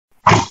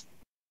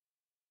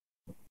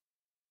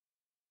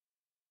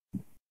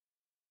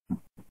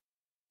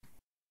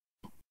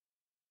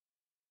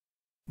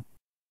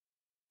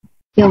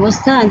কি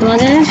অবস্থা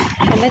তোমাদের?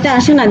 সবাই তো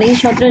আসো না, দেখি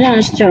 17 জন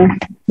আসছো।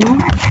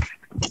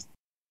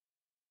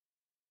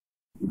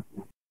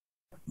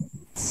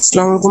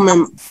 আসসালামু আলাইকুম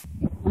ম্যাম।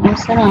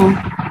 আসসালাম।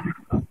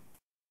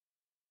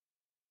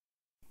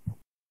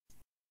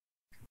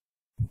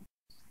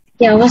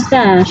 কি অবস্থা?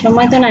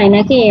 সময় তো নাই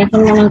নাকি এখন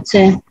মনে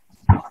হচ্ছে?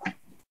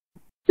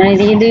 আর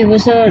এদিকে 2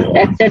 বছর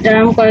একটা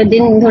টার্ম করে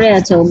দিন ধরে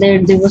আছো,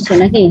 1.5-2 বছর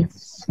নাকি?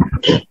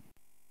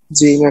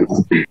 জি ম্যাম।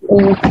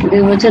 2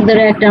 বছর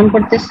ধরে এক টার্ম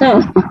করতেছো,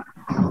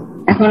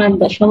 এখন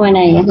আর সময়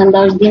নাই, এখন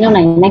 10 দিনও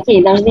নাই নাকি?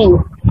 10 দিন।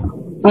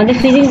 আমাদের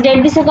ফিজিক্স ডেট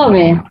দিছে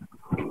কবে?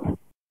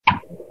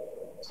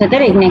 6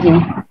 তারিখ নাকি?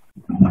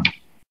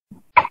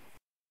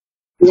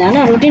 জানো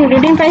রুটিন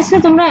রুটিন পাইছো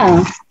তোমরা?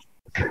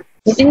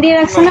 রুটিন দিয়ে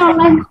রাখছো না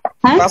অনলাইন?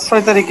 হ্যাঁ,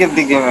 5-6 তারিখের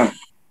দিকে ম্যাম।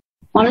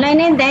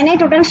 অনলাইনে দেয় নাই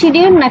টোটাল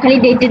শিডিউল, না খালি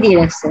ডেটে দিয়ে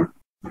রাখছে?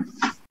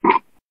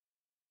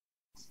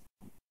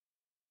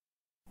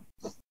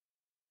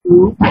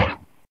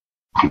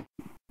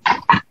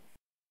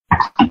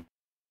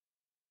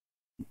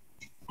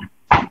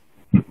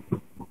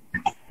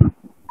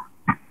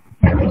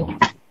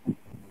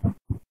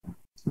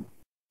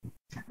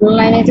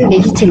 অনলাইনে তো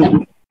দেখেছিলাম।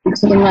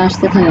 আচ্ছা তোমরা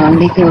আসতে থাকো, আমি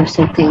দেখি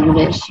ওয়েবসাইট থেকে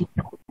ঘুরে আসি।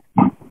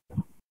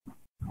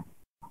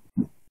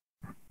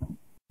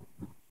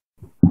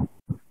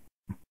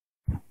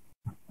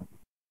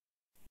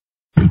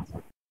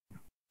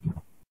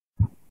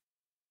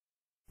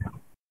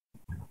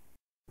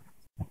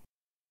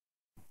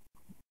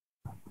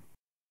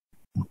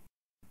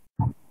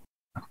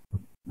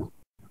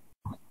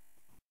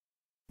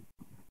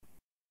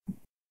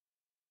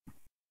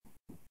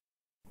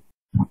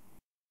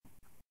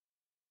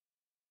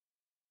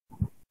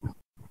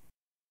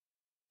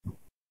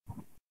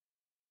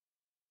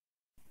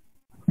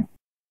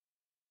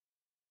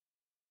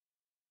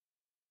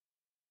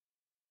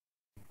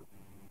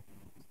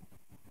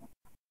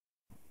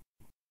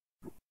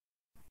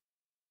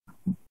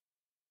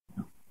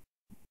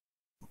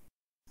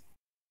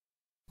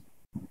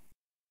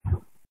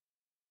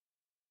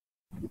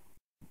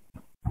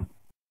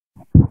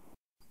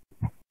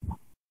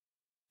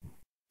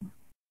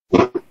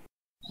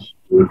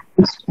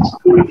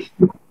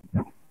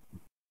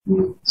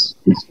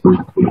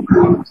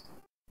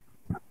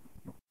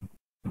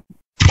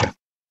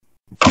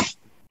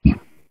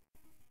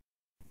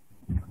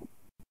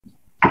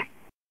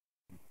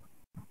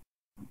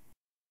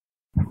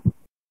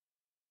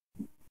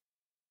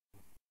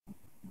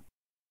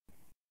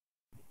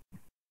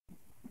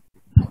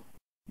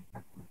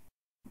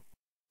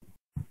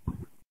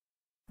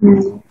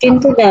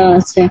 কিন্তু দেওয়া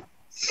আছে,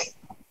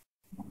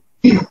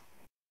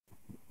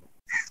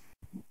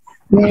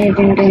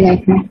 রুটিনটা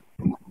দেখো।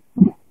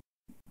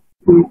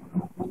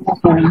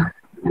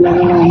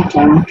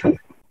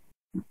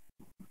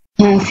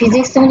 হ্যাঁ,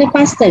 ফিজিক্স তোমাদের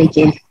 5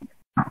 তারিখে।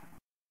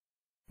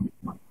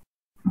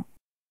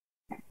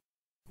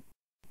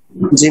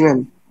 জি ম্যাম।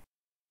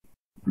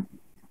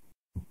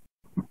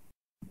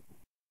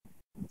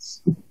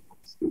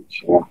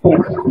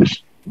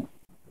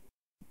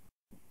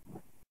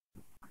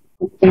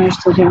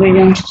 আসছো, সবাই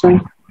আসছো।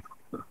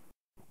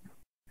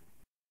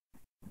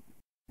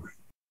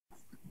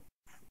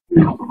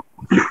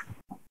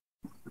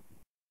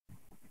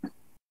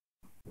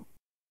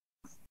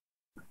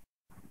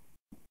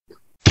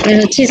 আর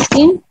হচ্ছে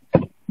স্কিম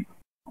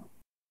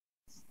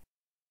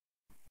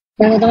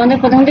দেখো, তোমাদের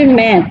প্রথমত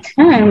ম্যাথ।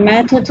 হ্যাঁ,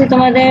 ম্যাথ হচ্ছে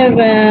তোমাদের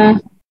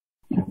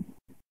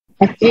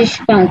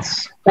 31-5,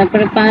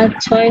 তারপরে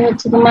 5-6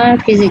 হচ্ছে তোমার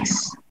ফিজিক্স,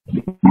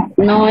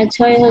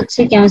 9-6 হচ্ছে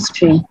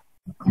কেমিস্ট্রি,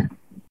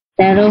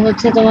 13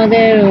 হচ্ছে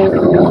তোমাদের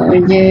ওই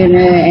যে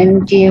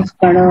এনটিএফ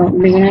কারো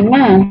বিজ্ঞানের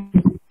না,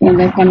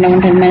 তোমাদের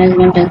ফান্ডামেন্টাল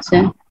ম্যানেজমেন্ট আছে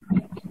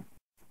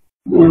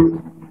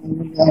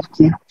আর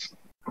কি,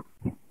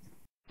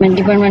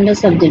 ডিপার্টমেন্টাল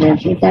সাবজেক্ট আর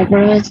কি।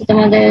 তারপরে হচ্ছে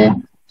তোমাদের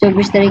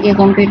 24 তারিখে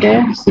কম্পিউটার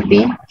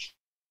সিপি,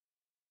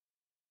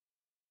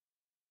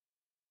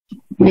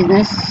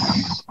 বিজনেস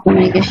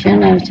কমিউনিকেশন,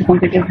 আর হচ্ছে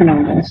কম্পিউটার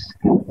ফান্ডামেন্টালস।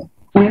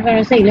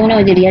 ফান্ডামেন্টালস এগুলো মানে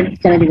ওই যে রিয়ার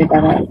যারা দিবে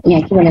তারা,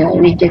 কি বলে,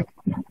 রিটেক।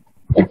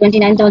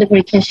 29 তোমাদের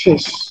পরীক্ষা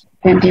শেষ।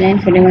 29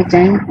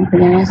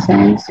 ফিলিমার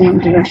সায়েন্স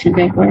ইন্ট্রোডাকশন,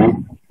 তারপরে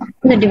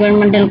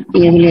ডিপার্টমেন্টাল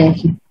ইয়েগুলি আর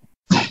কি।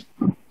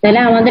 তাহলে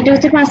আমাদেরটা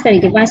হচ্ছে 5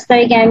 তারিখে। 5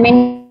 তারিখে আই মিন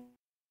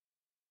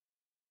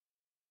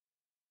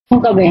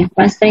কবে?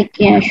 5 তারিখ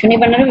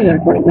শনিবার না রবিবার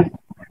পড়বে?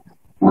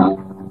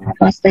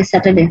 5 তারিখ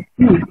স্যাটারডে।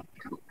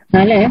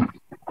 তাহলে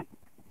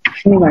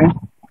শনিবার।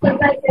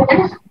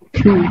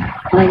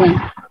 লাগান।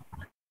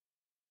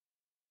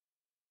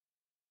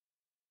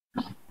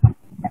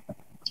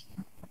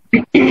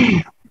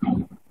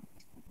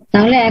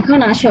 তাহলে এখন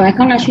আসো,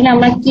 এখন আসলে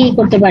আমরা কি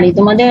করতে পারি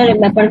তোমাদের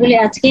ব্যাপারগুলি।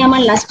 আজকে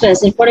আমার লাস্ট ক্লাস,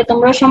 এরপরে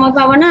তোমরাও সময়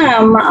পাবো না,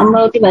 আমরা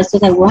অতি ব্যস্ত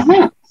থাকবো।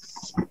 হ্যাঁ,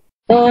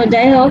 তো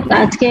যাই হোক,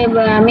 আজকে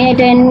আমি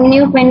এটা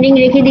নিউ পেন্ডিং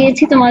রেখে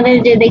দিয়েছি তোমাদের,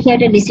 যে দেখি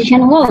একটা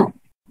ডিসিশন হোক,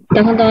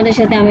 তখন তোমাদের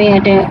সাথে আমি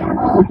একটা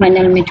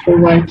ফাইনাল মিট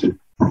করবো আর কি।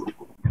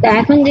 তা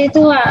এখন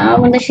যেহেতু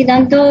আমাদের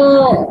সিদ্ধান্ত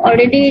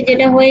অলরেডি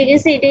যেটা হয়ে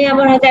গেছে, এটাই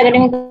আবার হয়তো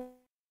একাডেমিক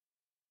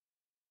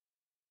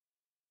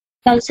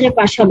কাউন্সিলে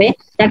পাশ হবে।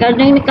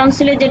 একাডেমিক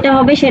কাউন্সিলে যেটা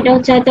হবে সেটা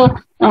হচ্ছে হয়তো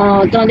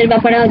তোমাদের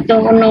ব্যাপারে হয়তো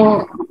অন্য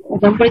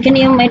পরীক্ষা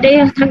নিয়ম এটাই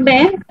থাকবে,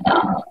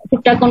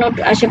 টুকটাক কোনো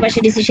আশেপাশে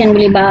ডিসিশন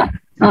গুলি বা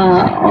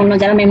অন্য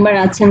যারা মেম্বার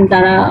আছেন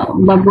তারা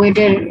বা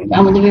বুয়েটের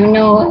আমাদের বিভিন্ন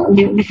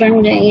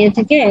ডিফারেন্ট ইয়ে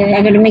থেকে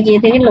একাডেমিক ইয়ে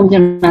থেকে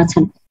লোকজন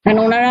আছেন, কারণ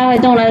ওনারা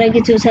হয়তো ওনারা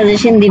কিছু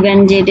সাজেশন দিবেন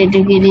যে এটা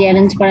কি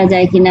রিঅ্যারেঞ্জ করা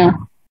যায় কিনা,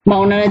 বা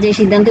ওনারা যে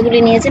সিদ্ধান্তগুলি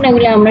নিয়েছেন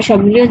ওগুলি আমরা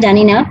সবগুলিও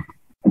জানি না,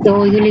 তো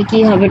ওইগুলি কি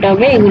হবে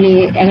টবে এগুলি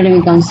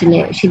একাডেমিক কাউন্সিলে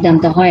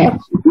সিদ্ধান্ত হয় আর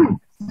কি।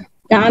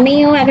 তা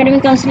আমিও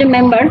একাডেমিক কাউন্সিলের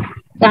মেম্বার,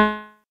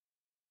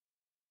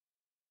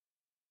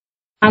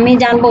 আমি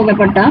জানবো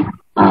ব্যাপারটা।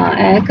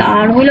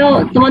 আর হলো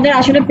তোমাদের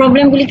আসলে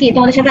প্রবলেম গুলি কি,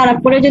 তোমাদের সাথে আলাপ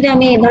করে যদি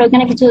আমি ধরো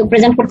এখানে কিছু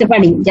প্রেজেন্ট করতে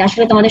পারি যে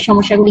আসলে তোমাদের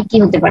সমস্যাগুলি কি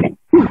হতে পারে,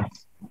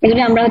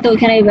 এগুলি আমরা হয়তো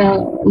ওইখানে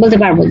বলতে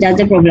পারবো যার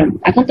যে প্রবলেম।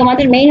 এখন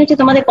তোমাদের মেইন হচ্ছে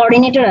তোমাদের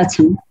কোঅর্ডিনেটর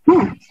আছেন।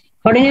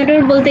 কোঅর্ডিনেটর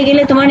বলতে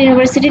গেলে তোমার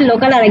ইউনিভার্সিটির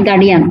লোকাল আরেক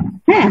গার্ডিয়ান,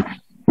 হ্যাঁ,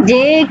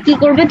 যে কি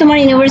করবে তোমার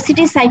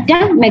ইউনিভার্সিটি সাইটটা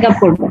মেকআপ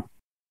করবে।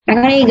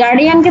 এখন এই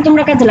গার্ডিয়ানকে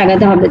তোমরা কাজে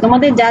লাগাতে হবে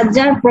তোমাদের যার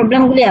যার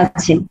প্রবলেম গুলি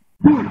আছে।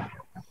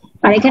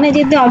 আর এখানে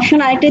যেহেতু অপশন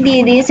আরেকটা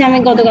দিয়ে দিয়েছে, আমি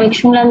গতকালকে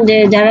শুনলাম যে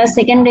যারা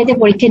সেকেন্ড ডেতে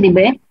পরীক্ষা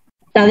দিবে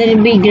তাদের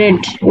বি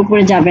গ্রেড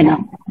উপরে যাবে না।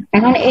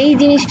 এখন এই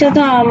জিনিসটা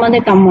তো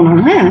আমাদের কাম্য না।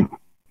 হ্যাঁ,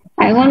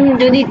 এখন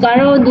যদি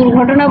কারো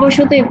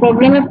দুর্ঘটনাবশত এই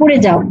প্রবলেমে পড়ে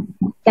যাও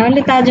তাহলে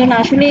তার জন্য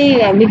আসলেই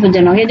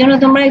বিপজ্জনক। এই জন্য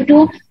তোমরা একটু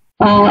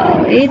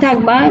এই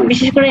থাকবা,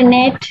 বিশেষ করে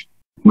নেট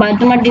বা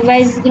তোমার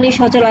ডিভাইস গুলি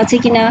সচল আছে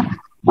কিনা,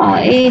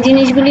 এই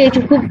জিনিসগুলি একটু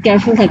খুব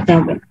কেয়ারফুল থাকতে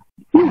হবে।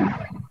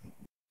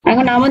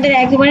 এখন আমাদের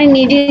একেবারে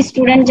নিডি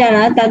স্টুডেন্ট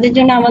যারা, তাদের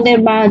জন্য আমাদের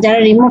বা যারা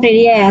রিমোট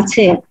এরিয়ায়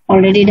আছে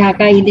অলরেডি,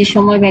 ঢাকা ঈদের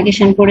সময়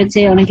ভ্যাকেশন করেছে,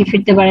 অনেকে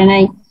ফিরতে পারে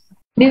নাই,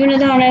 বিভিন্ন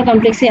ধরনের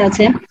কমপ্লেক্সে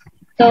আছে।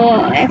 তো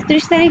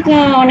 31 তারিখ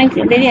অনেক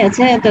দেরি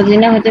আছে,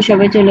 ততদিনে হয়তো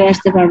সবাই চলে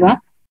আসতে পারবা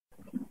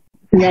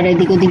যারা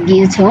এদিক ওদিক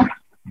গিয়েছো,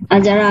 আর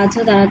যারা আছো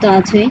তারা তো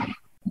আছোই।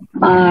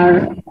 আর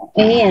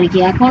এই আর কি,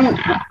 এখন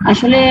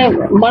আসলে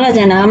বলা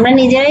যায় না, আমরা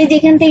নিজেরাই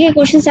যেখান থেকে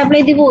কোশ্চেন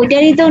সাপ্লাই দিব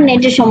ওইটারই তো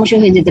নেটের সমস্যা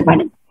হয়ে যেতে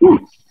পারে।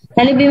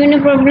 তাহলে বিভিন্ন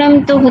প্রবলেম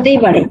তো হতেই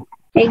পারে,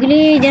 এগুলি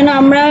যেন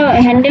আমরা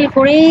হ্যান্ডেল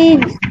করেই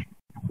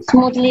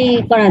স্মুথলি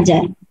করা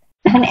যায়।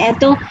 এখন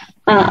এত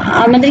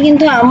আমাদের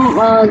কিন্তু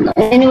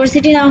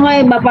ইউনিভার্সিটি না হয়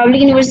বা পাবলিক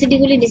ইউনিভার্সিটি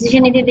গুলি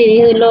ডিসিশন নিতে দেরি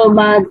হইলো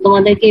বা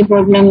তোমাদেরকে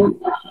প্রবলেম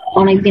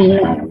অনেকদিন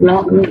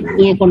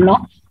ইয়ে করলো,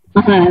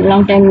 হ্যাঁ লং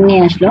টাইম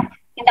নিয়ে আসলো,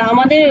 কিন্তু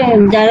আমাদের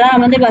যারা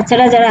আমাদের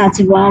বাচ্চারা যারা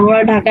আছে, আমরা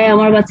ঢাকায়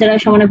আমার বাচ্চারা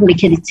সমানে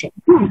পরীক্ষা দিচ্ছে।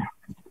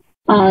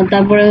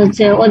 তারপরে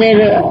হচ্ছে ওদের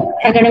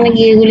একাডেমিক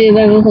ইয়েগুলি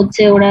এভাবে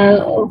হচ্ছে, ওরা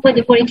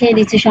পরীক্ষায়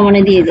দিচ্ছে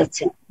সমানে দিয়ে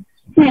যাচ্ছে।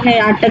 হ্যাঁ,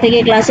 8টা থেকে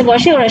ক্লাসে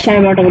বসে, ওরা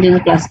 12:30 পর্যন্ত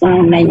ক্লাস করে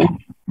অনলাইনে।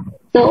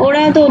 তো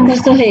ওরা তো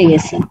অভ্যস্ত হয়ে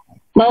গেছে,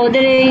 বা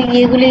ওদের এই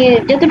ইয়েগুলি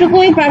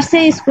যতটুকুই পারছে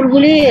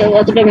স্কুলগুলি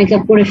অতটা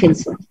মেকআপ করে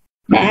ফেলছে।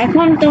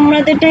 এখন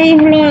তোমাদেরটাই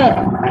হলো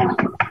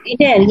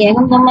এটা আর কি,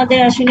 এখন তোমাদের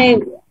আসলে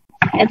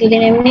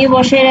এতদিন এমনি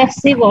বসে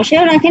রাখছি,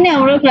 বসেও রাখিনি,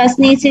 আমরাও ক্লাস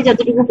নিয়েছি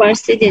যতটুকু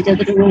পারছি, যে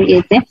যতটুকু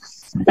ইয়েতে।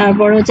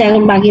 তারপর হচ্ছে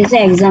এখন বাকি হচ্ছে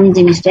এক্সাম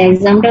জিনিসটা,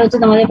 এক্সামটা হচ্ছে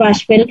তোমাদের পাস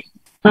ফেল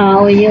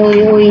ওই যে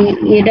ওই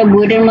এটা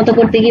বুয়েটের মতো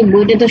করতে গিয়ে,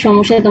 বুয়েটে তো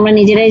সমস্যা তোমরা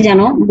নিজেরাই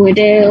জানো,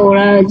 বুয়েটে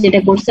ওরা যেটা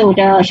করছে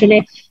ওটা আসলে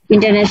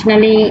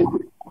ইন্টারন্যাশনালি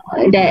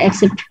এটা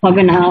অ্যাকসেপ্ট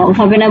হবে না।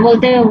 হবে না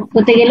বলতে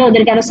হতে গেলে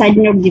ওদেরকে আরো সাইড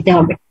নোট দিতে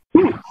হবে।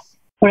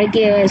 ওরা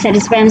কি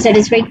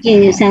স্যাটিসফাই কি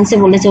সেন্সে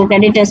বলেছে, ও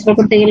ক্রেডিট ট্রান্সফার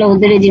করতে গেলে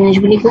ওদের এই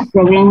জিনিসগুলি খুব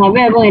প্রবলেম হবে,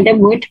 এবং এটা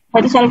বুয়েট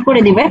হয়তো সলভ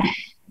করে দিবে।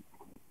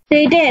 তো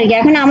এটাই আর কি,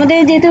 এখন আমাদের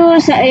যেহেতু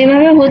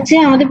এইভাবে হচ্ছে,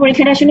 আমাদের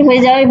পরীক্ষাটা আসলে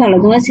হয়ে যাওয়াই ভালো,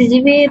 তোমার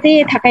সিজিপিএ তে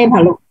থাকাই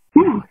ভালো।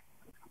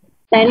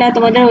 তাইলে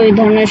তোমাদের ওই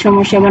ধরনের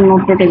সমস্যা বা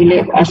নোট টোট এগুলি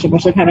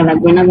আশেপাশে থাকা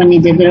লাগবে না, বা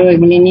নিজেদেরও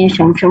এগুলি নিয়ে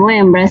সবসময়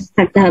এমব্রাস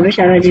থাকতে হবে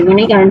সারা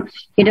জীবনই, কারণ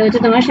এটা হচ্ছে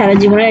তোমার সারা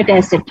জীবনের একটা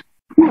অ্যাসেট।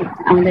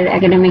 আমাদের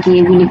একাডেমিক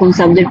এগুলি কোন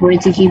সাবজেক্ট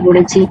পড়েছি, কি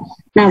পড়েছি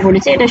না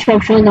পড়েছি, এটা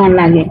সবসময় তোমার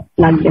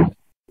লাগবে।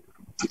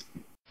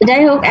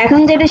 যাই হোক, এখন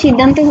যেটা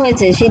সিদ্ধান্ত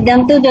হয়েছে,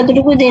 সিদ্ধান্ত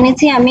যতটুকু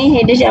জেনেছি আমি,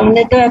 হেডে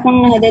আমাদের তো এখন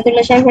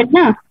হেদায়তুল্লাহ সাহেব হেড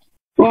না,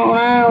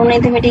 উনি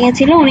তো মিটিং এ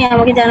ছিল, উনি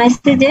আমাকে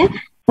জানাইছে যে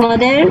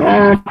তোমাদের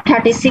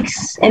 36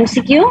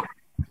 এমসিকিউ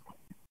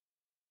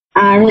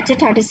আর হচ্ছে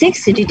 36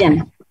 রিটেন।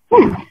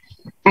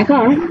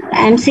 এখন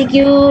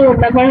এমসিকিউ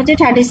ব্যাপার হচ্ছে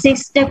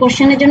 36টা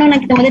কোশ্চেনের জন্য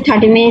নাকি তোমাদের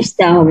 30 মিনিটস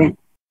দেওয়া হবে।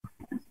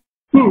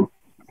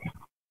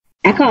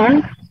 এখন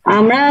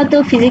আমরা তো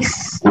ফিজিক্স,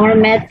 আমরা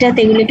ম্যাথটা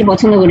এগুলো একটু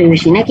পছন্দ করি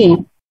বেশি নাকি,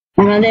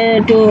 আমাদের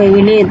একটু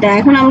এগুলি,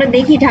 এখন আমরা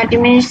দেখি 30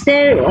 মিনিটস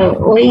এর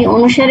ওই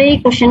অনুসারেই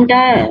কোশ্চেনটা,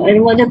 এর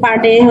মধ্যে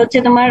পার্ট এ হচ্ছে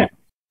তোমার,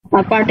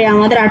 পার্টে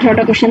আমাদের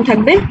 18টা কোশ্চেন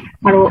থাকবে,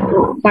 আর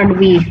পার্ট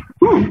বি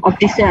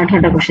অপটিক্স এর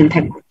 18টা কোশ্চেন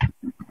থাকবে।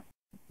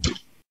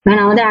 কারণ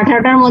আমাদের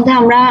 18টার মধ্যে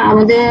আমরা,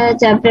 আমাদের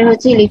চ্যাপ্টার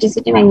হচ্ছে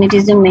ইলেকট্রিসিটি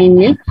ম্যাগনেটিজম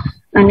মেইনলি,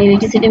 মানে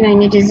ইলেকট্রিসিটি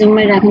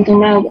ম্যাগনেটিজমের এখন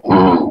তোমরা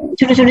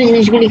ছোট ছোট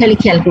জিনিসগুলি খালি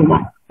খেয়াল করবা।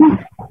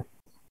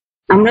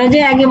 আমরা যে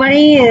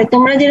একেবারেই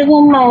তোমরা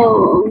যেরকম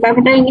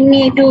ব্যাপারটা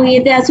নিয়ে একটু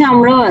ইয়েতে আছে,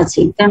 আমরাও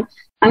আছি, কারণ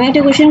আমি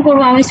একটা কোশ্চেন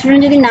করবো, আমি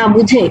স্টুডেন্ট যদি না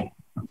বুঝে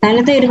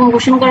তাহলে তো এরকম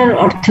কোশ্চেন করার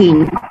অর্থই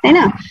নেই, তাই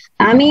না?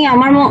 আমি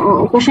আমার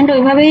কোশ্চেনটা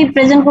ওইভাবেই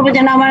প্রেজেন্ট করবো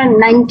যেন আমার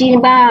 90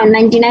 বা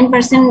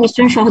 99%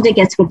 স্টুডেন্ট সহজে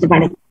ক্যাচ করতে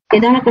পারে। এই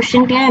ধরনের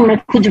কোশ্চেনকে আমরা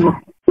খুঁজবো,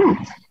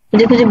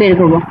 খুঁজে বের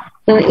করবো।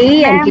 তো এই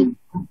আর কি,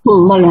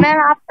 বলো। ম্যাম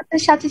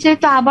আপনাদের সাথে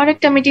যেহেতু আবার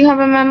একটা মিটিং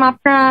হবে ম্যাম,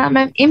 আপনারা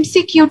ম্যাম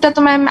এমসিকিউটা তো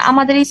ম্যাম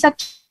আমাদের এই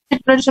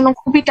সাবজেক্টের জন্য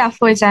খুবই টাফ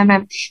হয়ে যায়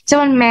ম্যাম,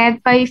 যেমন ম্যাথ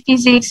বা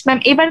ফিজিক্স ম্যাম।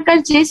 এবারকার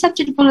যে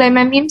সাবজেক্ট গুলো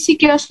ম্যাম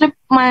এমসিকিউ আসলে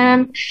ম্যাম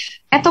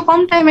এত কম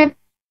টাইমে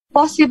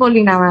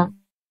পসিবলই না ম্যাম।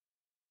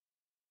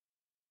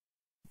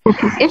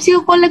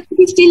 এমসিকিউ করলে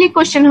খুবই সিলি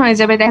কোশ্চেন হয়ে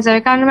যাবে, দেখা যাবে।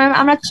 কারণ ম্যাম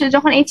আমরা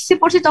যখন এইচএসসি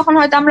পড়ছি তখন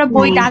হয়তো আমরা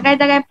বই দাগায়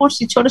দাগায়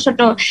পড়ছি ছোট ছোট,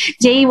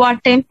 যে এই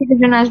ওয়ার্ডটা এমসিকিউর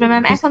জন্য আসবে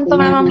ম্যাম। এখন তো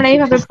ম্যাম আমরা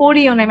এইভাবে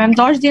পড়িও না ম্যাম,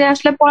 10 দিনে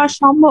আসলে পড়া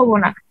সম্ভবও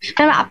না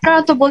ম্যাম। আপনারা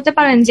তো বলতে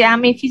পারেন যে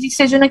আমি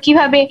ফিজিক্সের জন্য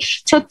কিভাবে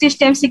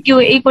 36টা এমসিকিউ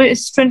এই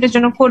স্টুডেন্টের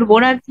জন্য করবো,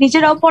 ওরা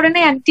নিজেরাও পড়ে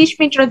নাই আর 30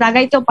 মিনিটও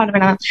দাগাইতেও পারবে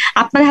না ম্যাম।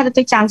 আপনাদের হাতে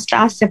তো চান্সটা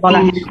আসছে বলা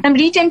ম্যাম,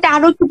 রিটেনটা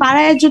আরো একটু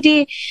বাড়ায় যদি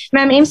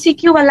ম্যাম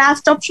এমসিকিউ বা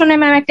লাস্ট অপশনে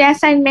ম্যাম একটা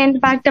অ্যাসাইনমেন্ট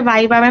বা একটা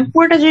ভাইবা ম্যাম,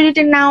 পুরোটা যদি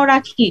রিটেন নাও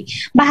রাখি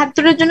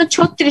 72-এর জন্য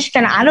 36টা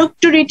না, আরো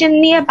একটু রিটেন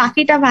নিয়ে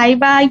বাকিটা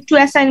ভাইবা একটু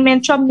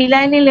অ্যাসাইনমেন্ট সব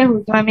মিলাই নিলে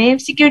হতো ম্যাম।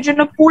 এমসিকিউর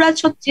জন্য পুরা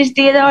 36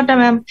 দিয়ে দেওয়াটা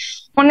ম্যাম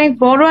অনেক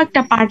বড়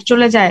একটা পার্ট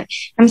চলে যায়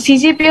ম্যাম।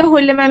 সিজিপিএ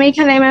হইলে ম্যাম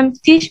এখানে ম্যাম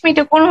 30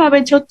 মিনিটে কোনোভাবে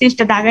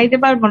 36টা দাগাইতে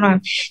পারবো না ম্যাম।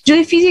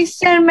 যদি ফিজিক্স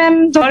এর ম্যাম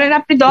ধরেন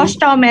আপনি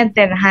 10টাও ম্যাথ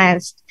দেন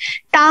হায়েস্ট,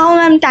 তাও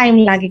ম্যাম টাইম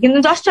লাগে, কিন্তু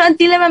 10টা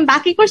দিলে ম্যাম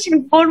বাকি কোশ্চেন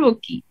করবো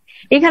কি?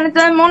 এখানে তো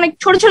আমি অনেক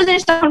ছোট ছোট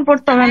জিনিস তখন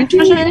পড়তে হবে ম্যাম,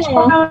 ছোট ছোট জিনিস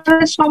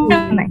পড়ার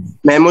সম্ভব নাই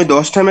ম্যাম। ওই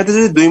 10টা ম্যাথে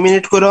যদি 2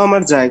 মিনিট করেও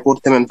আমার যায়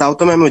করতে ম্যাম, তাও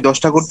তো ম্যাম ওই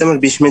 10টা করতে আমার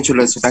 20 মিনিট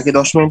চলে যাচ্ছে। বাকি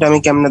 10 মিনিট আমি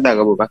কেমনে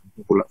দাগাবো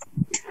বাকিগুলো?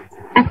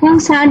 এখন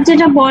স্যার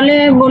যেটা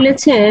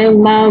বলেছে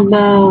বা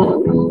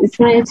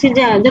শুনেছি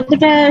যে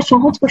যতটা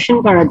সহজ কোশ্চেন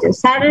করা যায়,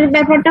 স্যারের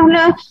ব্যাপারটা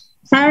হলো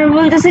স্যার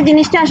বলতেছে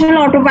জিনিসটা আসলে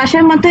অটো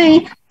পাসের মতোই,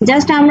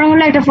 জাস্ট আমরা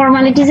হলো একটা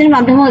ফর্মালিটিজ এর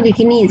মাধ্যমে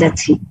দেখে নিয়ে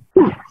যাচ্ছি।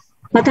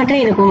 কথাটা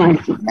এরকম আর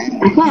কি।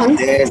 এখন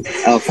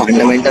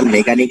ফান্ডামেন্টাল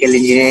মেকানিক্যাল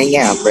ইঞ্জিনিয়ারিং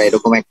এ আমরা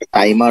এরকম একটা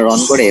টাইমার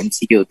অন করে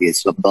এমসিকিউ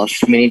দিয়েছিলাম 10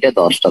 মিনিটে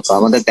 10টা। তো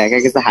আমাদের দেখা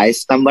গেছে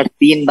হাইস্ট নাম্বার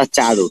 3 বা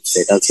 4 উঠছে,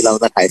 এটা ছিল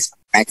আমাদের হাইস্ট।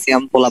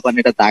 ম্যাক্সিমাম পোলাপান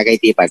এটা দাগাই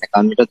দিয়ে পারে না,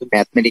 কারণ এটা তো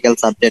ম্যাথমেটিক্যাল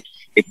সাবজেক্ট।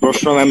 এই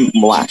প্রশ্ন ম্যাম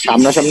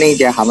সামনাসামনি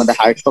যে আমাদের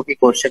হার্ড কপি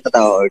কোশ্চেনটা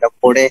দেওয়া হয়, ওটা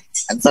পড়ে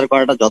অ্যান্সার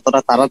করাটা যতটা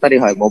তাড়াতাড়ি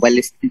হয় মোবাইল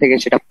স্ক্রিন থেকে,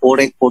 সেটা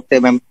পড়ে করতে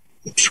ম্যাম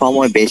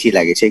সময় বেশি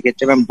লাগে। সেই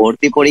ক্ষেত্রে ম্যাম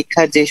ভর্তি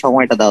পরীক্ষার যে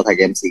সময়টা দেওয়া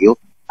থাকে এমসিকিউ,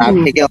 তার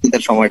থেকে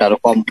আমাদের সময়টা আরো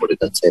কম পড়ে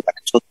যাচ্ছে। মানে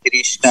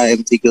 36টা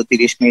এমসিকিউ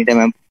 30 মিনিটে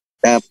ম্যাম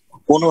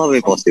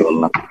কোনোভাবেই পসিবল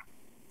না।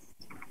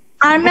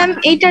 আর ম্যাম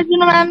এইটার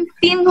জন্য ম্যাম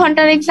 3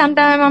 ঘন্টার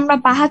এক্সামটা ম্যাম আমরা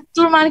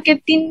 72 মার্কের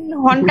 3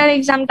 ঘন্টার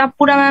এক্সামটা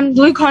পুরো ম্যাম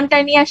 2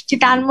 ঘন্টায় নিয়ে আসছি,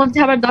 তার মধ্যে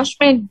আবার 10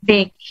 মিনিট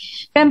ব্রেক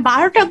ম্যাম।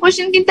 12টা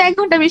কোশ্চেন কিন্তু 1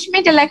 ঘন্টা 20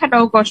 মিনিটে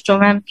লেখাটাও কষ্ট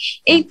ম্যাম।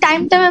 এই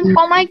টাইমটা ম্যাম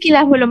কমায় কি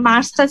লাভ হলো?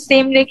 মার্কসটা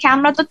সেম রেখে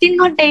আমরা তো 3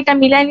 ঘন্টা এটা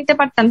মিলাই নিতে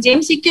পারতাম। যে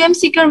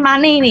এমসিকিউর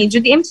মানেই নেই,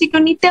 যদি এমসিকিউ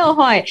নিতেও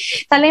হয়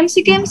তাহলে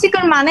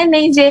এমসিকিউর মানে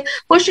নেই যে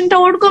কোশ্চেনটা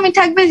ওরকমই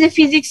থাকবে যে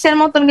ফিজিক্স এর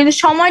মতন, কিন্তু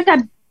সময়টা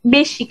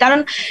বেশি। কারণ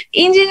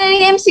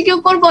ইঞ্জিনিয়ারিং এমসিকিউ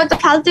করবো তো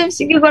ফালতু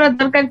এমসিকিউ করার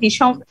দরকার কি?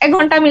 1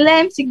 ঘন্টা মিলে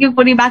এমসিকিউ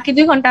করি, বাকি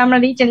 2 ঘন্টা আমরা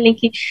রিটেন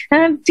লিখি।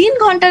 3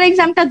 ঘন্টার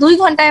এক্সামটা 2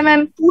 ঘন্টায়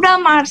ম্যাম পুরা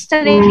মার্কসটা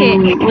রেখে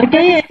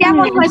ওইটাই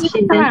কেমন হয়েছে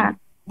না?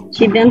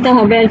 সিদ্ধান্ত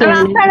হবে আর কি।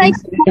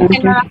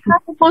 আপনারা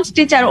পোস্ট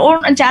টিচার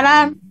যারা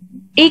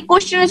এই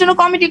কোশ্চেনের জন্য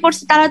কমিটি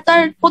করছে, তারা তো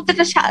আর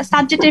প্রত্যেকটা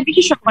সাবজেক্টের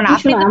বিশেষজ্ঞ না।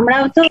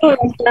 আমরাও তো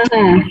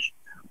হ্যাঁ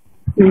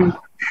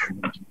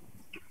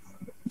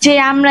যে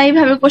আমরা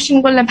এইভাবে কোশ্চেন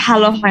করলে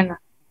ভালো হয় না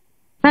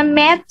ম্যাম।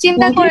 ম্যাথ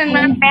চিন্তা করেন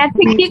ম্যাম,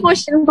 ম্যাথে কি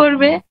কোশ্চেন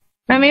করবে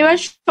ম্যাম? এবার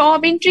সব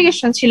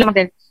ইন্টিগ্রেশন ছিল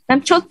আমাদের ম্যাম,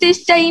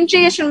 36টা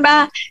ইন্টিগ্রেশন বা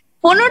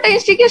 15টা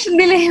ইন্টিগ্রেশন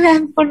দিলে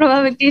ম্যাম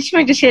কোনোভাবে 30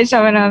 মিনিটে শেষ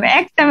হবে না ম্যাম।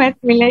 একটা ম্যাথ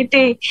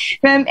মিলাইতে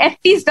ম্যাম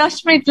অ্যাটলিস্ট 10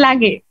 মিনিট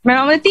লাগে ম্যাম।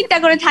 আমাদের 3টা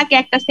করে থাকে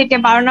একটা সেটে,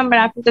 12 নম্বর,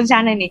 আপনি তো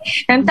জানেনই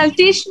ম্যাম। তাহলে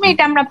 30 মিনিট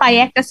আমরা পাই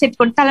একটা সেট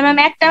করতে, তাহলে ম্যাম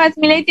একটা ম্যাথ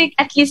মিলাইতে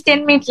অ্যাটলিস্ট 10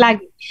 মিনিট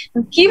লাগে।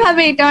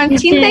 কিভাবে এটা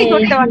চিন্তাই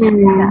করতে পারছি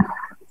না।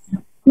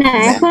 না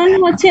এখন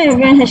হচ্ছে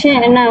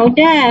না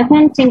ওটা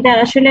এখন চিন্তা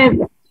আসলে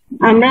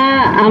আমরা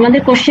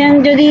আমাদের কোশ্চেন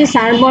যদি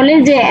স্যার বলে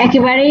যে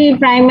একেবারেই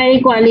প্রাইমারি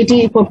কোয়ালিটি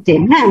করতে,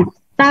 হ্যাঁ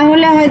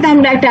তাহলে হয়তো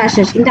আমরা একটা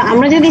আশ্বাস, কিন্তু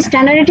আমরা যদি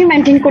স্ট্যান্ডার্ডিটি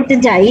মেনটেন করতে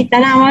যাই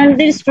তাহলে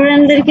আমাদের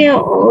স্টুডেন্টদেরকে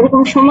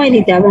ওরকম সময়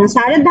দিতে হবে না।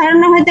 স্যারের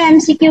ধারণা হয়তো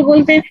এমসিকিউ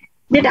বলতে,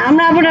 যেটা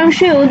আমরা আবার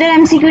অবশ্যই ওদের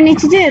এমসিকিউ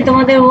নিচ্ছি যে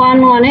তোমাদের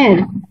 1-1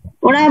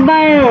 ওরা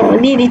আবার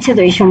দিয়ে দিচ্ছে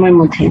তো এই সময়ের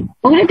মধ্যে।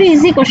 ওগুলো একটু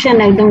ইজি কোশ্চেন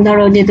একদম,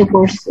 ধরো যেহেতু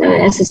কোর্স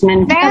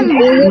অ্যাসেসমেন্ট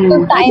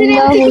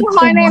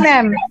হয় নাই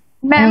ম্যাম।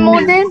 ম্যাম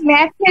ওদের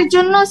ম্যাথের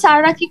জন্য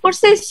স্যাররা কি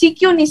করছে,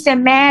 সিকিউ নিছে,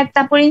 ম্যাথ,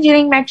 তারপর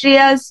engineering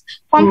materials,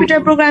 computer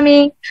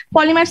programming,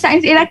 polymer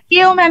science, এরা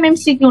কেউ ম্যাম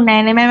এমসিকিউ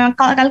নেয় না ম্যাম।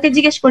 কালকে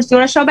জিজ্ঞেস করছি,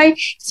 ওরা সবাই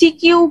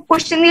সিকিউ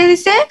কোশ্চেন দিয়ে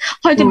দিছে,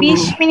 হয়তো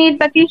 20 মিনিট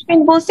বা 30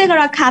 মিনিট বলছে,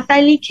 ওরা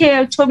খাতায় লিখে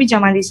ছবি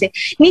জমা দিছে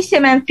নিছে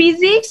ম্যাম।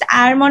 ফিজিক্স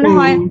আর মনে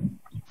হয়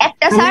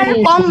একটা স্যার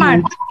কম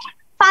মার্ক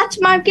 5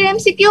 মার্কের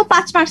এমসিকিউ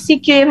 5 মার্ক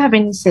সিকিউ এভাবে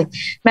নিছে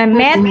ম্যাম।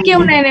 ম্যাথ কেউ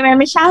নেয় না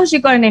ম্যাম, সাহসী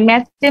করে নেই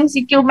ম্যাথ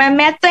এমসিকিউ ম্যাম।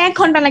 ম্যাথ তো 1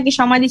 ঘন্টা নাকি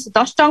সময় দিছে,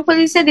 10টা অঙ্ক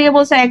দিছে, দিয়ে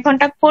বলছে 1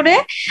 ঘন্টা করে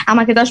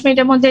আমাকে 10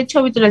 মিনিটের মধ্যে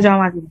ছবি তুলে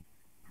জমা দিন।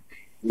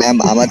 ম্যাম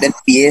আমাদের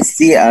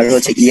পিএসসি আর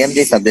হচ্ছে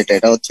ইএমজি সাবজেক্ট,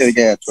 এটা হচ্ছে ওই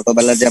যে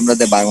ছোটবেলার যে আমরা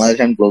বাংলাদেশ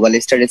এন্ড গ্লোবাল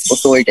স্টাডিজ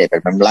করতে ওই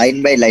টাইপের ম্যাম, লাইন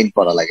বাই লাইন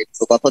পড়া লাগে।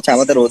 তো কথা হচ্ছে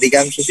আমাদের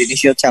অধিকাংশ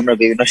জিনিসই হচ্ছে আমরা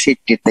বিভিন্ন শিট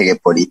টিট থেকে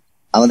পড়ি,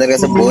 আমাদের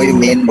কাছে বই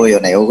মেন বইও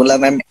নাই। ওগুলা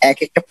ম্যাম এক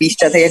একটা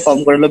পৃষ্ঠা থেকে কম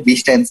করে হলো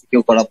 20টা এমসিকিউ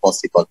করা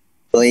পসিবল।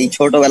 তো এই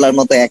ছোটবেলার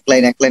মতো এক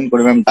লাইন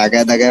করে ম্যাম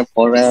দাগায় দাগায়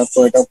পড়া তো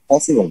এটা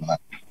পসিবল না।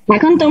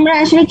 এখন তোমরা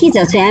আসলে কি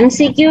চাচ্ছ,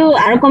 এমসিকিউ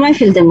আরো কমায়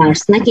ফেলতে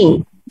মার্কস নাকি?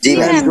 জি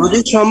ম্যাম, যদি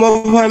সম্ভব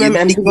হয় ম্যাম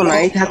এমসিকিউ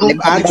নাই থাকুক,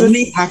 আর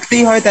যদি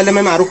থাকতেই হয় তাহলে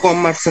ম্যাম আরো কম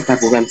মার্কসে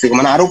থাকুক এমসিকিউ,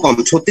 মানে আরো কম।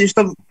 36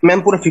 তো ম্যাম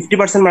পুরো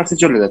 50% মার্কসে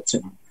চলে যাচ্ছে।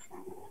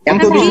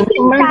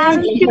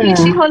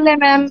 বেশি হলে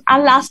ম্যাম আর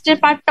লাস্টের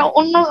পার্টটা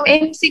অন্য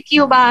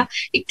এমসিকিউ বা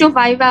একটু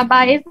ভাইবা বা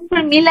এরকম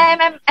করে মিলায়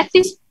ম্যাম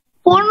অ্যাটলিস্ট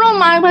 15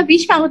 মার্ক বা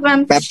 20 মার্ক হতো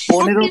ম্যাম।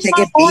 15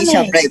 থেকে 20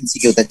 আমরা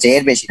এমসিকিউ তে,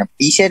 এর বেশি না,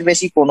 20 এর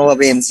বেশি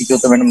কোনোভাবে এমসিকিউ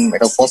তো ম্যাডাম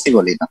এটা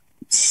পসিবলই না।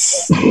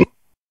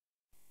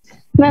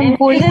 ম্যাম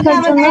পরীক্ষার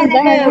জন্য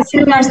দেখা যাচ্ছে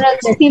আমরা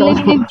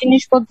সিলেক্টিভ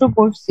জিনিসপত্র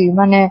পড়ছি,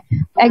 মানে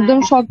একদম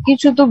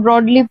সবকিছু তো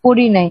ব্রডলি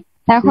পড়ি নাই।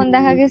 এখন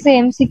দেখা গেছে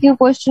এমসিকিউ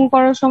কোয়েশ্চেন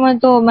করার সময়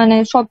তো মানে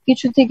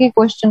সবকিছু থেকে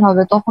কোয়েশ্চেন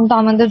হবে, তখন তো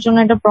আমাদের জন্য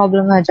একটা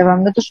প্রবলেম হয়ে যাবে,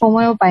 আমরা তো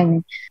সময়ও পাইনি।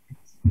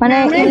 মানে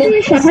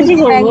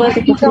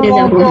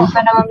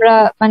আমরা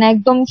মানে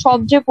একদম সব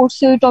যে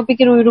পড়ছি ওই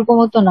টপিকের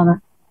ওইরকমও তো না।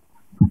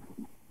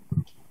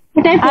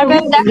 আর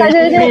ম্যাম দেখা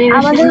যায় যে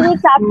আমাদের যে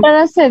চ্যাপ্টার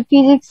আছে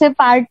ফিজিক্সে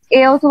পার্ট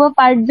এ অথবা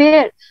পার্ট বি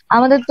এর,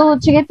 আমাদের তো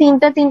হচ্ছে গিয়ে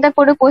তিনটা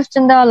করে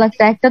কোয়েশ্চেন দেওয়া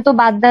লাগতো, একটা তো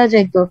বাদ দেওয়া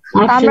যাইতো।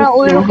 আমরা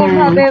ওইরকম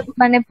ভাবে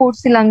মানে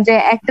পড়ছিলাম যে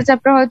একটা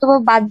চ্যাপ্টার হয়তো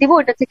বাদ দিব,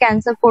 ওইটা থেকে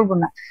অ্যান্সার করবো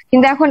না।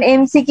 কিন্তু এখন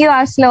এমসিকিউ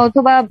আসলে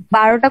অথবা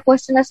 12টা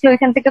কোয়েশ্চেন আসলে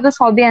ওইখান থেকে তো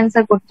সবই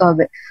অ্যান্সার করতে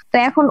হবে। তো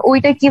এখন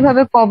ওইটা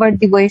কিভাবে কভার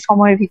দিব এই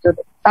সময়ের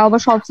ভিতরে, তাও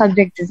আবার সব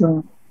সাবজেক্টের জন্য।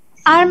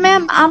 আর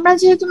ম্যাম আমরা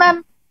যেহেতু ম্যাম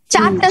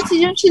 4টা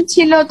সৃজনশীল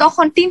ছিল,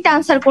 তখন 3টা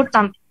আনসার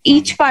করতাম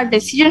ইচ পার্টে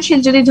সৃজনশীল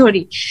যদি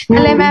ধরি,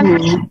 তাহলে ম্যাম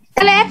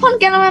তাহলে এখন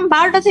কেন ম্যাম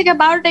 12টা থেকে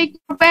 12টাই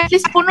করবো,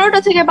 অ্যাটলিস্ট 15টা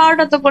থেকে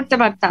 12টা তো করতে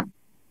পারতাম।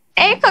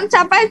 এখন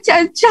চাপাই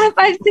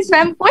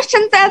ম্যাম,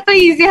 কোয়েশ্চেন তো এত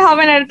ইজি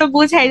হবে না, এটা তো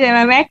বোঝাই যায়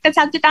ম্যাম। একটা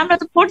সাবজেক্ট আমরা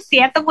তো পড়ছি,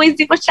 এত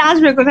ইজি কোয়েশ্চেন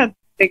আসবে কোথা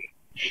থেকে?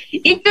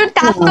 একটু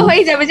টাফ তো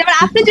হয়ে যাবে। যেমন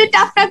আপনি যদি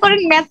টাফ না করেন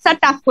ম্যাথ স্যার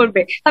টাফ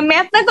করবে,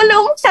 ম্যাথ না করলে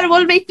অমুক স্যার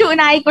বলবে একটু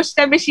না এই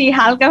কোশ্চেনটা বেশি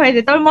হালকা হয়ে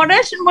যায়, তবে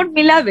মডারেশন মোড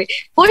মিলাবে,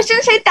 কোশ্চেন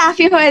সেই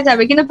টাফই হয়ে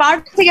যাবে। কিন্তু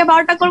 12টা থেকে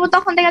 12টা করবো,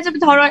 তখন দেখা যাবে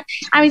ধরো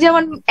আমি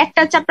যেমন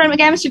একটা চ্যাপ্টার আমি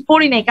কেমিস্ট্রি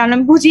পড়ি নাই, কারণ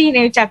আমি বুঝিই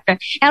নেই ওই চ্যাপ্টার,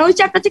 আর ওই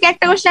চ্যাপ্টার থেকে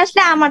একটা কোশ্চেন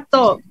আসলে আমার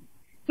তো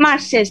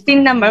মার্কস শেষ 3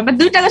 নাম্বার, বা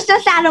 2টা কোশ্চেন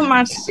আসলে আরো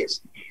মার্কস শেষ।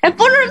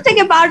 15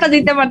 থেকে 12টা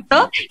দিতে পারতো,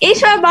 এই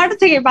সময় 12টা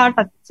থেকে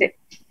 12টা দিচ্ছে।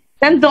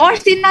 10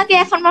 দিন আগে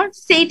এখন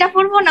সেইটা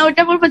পড়বো না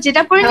ওইটা পড়বো,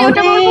 যেটা পড়িনি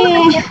ওটা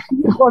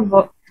পড়বো।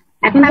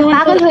 এখন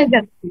পাগল হয়ে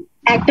যাচ্ছে।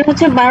 একটা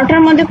হচ্ছে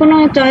 12টার মধ্যে কোনো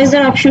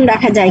চয়েসের অপশন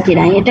রাখা যায়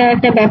কিনা, এটা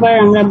একটা ব্যাপার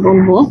আমরা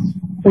বলবো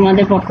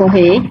তোমাদের পক্ষ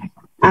হয়ে।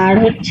 আর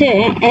হচ্ছে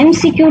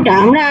এমসিকিউটা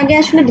আমরা আগে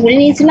আসলে ধরে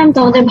নিয়েছিলাম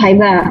তোমাদের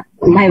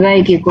ভাইবা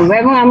কি করবো,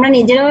 এবং আমরা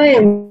নিজেরাও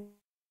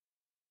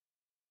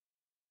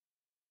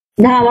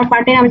ধরো আমার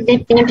পার্টে আমি যে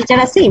 3জন টিচার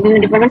আছি বিভিন্ন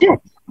ডিপার্টমেন্টে,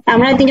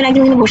 আমরা 3জন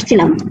একদিন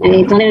বসছিলাম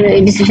তোমাদের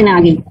ডিসিশনে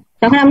আগে,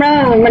 তখন আমরা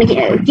মানে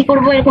কি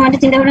করবো এরকম একটা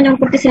চিন্তা ভাবনা যখন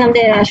করতেছিলাম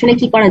যে আসলে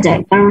কি করা যায়।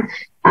 কারণ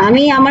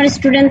আমি আমার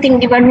স্টুডেন্ট 3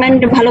 ডিপার্টমেন্ট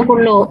ভালো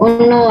করলো,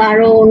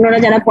 অন্যরা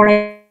যারা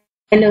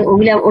পড়াইলো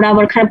ওগুলা ওরা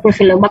আবার খারাপ করে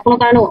ফেললো, বা কোনো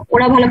কারণে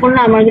ওরা ভালো করলো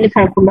আমার গুলি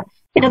খারাপ করলো,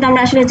 এটা তো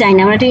আমরা আসলে চাই না।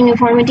 আমরা একটা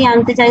ইউনিফর্মিটি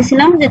আনতে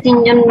চাইছিলাম, যে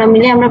 3জন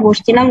মিলে আমরা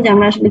বসছিলাম যে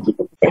আমরা আসলে কি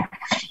করতে চাই।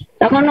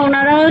 তখন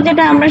ওনারাও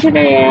যেটা আমরা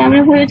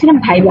ভেবেছিলাম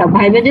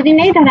ভাইবা যদি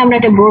নেই তাহলে আমরা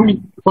একটা বোর্ড,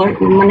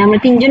 মানে আমরা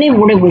 3জনই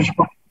বোর্ডে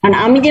বসবো, কারণ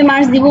আমি যে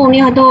মার্কস দিব উনি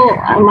হয়তো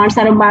মার্কস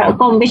আরো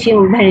কম বেশি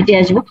ভ্যারাইটি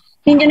আসবে,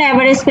 3জনে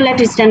অ্যাভারেজ করলে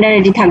একটা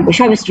স্ট্যান্ডার্ডই থাকবে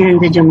সব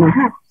স্টুডেন্টদের জন্য।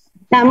 হ্যাঁ,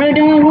 তা আমরা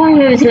ওইটা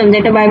ভেবেছিলাম যে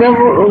এটা ভাইবা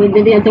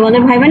যদি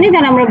তোমাদের ভাইবা নেই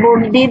তাহলে আমরা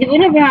বোর্ড দিয়ে দিব,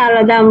 এবং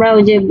আলাদা আমরা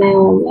ওই যে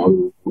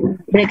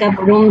ব্রেকআপ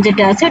রুম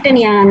যেটা আছে ওটা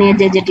নিয়ে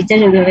যে টিচার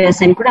ওইভাবে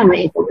অ্যাসাইন করে আমরা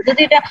করবো।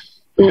 যদি এটা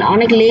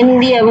অনেক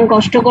লেন্দি এবং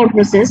কষ্টকর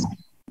প্রসেস,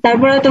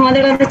 তারপরে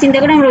তোমাদের কথা চিন্তা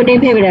করে আমরা ওইটাই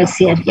ভেবে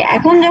রাখছি আর কি।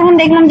 এখন যখন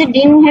দেখলাম যে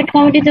ডিন হেড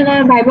কমিটিতে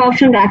তোমার ভাইবা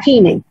অপশন রাখেই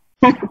নেই,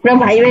 পুরো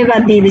ভাই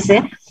বাদ দিয়ে দিছে,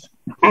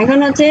 এখন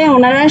হচ্ছে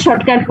ওনারা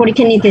শর্টকাট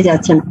পরীক্ষা নিতে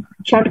যাচ্ছেন।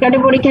 শর্টকাটে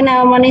পরীক্ষা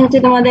নেওয়া মানে হচ্ছে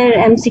তোমাদের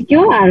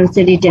এমসিকিউ আর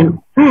হচ্ছে রিটেন,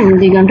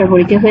 2 ঘন্টা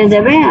পরীক্ষা হয়ে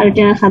যাবে, আর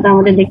রিটেনের খাতা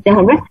আমাদের দেখতে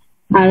হবে,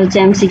 আর হচ্ছে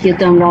এমসিকিউ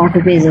তো আমরা অটো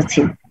পেয়ে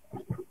যাচ্ছি।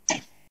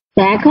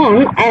 তো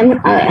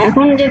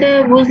এখন যেটা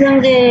বুঝলাম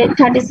যে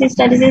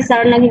 36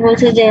 স্যার নাকি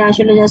বলছে যে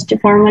আসলে জাস্ট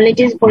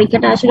ফর্মালিটিস,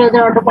 পরীক্ষাটা আসলে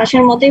ওদের অটো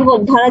পাসের মতোই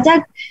ধরা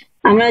যাক,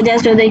 আমরা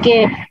জাস্ট ওদেরকে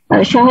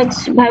সহজ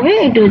ভাবে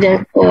একটু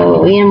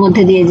এর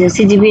মধ্যে দিয়ে যে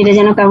সিজিপি এটা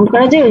যেন কাউন্ট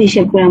করা যায় ওই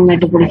হিসেব করে আমরা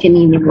একটা পরীক্ষা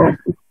নিয়ে নেবো আর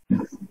কি।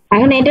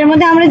 এখন এটার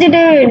মধ্যে আমরা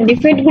যেটা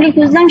ডিফেক্ট গুলি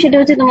খুঁজলাম সেটা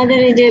হচ্ছে তোমাদের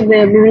এই যে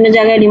বিভিন্ন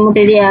জায়গায় রিমোট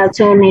এরিয়া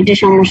আছে, নেটের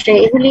সমস্যা,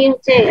 এগুলি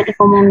হচ্ছে একটা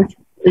কমন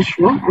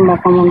ইস্যু বা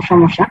কমন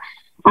সমস্যা।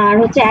 আর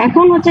হচ্ছে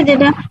এখন হচ্ছে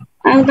যেটা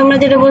তোমরা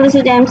যেটা বলেছো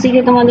যে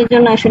এমসিকিউ তোমাদের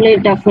জন্য আসলে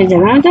টাফ হয়ে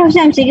যাবে, আমি তো ভাবছি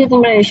এমসিকিউ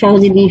তোমরা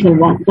সহজে দিয়ে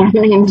ফেলবা,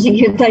 কারণ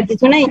এমসিকিউ তো আর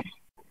কিছু নাই,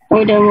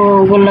 ওইটা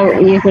বললো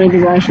ইয়ে করে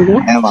দিবা শুধু।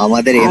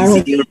 আমাদের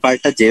এমসিকিউর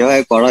পার্টটা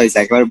যেভাবে করা হয়েছে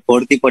একেবারে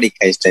ভর্তি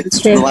পরীক্ষা স্টাইল,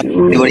 শুধুমাত্র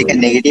পরীক্ষা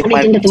নেগেটিভ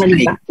মার্ক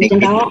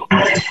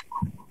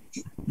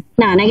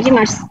না, নেগেটিভ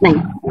মার্কস নাই,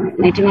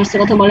 নেগেটিভ মার্কসের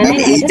কথা বলে নাই,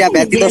 এইটা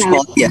ব্যতীত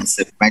সবই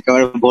আছে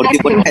একেবারে ভর্তি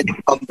পরীক্ষা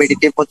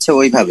কম্পিটিটিভ হচ্ছে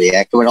ওইভাবে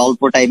একেবারে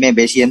অল্প টাইমে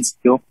বেশি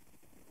এমসিকিউ,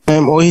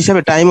 ওই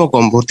হিসাবে টাইমও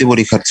কম ভর্তি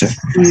পরীক্ষার চেয়ে।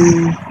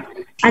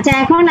 আচ্ছা,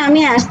 এখন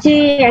আমি আসছি,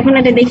 এখন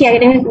এটা দেখি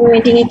একাডেমিক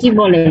মিটিং এ কি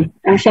বলে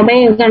সবাই,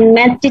 কারণ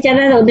ম্যাথ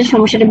টিচাররা ওদের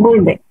সমস্যাটা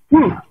বলবে।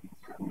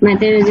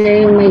 ম্যাথের যে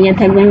ইয়ে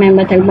থাকবেন,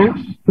 মেম্বার থাকবেন,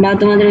 বা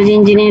তোমাদের যে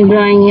ইঞ্জিনিয়ারিং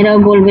ড্রয়িং এরাও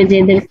বলবে যে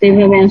এদের তো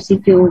এইভাবে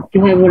এমসিকিউ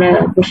কিভাবে ওরা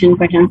কোশ্চেন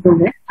প্যাটার্ন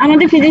করবে।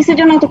 আমাদের ফিজিক্সের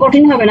জন্য অত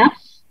কঠিন হবে না,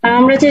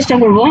 আমরা চেষ্টা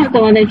করব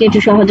তোমাদেরকে একটু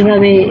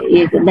সহজভাবে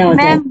দেওয়া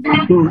যায়।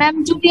 ম্যাম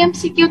যদি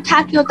এমসিকিউ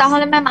থাকেও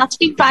তাহলে ম্যাম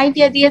আজকে একটু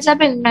আইডিয়া দিয়ে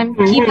যাবেন ম্যাম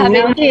কিভাবে?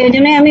 এই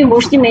জন্যই আমি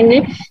বসছি মেনলি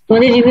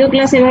তোমাদের রিভিউ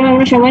ক্লাস, এভাবে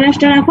আমরা সময়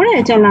নষ্ট না করে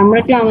চলো আমরা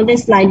একটু আমাদের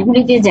স্লাইড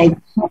গুলিতে যাই।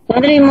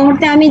 তোমাদের এই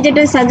মুহূর্তে আমি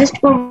যেটা সাজেস্ট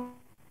করবো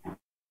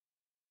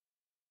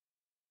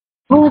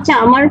হচ্ছে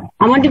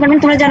আমার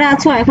ডিপার্টমেন্ট তোমরা যারা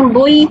আছো এখন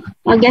বই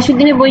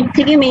গ্যাসুদ্দিনের বই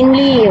থেকে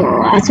মেইনলি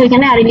আছো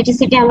এখানে, আর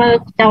ইলেকট্রিসিটি আমরা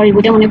টাওয়ার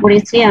বইটা মনে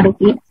পড়েছি, আরো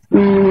কি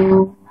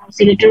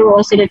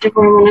সিলেক্টর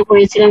পরে মনে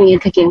করেছিলাম ইয়ে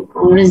থেকে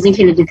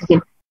রেজিডেন্সিয়ালিটি থেকে।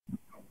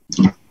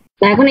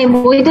 এখন এই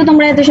বই তো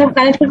তোমরা এত সব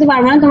কালেক্ট করতে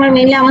পারবে না, তোমরা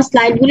মেইনলি আমার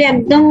স্লাইড গুলি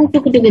একদম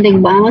টুকে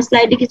দেখবা, আমার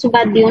স্লাইডে কিছু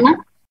বাদ দিও না।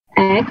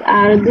 এক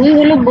আর দুই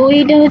হলো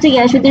বইটা হচ্ছে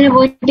গ্যাসুদ্দিনের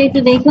বইটা একটু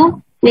দেখো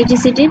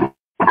ইলেকট্রিসিটি,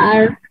 আর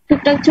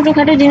টুকটাক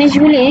ছোটখাটো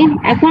জিনিসগুলি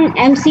এখন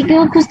এমসিকিউ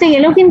খুঁজতে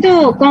গেলেও কিন্তু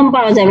কম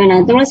পাওয়া যাবে না।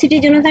 তোমরা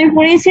সিটির জন্য তো আমি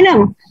পড়িয়েছিলাম,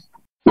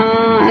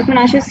 এখন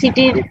আসো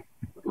সিটির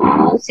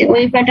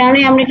ওই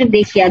প্যাটার্নে আমরা একটু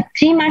দেখি। আর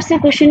 3 মার্কসের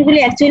কোশ্চেন গুলি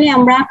অ্যাকচুয়ালি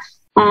আমরা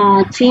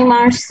 3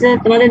 মার্কস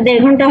তোমাদের 1.5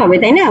 ঘন্টা হবে,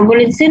 তাই না?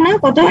 বলে দিচ্ছে না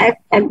কত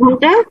 1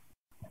 ঘন্টা,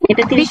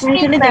 এটা 30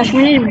 মিনিট হলে 10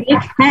 মিনিট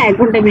ব্রেক, হ্যাঁ 1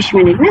 ঘন্টা 20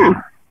 মিনিট না,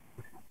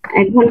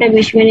 1 ঘন্টা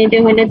 20 মিনিটে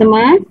হলে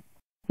তোমার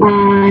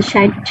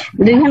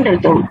 2 ঘন্টার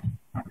তো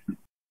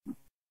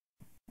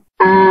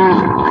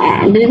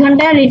 2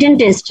 ঘন্টা রিটেন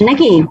টেস্ট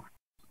নাকি?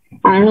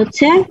 আর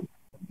হচ্ছে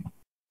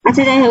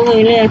আচ্ছা যাই হোক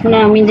ওইগুলো এখনো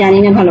আমি জানি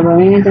না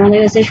ভালোভাবে, আমি তোমাদের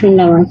কাছে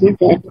শুনলাম আর কি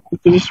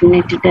 30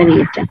 মিনিটটার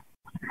ইয়েটা,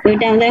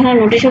 ওইটা আমাদের এখন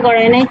নোটিশও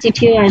করায় নাই,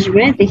 চিঠিও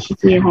আসবে, দেখি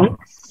কি হয়।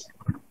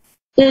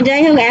 তো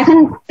যাই হোক এখন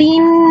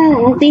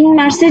 3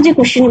 মার্কসের যে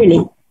কোশ্চেন গুলি,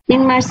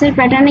 3 মার্কসের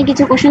প্যাটার্নে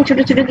কিছু কোশ্চেন ছোট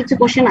ছোট কিছু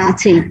কোশ্চেন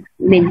আছেই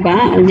দেখবা,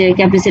 যে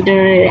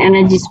ক্যাপাসিটর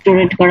এনার্জি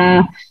স্টোরেট করা,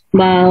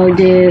 বা ওই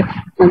যে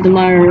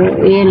তোমার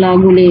ইয়ে ল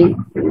গুলি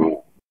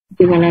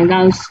কি বলে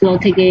গাউস ল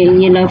থেকে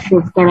ইয়ে ল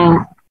প্রুফ করা,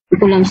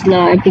 কুলম্বস ল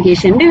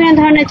অ্যাপ্লিকেশন, বিভিন্ন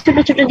ধরনের ছোট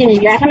ছোট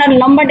জিনিসগুলো। এখন আর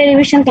লম্বা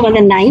ডেরিভেশন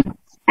তোমাদের নাই,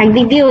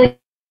 একদিক দিয়ে ওই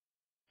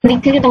দিক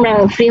থেকে তোমরা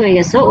ফ্রি হয়ে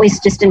গেছো, ওই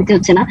স্ট্রেসটা নিতে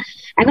হচ্ছে না।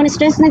 এখন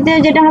স্ট্রেস নিতে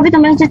যেটা হবে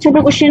তোমরা হচ্ছে ছোট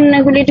কোশ্চেন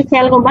গুলি একটু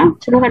খেয়াল করবা,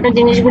 ছোটখাটো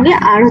জিনিসগুলি,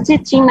 আর হচ্ছে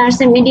 3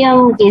 মার্কসের মিডিয়াম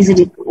কেজের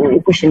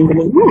কোশ্চেন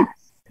গুলি।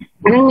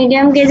 এখন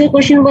মিডিয়াম কেজের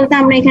কোশ্চেন বলতে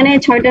আমরা এখানে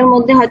 6টার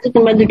মধ্যে হয়তো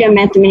তোমরা 2টা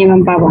ম্যাথ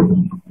মিনিমাম পাবা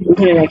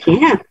ধরে রাখি,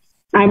 হ্যাঁ,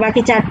 আর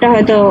বাকি 4টা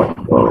হয়তো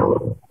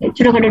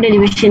ছোটখাটো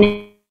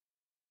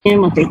ডেরিভেশনের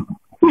মতোই।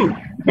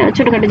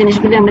 ছোটখাটো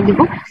জিনিসগুলো আমরা দিব,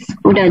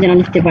 ওটা যেন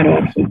লিখতে পারো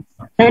আর কি।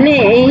 তাহলে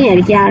এই আর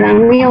কি, আর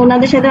আমি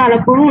ওনাদের সাথে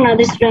আলাপ করবো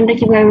ওনাদের স্টুডেন্টরা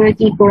কিভাবে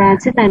কি করা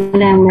আছে,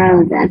 তাহলে আমরা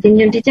 3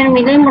 জন টিচার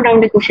মিলে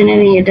মোটামুটি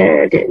কোশ্চেনের ইয়েটা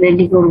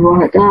রেডি করবো,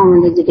 হয়তো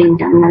আমাদের যেটা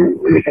ইন্টারনাল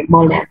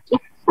বলে আর কি।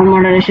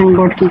 মডারেশন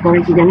বোর্ড কি করে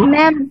কি জানি।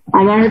 ম্যাম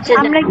আবার হচ্ছে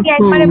আমরা কি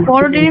একবারে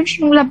বড়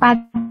ডেরিভেশন গুলো বাদ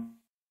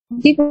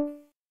দিব?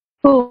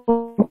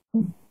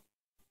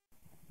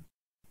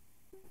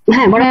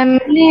 হ্যাঁ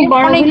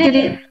বড়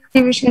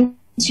ডেরিভেশন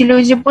ছিল,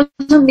 ওই যে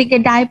প্রথম দিকে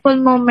ডাইপোল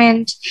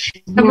মোমেন্ট,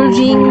 তারপর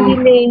রিং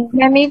রিলে,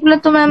 ম্যাম এগুলো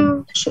তো ম্যাম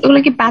এগুলো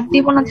কি বাদ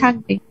দিব না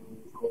থাকবে?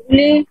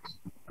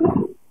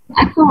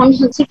 এখন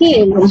হচ্ছে কি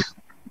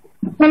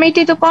ম্যাম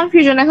এটাই তো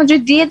কনফিউশন, এখন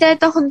যদি দিয়ে দেয়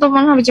তখন তো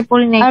মনে হবে যে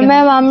পড়ি নাই। আর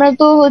ম্যাম আমরা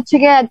তো হচ্ছে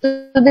কি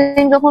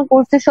এতদিন যখন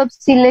পড়ছি সব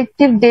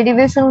সিলেক্টিভ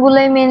ডেরিভেশন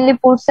গুলাই মেইনলি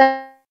পড়ছে,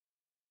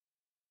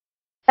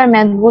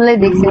 ম্যাথ গুলাই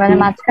দেখছি, মানে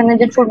মাঝখানে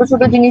যে ছোট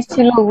ছোট জিনিস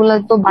ছিল ওগুলো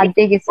তো বাদ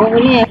দিয়ে গেছে,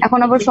 এখন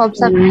আবার সব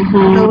সাবজেক্ট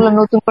ওগুলো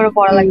নতুন করে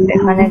পড়া লাগছে,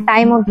 মানে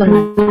টাইম হতো না।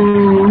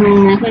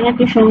 এখন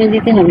একটু সময়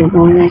দিতে হবে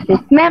তোমাদেরকে।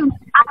 ম্যাম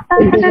আপনার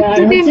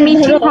যদি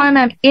মিটিং হয়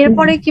ম্যাম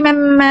এরপরে কি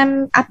ম্যাম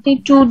আপনি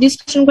একটু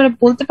ডিসকাশন করে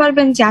বলতে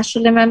পারবেন যে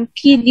আসলে ম্যাম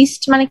কি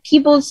লিস্ট মানে কি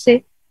বলছে?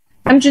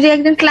 ম্যাম যদি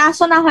একদিন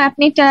ক্লাসও না হয়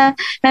আপনি এটা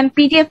ম্যাম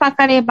পিডিএফ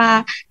আকারে বা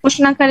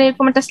কোশ্চেন আকারে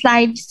এরকম একটা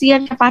স্লাইড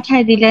সিআরটা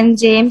পাঠিয়ে দিলেন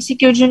যে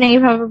এমসিকিউর জন্য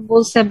এইভাবে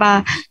বলছে বা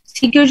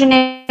সিকিউর জন্য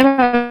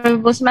এইভাবে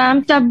বলছে। ম্যাম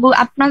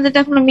আপনাদের তো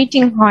এখনো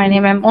মিটিং হয়নি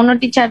ম্যাম, অন্য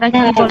টিচাররা কি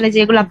বলে যে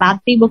এগুলা বাদ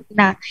দিব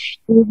কিনা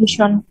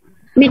রিভিশন?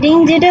 মিটিং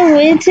যেটা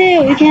হয়েছে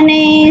ওইখানে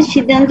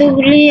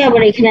সিদ্ধান্তগুলি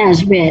আবার এখানে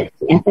আসবে আর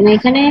কি। এখন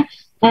এখানে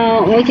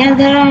ওইখানে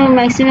ধরো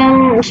ম্যাক্সিমাম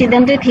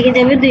সিদ্ধান্ত থেকে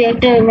যাবে,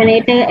 2-1টা মানে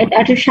এটা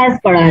একটু শার্প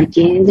করা আর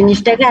কি,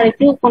 জিনিসটাকে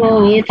আরেকটু কোনো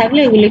ইয়ে থাকলে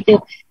ওগুলি একটু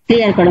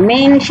ক্লিয়ার করা,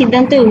 মেইন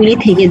সিদ্ধান্ত ওগুলি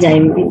থেকে যায়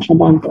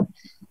সাধারণত।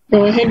 তো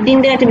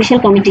হেডডিনদের একটা বিশাল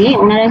কমিটি,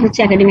 ওনারা হচ্ছে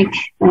একাডেমিক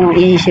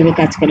ইয়ে হিসেবে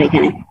কাজ করে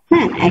এখানে,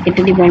 হ্যাঁ, এক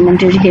একটা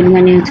ডিপার্টমেন্টের হেড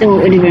মানে হচ্ছে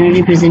ওই ডিপার্টমেন্ট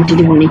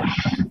রিপ্রেজেন্টেটিভ উনি।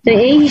 তো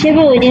এই হিসেবে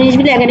ওই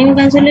জিনিসগুলো একাডেমিক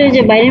কাউন্সিলের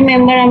যে বাইরের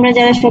মেম্বার আমরা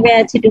যারা সবাই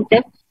আছি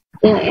টুকটাক,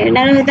 তো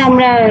এনারা হয়তো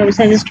আমরা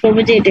সাজেস্ট করবো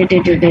যে এটা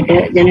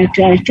যেন একটু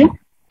আরেকটু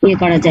ইয়ে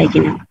করা যায়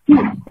কিনা,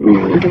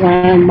 এটা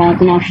বা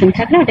কোনো অপশন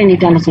থাকলে ওটা নিয়ে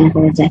একটু আলোচনা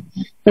করা যায়।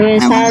 তবে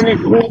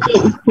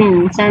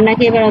স্যার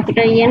নাকি এবার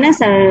অতটা ইয়ে না,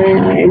 স্যার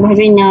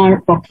এভাবেই নেওয়ার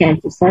পক্ষে আর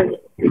কি, স্যার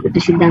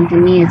একটা সিদ্ধান্ত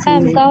নিয়েছেন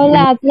যে তাহলে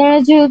আপনারা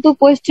যেহেতু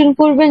কোয়েশ্চেন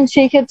করবেন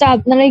সেই ক্ষেত্রে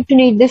আপনারা একটু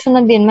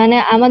নির্দেশনা দিন, মানে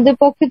আমাদের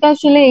পক্ষে তো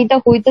আসলে এটা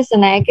হইতেছে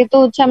না। একে তো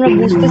হচ্ছে আমরা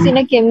বুঝতেছি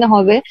না কেমনে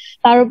হবে,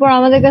 তার উপর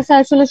আমাদের কাছে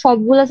আসলে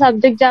সবগুলো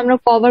সাবজেক্ট যে আমরা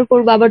কভার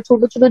করবো আবার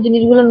ছোট ছোট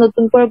জিনিসগুলো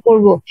নতুন করে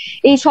পড়বো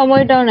এই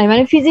সময়টাও নাই।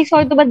 মানে ফিজিক্স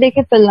হয়তো বা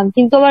দেখে ফেললাম,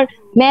 কিন্তু আবার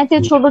ম্যাথে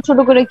ছোট ছোট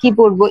করে কি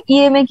পড়বো,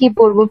 ইএমএ কি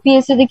পড়বো,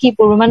 পিএসসি তে কি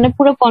পড়বো, মানে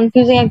পুরো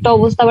কনফিউজিং একটা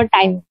অবস্থা। আবার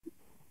টাইম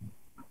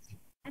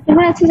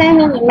তোমার আছে, যাই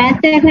হোক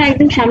ম্যাথটা এখন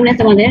একদম সামনে,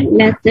 তোমাদের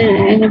ম্যাথ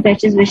এখন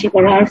প্র্যাকটিস বেশি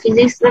করো। আর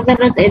ফিজিক্স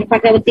এর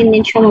ফাঁকে আবার 3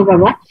 দিন সময়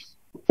পাবা।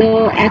 তো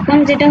এখন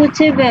যেটা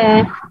হচ্ছে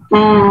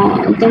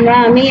তোমরা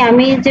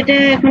আমি যেটা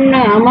এখন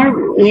আমার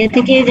ইয়ে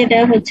থেকে যেটা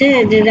হচ্ছে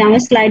যে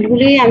আমার স্লাইড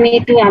গুলি আমি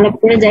একটু আলাপ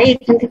করে যাই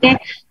এখান থেকে।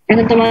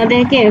 এখন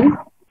তোমাদেরকে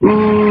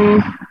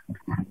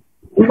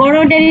বড়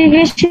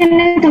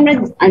ডেরিভেশনে তোমরা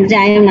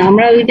যাই না,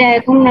 আমরা ওইটা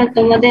এখন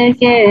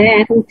তোমাদেরকে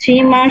এখন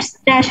 3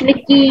 মার্কসটা আসলে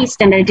কি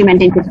স্ট্যান্ডার্ডটি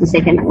মেনটেন করতেছে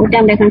এখানে, ওইটা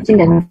আমরা এখন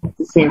চিন্তা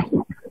করতেছি আর কি।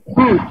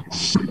 হুম,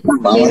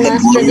 3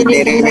 মার্কসটা যদি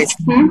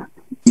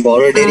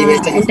বড়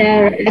ডেরিভেশন এটা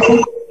এখন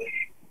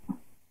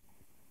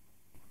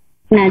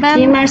না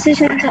 3 মার্কসের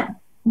সাথে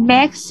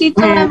ম্যাক্সি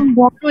তো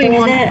বড়ই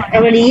মনে হয়।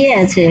 আবার ইয়ে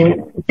আছে,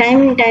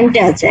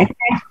 টাইমটা আছে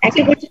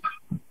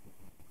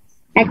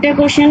একটা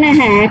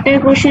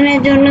কোশ্চেনের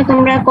জন্য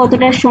তোমরা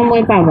কতটা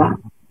সময় পাবা।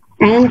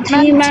 এখন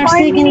 3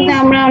 মার্কসে কিন্তু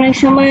আমরা অনেক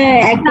সময়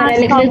একটা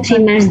লিখলে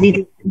 3 মার্কস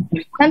দিতে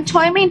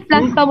 6 মিনিট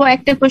প্লাস পাবো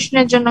একটা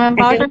কোশ্চেনের জন্য।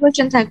 12টা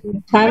কোশ্চেন থাকবে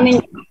 6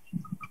 মিনিট।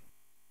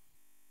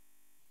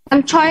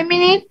 6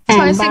 minute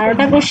 6 second.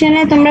 12টা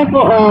কোশ্চেনে তোমরা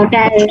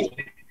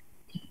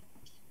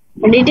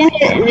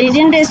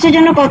রিটেন টেস্টের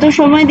জন্য কত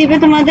সময় দিবে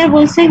তোমাদের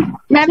বলছে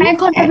ম্যাম? 1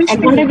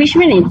 ঘন্টা 20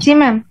 মিনিট। জি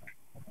ম্যাম।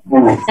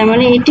 তার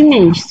মানে 80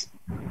 মিনিটস।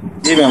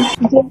 জি ম্যাম।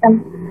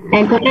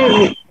 1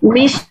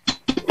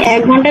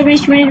 ঘন্টা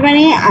 20 মিনিট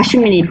মানে 80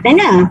 মিনিট, তাই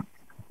না?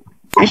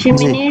 80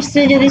 মিনিট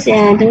যদি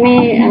তুমি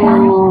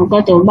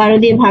কত 12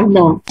 দিয়ে ভাগ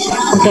দাও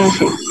কত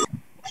আসে?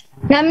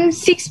 ম্যাম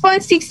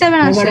 6.67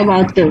 আসে।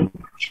 72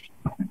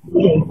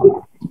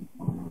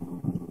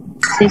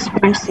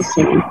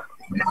 6.67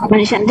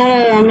 মানে ধরো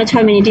আমরা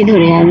 6 মিনিটই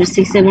ধরে, আর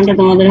 6-7টা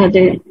তোমাদের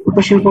হাতে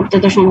কোশ্চেন পড়তে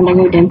তো সময়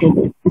লাগবে ওই টাইমটা।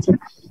 আচ্ছা,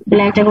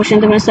 তাহলে একটা কোশ্চেন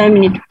তোমরা 6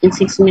 মিনিট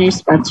 6 মিনিটস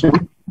পাচ্ছ,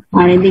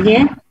 আর এদিকে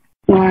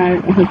তোমার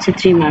হচ্ছে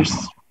 3 মার্কস।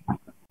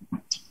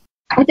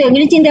 তো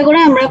এগুলি চিন্তা করে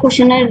আমরা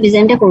কোশ্চেনের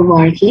ডিজাইনটা করবো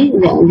আর কি,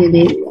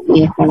 যদি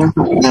ইয়ে করা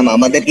হয়। ম্যাম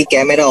আমাদের কি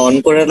ক্যামেরা অন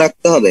করে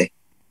রাখতে হবে?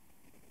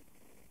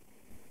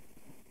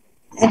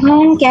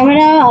 এখন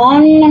ক্যামেরা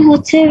অন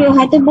হচ্ছে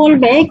হয়তো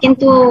বলবে,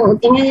 কিন্তু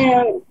তুমি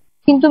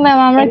ম্যাম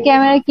আমরা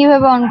ক্যামেরা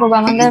কিভাবে অন করবো?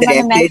 আমাদের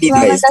মানে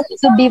ম্যাক্সিমামের কাছে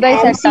তো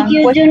ডিভাইস একটা,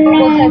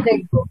 কোথায়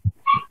দেখবো?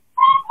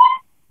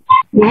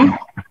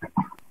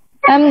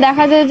 ম্যাম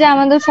দেখা যায় যে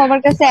আমাদের সবার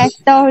কাছে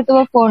একটা হয়তো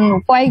বা ফোন,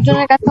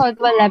 কয়েকজনের কাছে হয়তো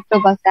বা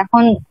ল্যাপটপ আছে।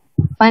 এখন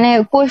মানে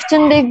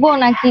কোশ্চেন দেখবো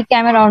নাকি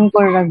ক্যামেরা অন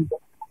করে রাখবো?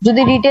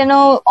 যদি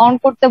রিটেনও অন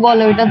করতে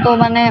বলে ওইটা তো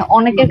মানে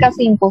অনেকের কাছে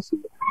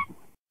ইম্পসিবল।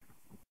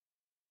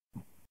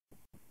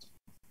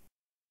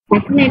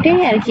 এখন এটাই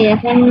আর কি,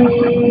 এখন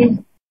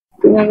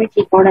কিভাবে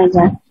কি করা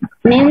যায়।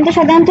 নিয়ম তো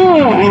সাধারণত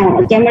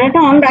ক্যামেরাটা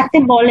অন রাখতে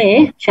বলে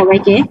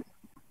সবাইকে।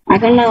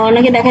 এখন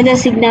অনেকে দেখা যায়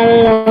সিগন্যাল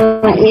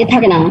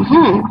থাকে না,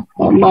 হ্যাঁ,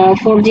 বা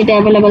 4G-টা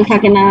অ্যাভেলেবল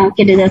থাকে না,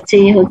 কেটে যাচ্ছে,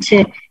 হচ্ছে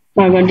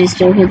বারবার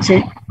ডিস্টার্ব হচ্ছে।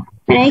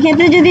 এই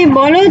ক্ষেত্রে যদি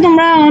বলো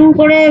তোমরা অন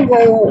করে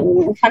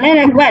ফেলে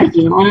রাখবে আর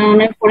কি,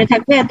 অনেক করে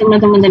থাকবে আর তোমরা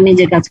তোমাদের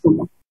নিজের কাজ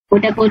করবে।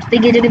 ওইটা করতে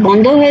গিয়ে যদি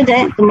বন্ধ হয়ে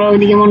যায় তোমরা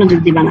ওইদিকে মনোযোগ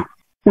দিবা না।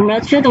 তোমরা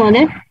হচ্ছে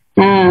তোমাদের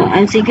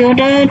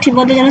এমসিকিউটা ঠিক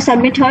মতো যেন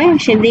সাবমিট হয়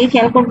সেদিকে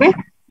খেয়াল করবে,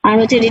 আর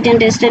হচ্ছে রিটেন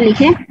টেস্টটা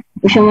লিখে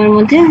ওই সময়ের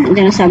মধ্যে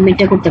যেন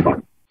সাবমিটটা করতে পারো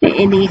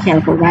এদিকে খেয়াল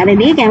করবে। আর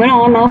এদিকে ক্যামেরা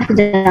অন অফ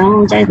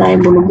যেমন চাই তাই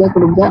বলুক গা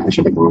করুক গা,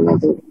 সেটা তোমার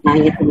না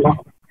ইয়ে করলে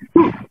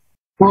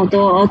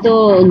অত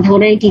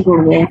ধরে কি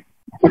করবে,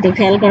 অত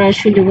খেয়াল করার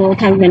সুযোগও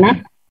থাকবে না।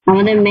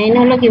 আমাদের মেইন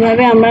হলো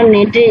কিভাবে আমরা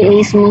নেটে এই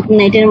স্মুথ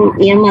নেটের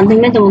ইয়ের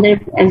মাধ্যমে তোমাদের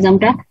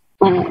এক্সামটা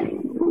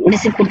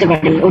রিসিভ করতে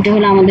পারি, ওটা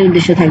হলো আমাদের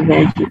উদ্দেশ্য থাকবে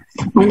আর কি।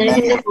 আমাদের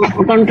কিন্তু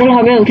কন্ট্রোল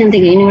হবে ওখান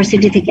থেকে,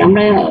 ইউনিভার্সিটি থেকে।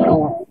 আমরা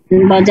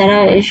বা যারা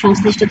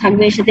সংশ্লিষ্ট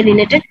থাকবে এর সাথে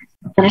রিলেটেড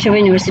তারা সবাই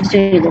ইউনিভার্সিটি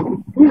চলে যাবে,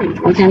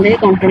 ওখান থেকে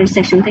কন্ট্রোল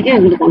সেকশন থেকে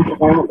ওগুলো কন্ট্রোল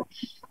করা হবে।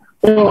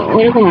 তো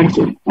ওইরকম আর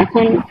কি।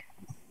 এখন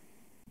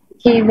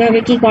কিভাবে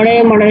কি করে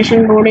মডারেশন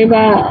বোর্ডে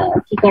বা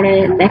কি করে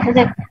দেখা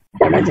যাক,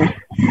 করা যায়।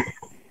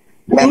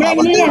 তোমরা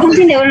এমনি এখন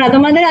চিন্তা করো না,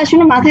 তোমাদের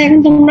আসলে মাথায় এখন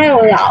তোমরা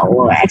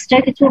এক্সট্রা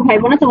কিছু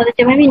ভাইবো না, তোমাদের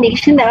যেভাবে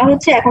ইন্ডিকেশন দেওয়া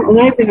হচ্ছে এখন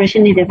ওইভাবে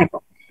প্রিপারেশন নিতে থাকো।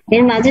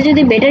 এর মাঝে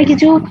যদি বেটার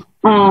কিছু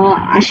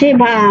আসে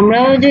বা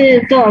আমরাও যে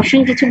তো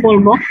অপশন কিছু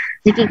বলবো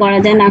যে কি করা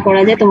যায় না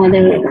করা যায়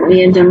তোমাদের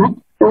ইয়ের জন্য,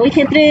 ওই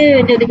ক্ষেত্রে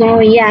যদি কোনো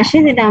ইয়ে আসে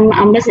যেটা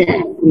আমরা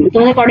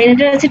তোমাদের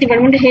কোঅর্ডিনেটর আছে,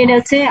 ডিপার্টমেন্ট হেড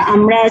আছে,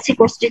 আমরা আছি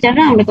কোর্স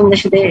টিচাররা, আমরা তোমাদের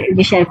সাথে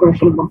শেয়ার করে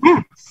ফেলবো।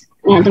 হ্যাঁ,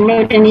 তোমরা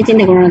ওটা নিয়ে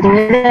চিন্তা করো না।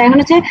 তোমাদের এখন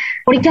হচ্ছে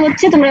পরীক্ষা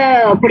হচ্ছে, তোমরা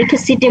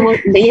পরীক্ষার সিটে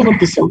ইয়ে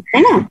করতেছো,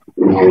 তাই না?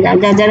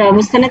 যার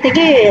অবস্থানে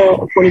থেকে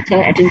পরীক্ষা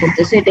অ্যাটেন্ড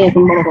করতেছো, এটা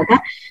এখন বড় কথা।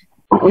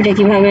 ওইটা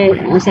কিভাবে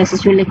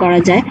সাকসেসফুলি করা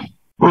যায়।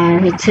 আর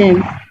হচ্ছে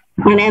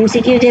মানে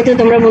এমসিকিউ যেহেতু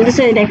তোমরা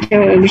বলতেছো, এটা একটা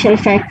বিশাল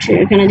ফ্যাক্ট।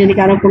 এখানে যদি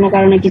কারো কোনো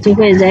কারণে কিছু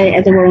হয়ে যায়,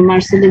 এত বড়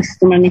মার্কস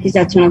তোমরা নাকি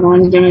চাচ্ছ না,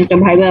 তোমাদের জন্য একটা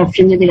ভাইবা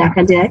অপশন যদি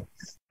রাখা যায়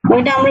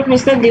ওইটা আমরা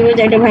প্রস্তাব দিব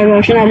যে এটা ভাইবা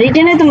অপশন। আর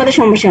রিটেনে তোমাদের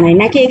সমস্যা নাই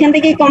নাকি? এখান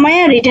থেকে কমায়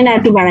রিটেনে আর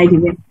একটু বাড়াই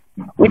দিবে,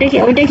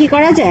 ওইটা কি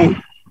করা যায়?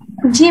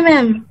 জি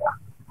ম্যাম।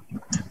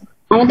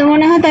 আমার তো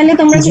মনে হয় তাহলে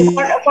তোমরা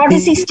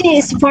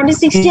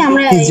 40-60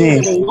 আমরা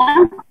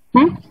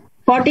হ্যাঁ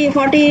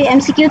 40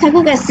 এমসিকিউ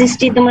থাকুক আর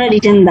 60 তোমরা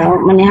রিটেন দাও,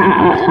 মানে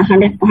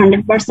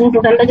 100%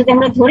 টোটালটা যদি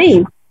আমরা ধরি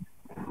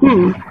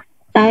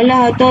তাহলে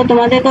হয়তো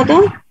তোমাদের কত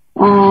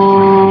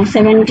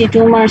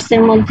 72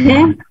 মার্কসের মধ্যে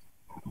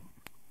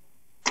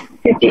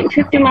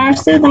 50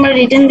 মার্কসে তোমরা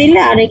রিটেন দিলে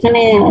আর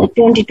এখানে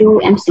 22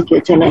 এমসিকিউ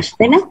চলে আসে,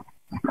 তাই না?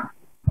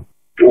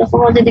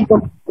 এরকম যদি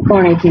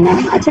করে কিনা,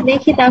 আচ্ছা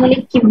দেখি তাহলে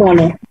কি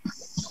বলে,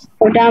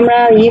 ওটা আমরা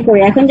করি।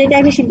 এখন যেটা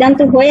একটা সিদ্ধান্ত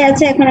হয়ে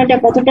আছে, এখন এটা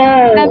কতটা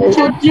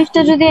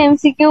 36টা যদি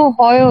এমসিকিউ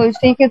হয়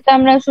সেই ক্ষেত্রে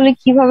আমরা আসলে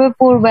কিভাবে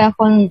পড়বো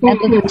এখন?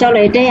 চলো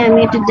এটাই আমি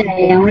একটু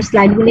যাই, আমরা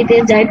স্লাইড গুলিতে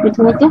যাই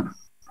প্রথমত।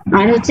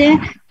 আর হচ্ছে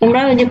তোমরা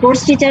ওই যে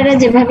কোর্স টিচাররা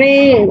যেভাবে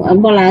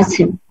বলা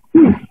আছে,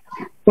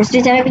 কোর্স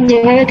টিচাররা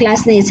যেভাবে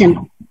ক্লাস নিয়েছেন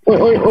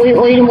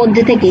ওই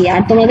মধ্যে থেকেই,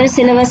 আর তোমাদের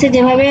সিলেবাসে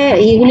যেভাবে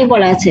ইগুলি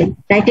বলা আছে,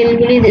 টাইটেল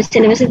গুলি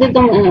সিলেবাসে তো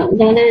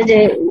তোমাদের যে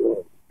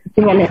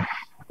কি বলে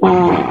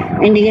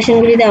ইন্ডিকেশন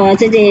গুলি দেওয়া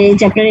আছে যে এই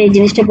চ্যাপ্টারে এই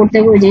জিনিসটা পড়তে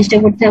হবে, ওই জিনিসটা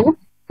পড়তে হবে,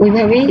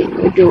 ওইভাবেই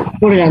একটু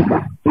পড়ে রাখবা।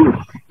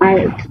 আর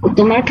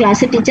তোমার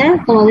ক্লাসে টিচার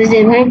তোমাদের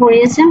যেভাবে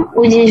পড়িয়েছেন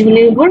ওই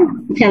জিনিসগুলির উপর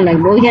খেয়াল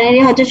রাখবে।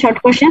 ওইখানেরই হয়তো শর্ট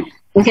কোশ্চেন,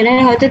 ওইখানে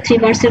হয়তো 3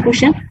 মার্কসের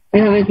কোশ্চেন,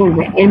 ওইভাবে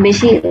করবে, এর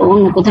বেশি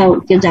অন্য কোথাও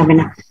কেউ যাবে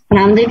না। মানে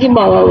আমাদেরকে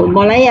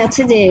বলাই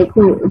আছে যে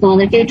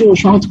তোমাদেরকে একটু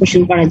সহজ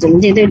কোশ্চেন করার জন্য,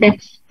 যেহেতু এটা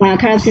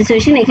খারাপ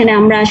সিচুয়েশন। এখানে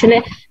আমরা আসলে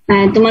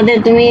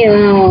তুমি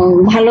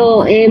ভালো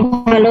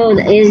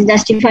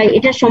জাস্টিফাই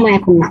এটার সময়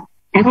এখন না,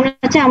 এখন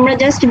হচ্ছে আমরা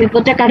জাস্ট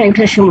বিপদটা কাটাই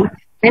ওঠার সময়।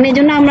 মানে এই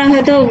জন্য আমরা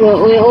হয়তো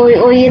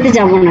ওই ইয়েতে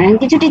যাবো না।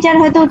 কিছু টিচার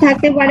হয়তো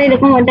থাকতে পারে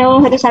এরকম, ওটাও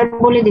হয়তো স্যার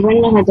বলে দিবেন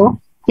না হয়তো,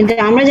 কিন্তু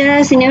আমরা যারা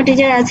সিনিয়র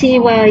টিচার আছি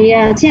বা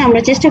আছি, আমরা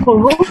চেষ্টা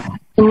করব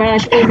তোমরা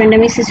আসলে এই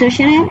প্যান্ডামিক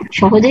সিচুয়েশনে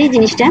সহজেই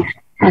জিনিসটা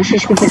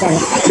শেষ করতে পারো।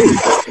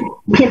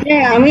 ক্ষেত্রে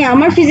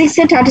আমার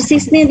ফিজিক্সে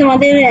 36 নিয়ে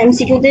তোমাদের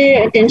এমসিকিউ তে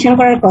টেনশন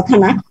করার কথা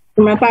না,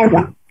 তোমরা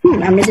পারবা।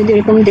 আমরা যদি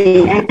এরকম দিই,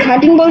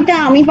 কাটিং বলতে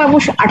আমি পাবো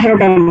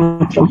 18টা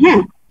মাত্র। হ্যাঁ,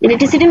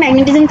 ইলেকট্রিসিটি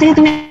ম্যাগনেটিজম থেকে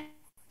তুমি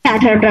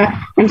 18টা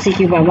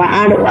এমসিকিউ পাবা,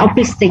 আর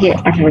অপটিক্স থেকে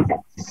 18টা।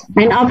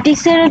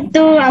 অপটিক্স এর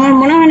তো আমার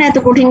মনে হয় না এত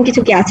কঠিন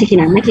কিছু কি আছে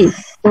কিনা, নাকি?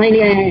 তোমার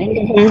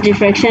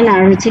ডিফ্রাকশন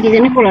আর হচ্ছে কি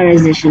জানি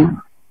পোলারাইজেশন।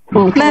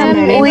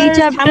 ওই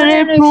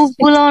চ্যাপ্টারের প্রুফ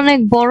গুলো অনেক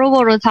বড়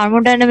বড়,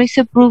 থার্মোডাইনামিক্স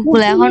এর প্রুফ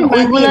গুলো। এখন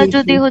ওইগুলা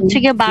যদি হচ্ছে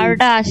গিয়ে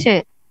 12টা আসে,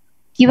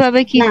 কিভাবে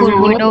কি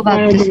করবো এটাও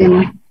ভাবতেছি।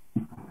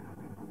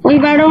 ওই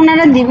 12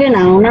 ওনারা দিবে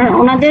না,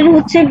 ওনাদের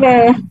হচ্ছে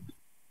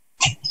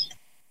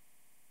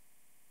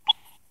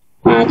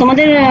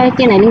তোমাদের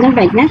কে নাই লিঙ্কন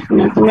পাইক না?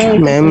 তোমরা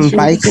ম্যাম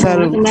পাইক স্যার,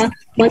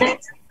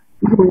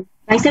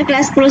 পাইক স্যার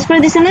ক্লাস ক্লোজ করে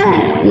দিছে না?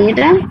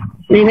 এটা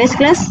রিভাইজ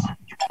ক্লাস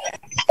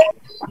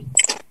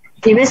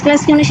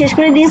কি উনি শেষ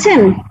করে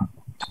দিয়েছেন?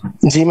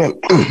 জি ম্যাম।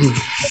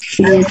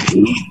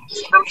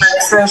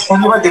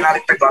 শনিবার দিন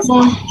আরেকটা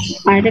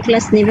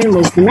ক্লাস নেবেন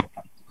বলতে না?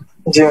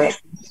 জি।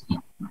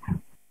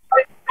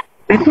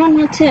 এখন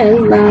হচ্ছে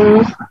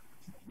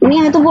উনি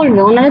হয়তো বলবে,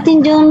 ওনারা 3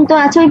 জন তো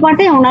আছে ওই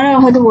পার্টে, ওনারা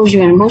হয়তো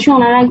বসে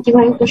ওনারা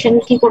কিভাবে কোশ্চেন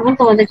কি করবেন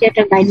তোমাদেরকে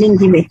একটা গাইডলাইন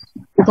দিবে।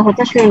 এত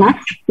হতাশ হয়ে না,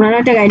 ওনারা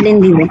একটা গাইডলাইন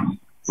দিবে।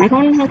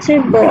 এখন হচ্ছে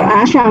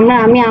আসো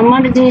আমি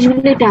আমার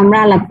জিনিসগুলো একটু আমরা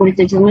আলাপ করি,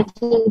 তো তোমরা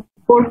কি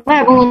করবা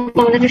এবং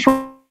তোমাদেরকে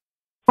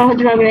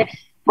সহজভাবে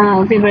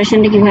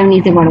প্রিপারেশনটা কিভাবে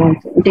নিতে পারবো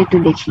এটা একটু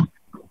দেখি।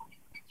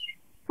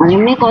 আর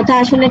এমনি কথা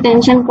আসলে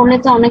টেনশন করলে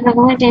তো অনেক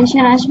রকমের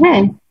টেনশন আসবে,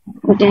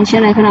 ওই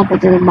টেনশন এখন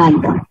আপাতত বাদ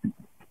দাও।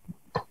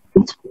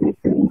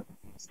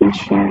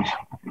 Share.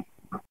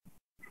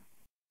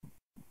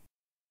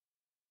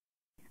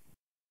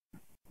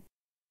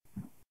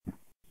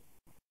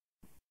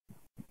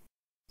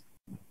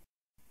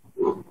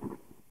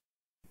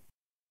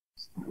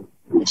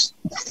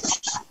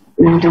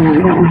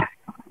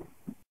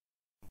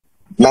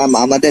 ম্যাম,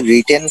 আমাদের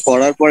রিটেন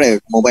করার পরে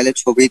মোবাইলে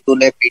ছবি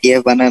তুলে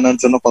পিডিএফ বানানোর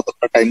জন্য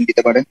কতটা টাইম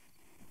দিতে পারে?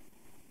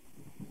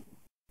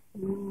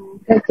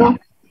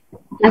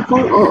 এখন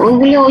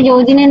ওইগুলো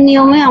ওই দিনের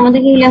নিয়মে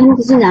আমাদেরকে এখন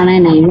কিছু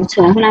জানায় নাই, বুঝছো?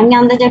 এখন আমি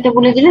আন্দাজে একটা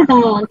বলে দিলে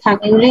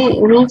এগুলি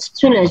রুলস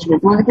চলে আসবে,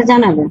 তোমাদেরকে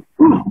জানাবে।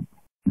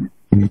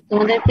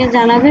 তোমাদেরকে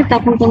জানাবে,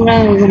 তখন তোমরা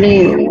ওইগুলি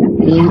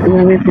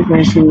ওইভাবে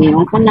প্রিপারেশন নিও।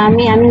 এখন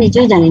আমি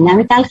নিজেও জানি না,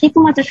 আমি কালকেই তো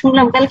মাত্র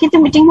শুনলাম, কালকে তো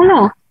মিটিং হলো,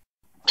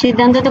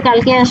 সিদ্ধান্ত তো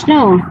কালকে আসলো।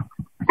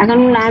 এখন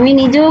আমি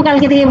নিজেও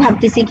কালকে থেকে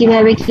ভাবতেছি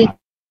কিভাবে কি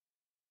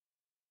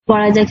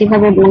করা যায়,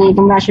 কিভাবে মানে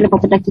তোমরা আসলে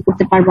কতটা কি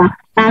করতে পারবা।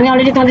 আমি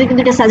অলরেডি তোমাদেরকে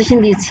 2টা সাজেশন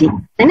দিয়েছি,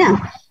 তাই না?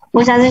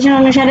 ওই সাজেশন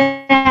অনুসারে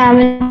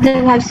আমি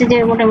ভাবছি যে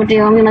মোটামুটি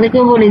আমি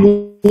ওনাদেরকেও বলে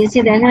দিয়েছি,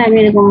 দেখেন আমি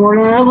এরকম,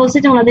 ওনারা বলছে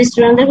যে ওনাদের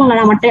স্টুডেন্টদেরকে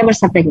ওনারা আমারটাই আবার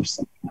সাপ্লাই করছে,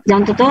 যে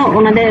অন্তত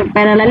ওনাদের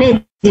প্যারালালে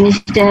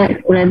জিনিসটা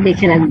ওরা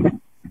দেখে রাখবে।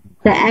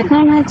 তো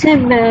এখন হচ্ছে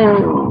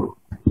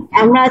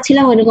আমরা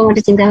ছিলাম ওইরকম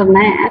একটা চিন্তা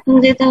ভাবনা। এখন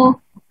যেহেতু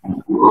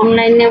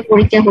অনলাইনে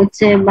পরীক্ষা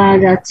হচ্ছে বা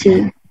যাচ্ছি,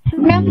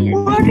 ম্যাম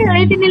পুরোটা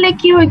রেডি নিলে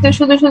কি হইতো,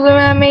 শুধু শুধু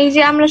ম্যাম এই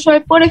যে আমরা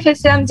সবাই পড়ে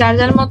ফেলছিলাম যার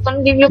যার মতন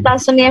রিভিউ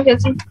ক্লাসও নিয়ে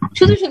ফেলছি,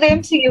 শুধু শুধু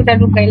এমসিকিউটা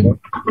ঢুকাইলো।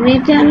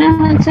 রিটার্নে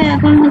হচ্ছে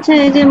এখন হচ্ছে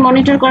এই যে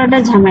মনিটর করাটা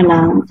ঝামেলা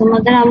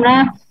তোমাদের। আমরা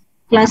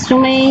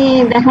ক্লাসরুমেই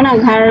দেখো না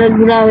ঘাড়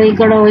ঘুরা ওই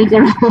করো ওই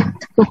করো,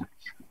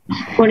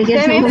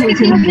 পরীক্ষার ম্যাম সময়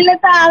বুঝি এমসিকিউ না। দিলে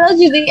তো আরো,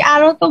 যদি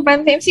আরো তো ম্যাম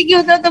এমসিকিউ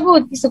দিলে তো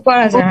বহুত কিছু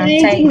করা যায় ম্যাম,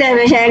 ওটাই চাই। চিন্তা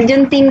হবে, একজন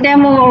তিনটা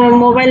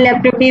মোবাইল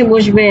ল্যাপটপ নিয়ে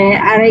বসবে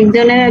আর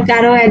একজনের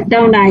কারো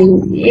একটাও নাই,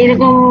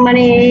 এরকম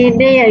মানে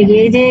এটাই আর কি।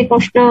 এই যে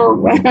কষ্ট,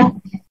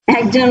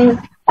 একজন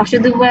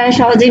অসুখ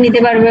সহজে নিতে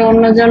পারবে,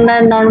 অন্যজন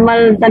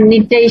নর্মাল তার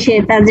নিটটাই সে,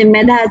 তার যে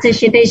মেধা আছে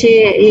সেটাই সে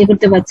ইয়ে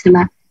করতে পারছে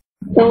না।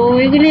 তো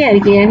ওইগুলি আর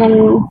কি, এখন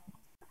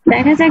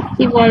দেখা যাক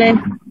কি বলে।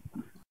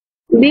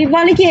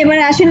 বলে কি এবার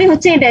আসলে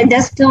হচ্ছে এটা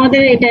জাস্ট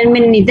তোমাদের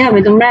রিটায়ারমেন্ট নিতে হবে,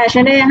 তোমরা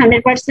আসলে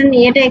 100%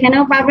 ইয়েটা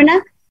এখানেও পাবে না,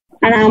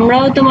 আর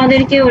আমরাও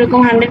তোমাদেরকে ওরকম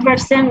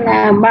 100%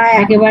 বা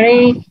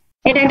একেবারেই,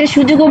 এটা একটা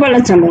সুযোগও বলা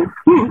চলে।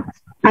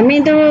 আমি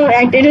তো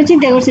এটা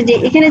চিন্তা করছি যে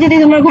এখানে যদি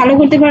তোমরা ভালো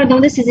করতে পারো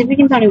তোমাদের সিজিপি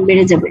কিন্তু অনেক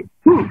বেড়ে যাবে।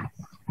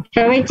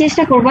 সবাই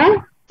চেষ্টা করবা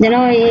যেন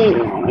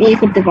ইয়ে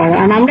করতে পারো।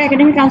 আর আমরা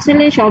একাডেমিক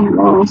কাউন্সিলে সব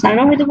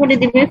স্যাররাও হয়তো বলে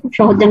দিবে খুব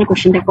সহজ যেন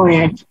কোশ্চেনটা করে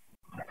আর কি।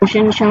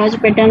 কোশ্চেন সহজ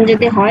প্যাটার্ন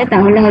যদি হয়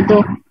তাহলে হয়তো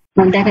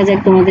দেখা যাক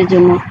তোমাদের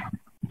জন্য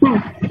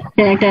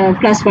একটা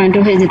প্লাস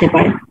পয়েন্টও হয়ে যেতে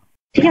পারে।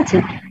 ঠিক আছে,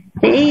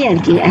 তো এই আর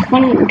কি।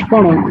 এখন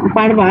পড়ো,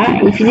 পারবা।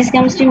 এই ফিজিক্স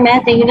কেমিস্ট্রি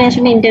ম্যাথ এগুলো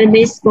আসলে ইন্টার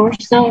বেস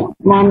কোর্স,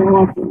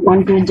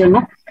 1-2 এর জন্য।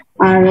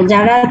 আর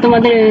যারা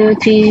তোমাদের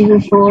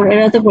 3-4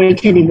 এরা তো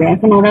পরীক্ষা দিবে,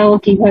 এখন ওরাও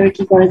কিভাবে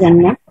কি করে জানি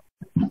না।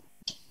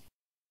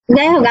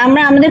 যাই হোক,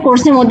 আমরা আমাদের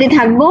কোর্সের মধ্যে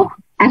থাকবো।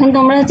 এখন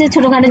তোমরা হচ্ছে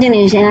ছোটখাটো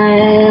জিনিস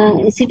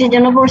সিটির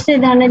জন্য পড়ছে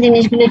এই ধরনের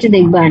জিনিসগুলো একটু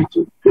দেখবো আর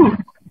কি।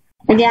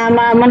 যে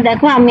আমার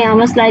দেখো, আমি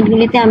আমার স্লাইড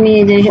গুলিতে আমি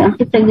এই যে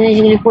টুকটাক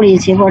জিনিসগুলি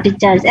পড়িয়েছি, হোয়াট ইজ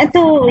চার্জ, এত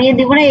ইয়ে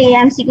দিব না। এই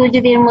এমসিকিউ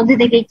যদি এর মধ্যে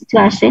থেকে কিছু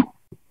আসে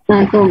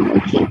তো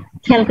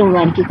খেয়াল করবো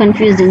আর কি।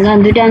 কনফিউজিং, কারণ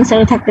দুইটা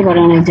আনসারও থাকতে পারে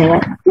অনেক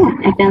জায়গায়,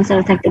 একটা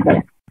আনসারও থাকতে পারে,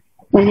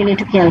 ওইগুলো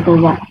একটু খেয়াল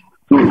করবা।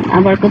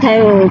 আবার কোথায়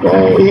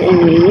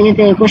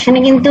ইয়েতে কোশ্চেনে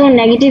কিন্তু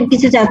নেগেটিভ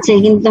কিছু চাচ্ছে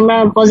কিন্তু তোমরা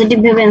পজিটিভ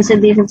ভেবে অ্যান্সার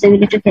দিয়ে ফেলছো,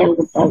 এগুলো একটু খেয়াল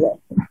করতে হবে।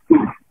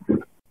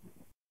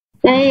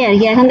 এই আর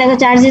কি। এখন দেখো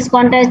চার্জেস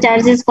কন্ট্রাস্ট,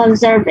 চার্জেস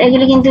কনসার্ভ,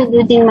 এগুলো কিন্তু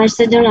 2-3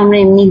 মাসের জন্য আমরা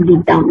এমনি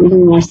দিতাম, 2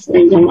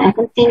 মাসের জন্য।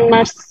 এখন 3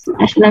 মাস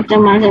আসলে একটা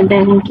মাস, এটা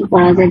এখন কি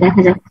করা যায়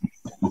দেখা যাক।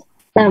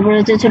 তারপরে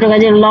হচ্ছে ছোট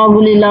কাজের ল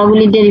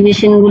গুলি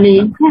ডেরিভেশন গুলি,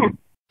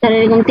 তাহলে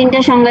এরকম 3টা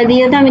সংজ্ঞা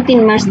দিয়ে তো আমি 3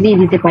 মাস দিয়ে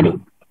দিতে পারি।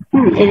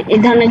 এই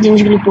ধরনের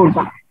জিনিসগুলি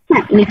পড়বা।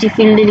 ইলেকট্রিক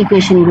ফিল্ডের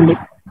ইকুয়েশন গুলি,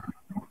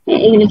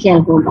 এগুলি খেয়াল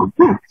করবা।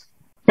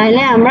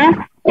 তাহলে আমরা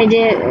এই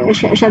যে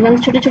সাধারণত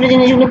ছোট ছোট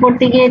জিনিসগুলো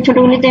পড়তে গিয়ে,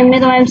 ছোটগুলি তো এমনি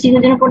তোমার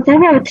এমসিকিউর জন্য পড়তে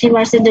হবে, আর 3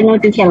 মাসের জন্য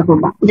একটু খেয়াল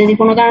করবা যদি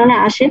কোনো কারণে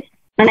আসে।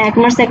 মানে 1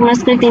 মাস 1 মাস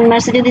করে 3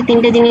 মাসে যদি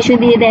 3টে জিনিসও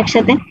দিয়ে দেয়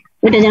একসাথে,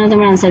 ওইটা যেন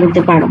তোমরা আনসার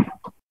করতে পারো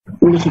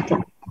লিখিত।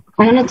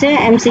 এখন হচ্ছে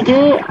এমসিকিউ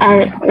আর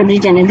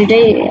রিটার্নে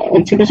দুটাই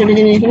ছোট ছোট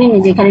জিনিসগুলি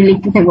নিজে খালি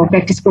লিখতে থাকবো,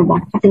 প্র্যাকটিস করবা,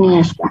 হাতে নিয়ে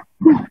আসবা।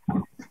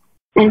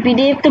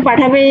 পিডিএফ তো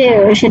পাঠাবে,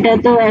 সেটা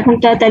তো এখন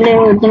তো তাহলে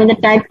তোমাদের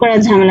টাইপ করার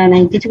ঝামেলা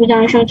নাই। কিছু কিছু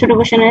অনেক সময় ছোট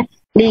কোশ্চেনে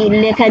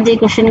লেখা যে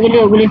কোশ্চেন গুলি,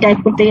 ওগুলি টাইপ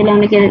করতে গেলে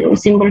অনেকের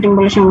সিম্বল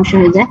টিম্বলের সমস্যা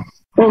হয়ে যায়।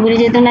 তো ওগুলি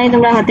যেহেতু নাই,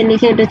 তোমরা হাতে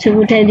লিখে ওটা ছবি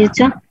উঠাই দিচ্ছ,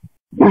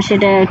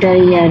 সেটা একটা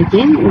ইয়ে আর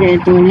কি, যে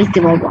তুমি লিখতে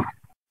পারবো।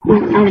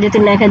 আমরা যেহেতু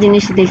লেখা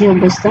জিনিস দেখে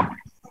অভ্যস্ত,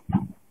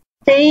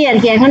 তো এই আর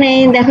কি। এখন এই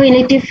দেখো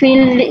ইলেকট্রিক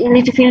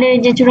ফিল্ডের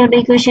যে ছোট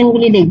ইকুয়েশন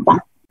গুলি দেখবা,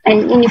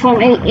 ইউনিফর্ম,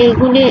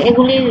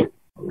 এগুলির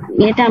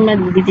এটা আমরা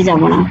দিতে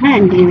যাবো না,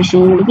 ডেরিভেশন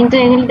গুলো। কিন্তু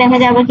এগুলি দেখা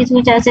যায় আবার কিছু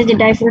কিছু আছে যে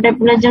ডাইফুল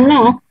টাইপুলের জন্য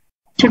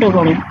ছোট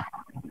করে,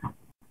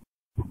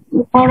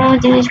 বড়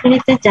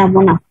জিনিসগুলিতে যাবো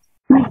না।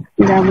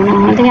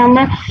 আমার থেকে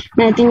আমরা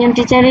 3জন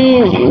টিচারই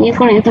ইয়ে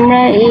করে, তোমরা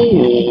এই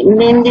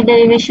লেন্দি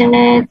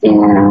ডেরিভেশনে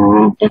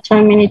 6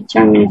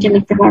 মিনিটে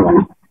লিখতে পারবো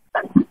না।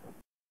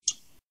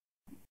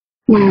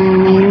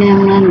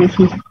 আমরা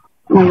লিখি,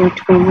 ওয়েট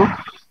করবো।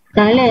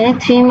 তাহলে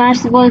 3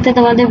 মার্কস বলতে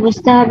তোমাদের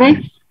বুঝতে হবে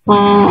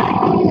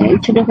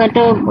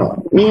ছোটখাটো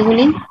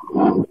ইয়েগুলি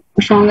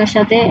সংজ্ঞার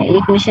সাথে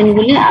ইকুয়েশন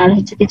গুলি, আর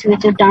হচ্ছে কিছু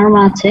কিছু টার্ম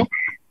আছে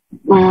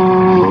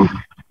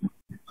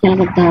খেয়াল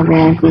করতে হবে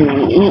আর কি।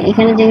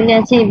 এখানে যেগুলি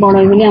আছে এই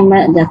বড়গুলি আমরা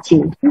যাচ্ছি,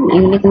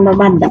 এগুলি তোমরা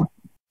বাদ দাও।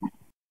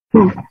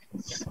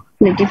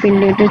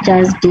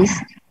 চার্জ ডিস্ক,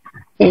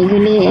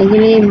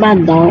 এগুলি বাদ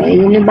দাও।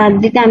 এগুলি বাদ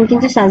দিতে আমি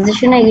কিন্তু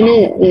সাজেশনে এগুলি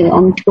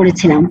অমিট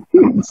করেছিলাম,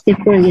 স্কিপ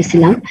করে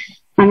গেছিলাম।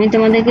 আমি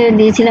তোমাদেরকে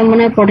দিয়েছিলাম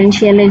মনে হয়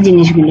পটেনশিয়ালের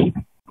জিনিসগুলি।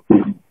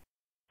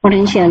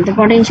 পটেনশিয়াল তো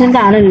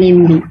আরো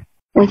লেন্দি,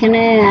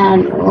 ওইখানে আর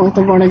অত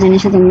বড়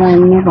জিনিস তোমরা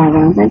এমনি পারবে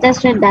না।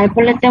 জাস্ট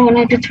ডাইপোলেরটা মনে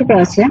হয় একটু ছোট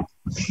আছে।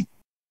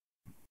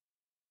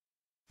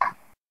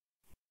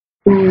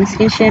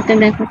 স্ক্রিন শেয়ারটা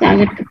দেখো তো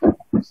আগেরটা।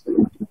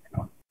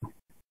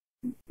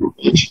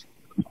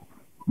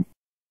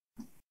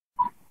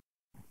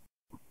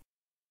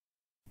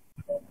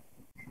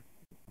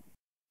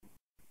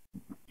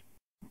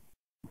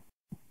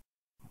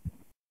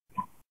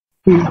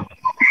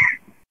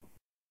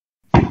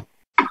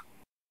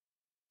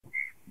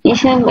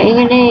 এসব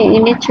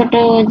এগুলি ছোট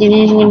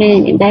জিনিসগুলি,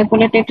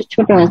 ডাইপোলটা একটু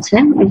ছোট আছে,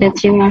 এটা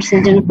 3 মার্কস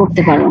এর জন্য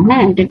পড়তে পারো।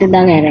 এটা একটু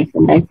দাগায় রাখো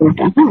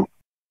ডাইপোলটা।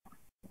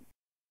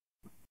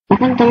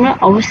 এখন তোমরা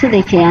অবশ্যই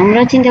দেখে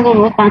আমরা চিন্তা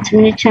করবো 5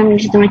 মিনিট 6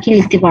 মিনিট তোমরা কি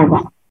লিখতে পারবা,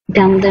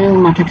 এটা আমাদের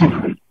মাথায়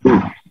থাকবে।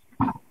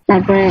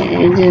 তারপরে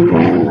এই যে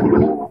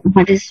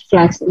what is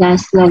flux,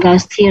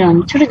 Gauss theorem,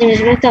 ছোট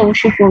জিনিসগুলো তো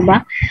অবশ্যই পড়বা।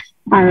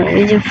 আর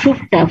এই যে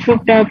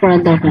ফ্রুটটা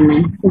পড়ার দরকার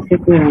নেই, ফ্রুটটা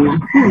পড়ো না।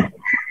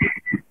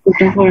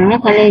 ফ্রুটটা পড়ো না,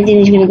 তাহলে এই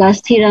জিনিসগুলো গাউস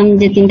থিওরাম,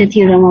 যে 3টে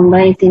থিওরাম, আমরা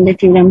এই 3টে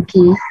থিওরাম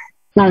কি,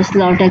 গাউস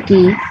লটা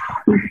কি,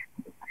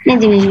 এই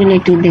জিনিসগুলো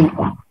একটু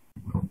দেখবা।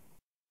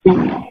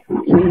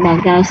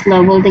 গাউস ল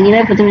বলতে গেলে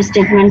প্রথমে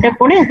স্টেটমেন্টটা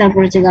পড়ে তারপর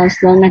হচ্ছে গাউস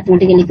ল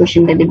ম্যাথমেটিক্যালি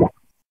কোশ্চেনটা দিবা,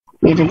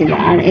 এটা দিবা।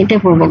 আর এটা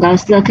পড়বো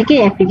গাউস ল থেকে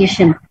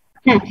অ্যাপ্লিকেশন,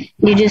 হ্যাঁ,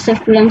 ডিডিউস অফ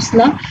কুলম্বস ল,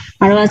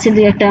 আরো আছে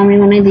 2-1টা আমি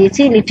মনে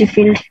দিয়েছি, ইলেকট্রিক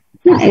ফিল্ড।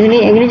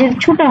 এগুলি যদি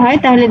ছোট হয়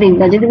তাহলে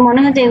দেখবা, যদি মনে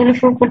হয় যে এগুলো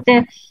প্রুভ করতে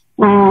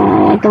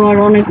তোমার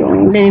অনেক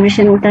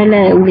ডেরিভেশন, তাহলে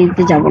ওগুলি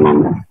দিতে যাবো না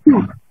আমরা।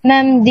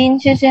 ম্যাম দিন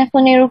শেষে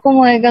এখন এরকম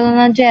হয়ে গেল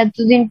না যে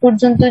এতদিন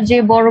পর্যন্ত যে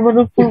বড় বড়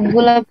প্রুফ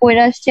গুলা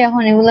পড়ে আসছে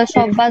এখন এগুলা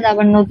সব বাদ,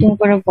 আবার নতুন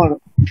করে পড়ো?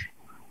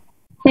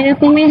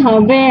 এরকমই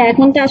হবে।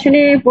 এখন তো আসলে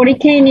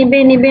পরীক্ষায়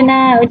নিবে না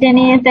ওইটা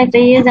নিয়ে তো একটা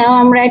যাও,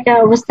 আমরা একটা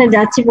অবস্থায়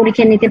যাচ্ছি,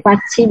 পরীক্ষা নিতে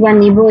পারছি বা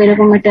নিব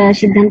এরকম একটা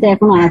সিদ্ধান্ত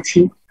এখনো আছি।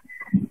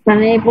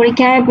 মানে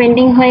পরীক্ষায়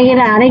পেন্ডিং হয়ে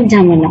গেলে আরেক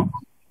ঝামেলা।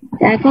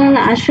 এখন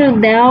আসো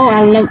দাও,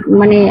 আল্লাহ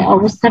মানে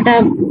অবস্থাটা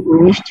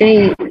নিশ্চয়ই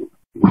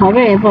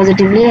হবে,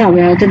 পজিটিভলি হবে।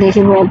 হয়তো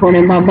দেখে পরে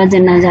ভাববা যে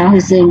না, যা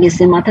হয়েছে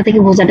গেছে, মাথা থেকে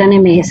বোঝাটা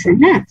নেমে গেছে।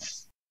 হ্যাঁ,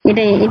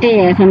 এটাই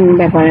এখন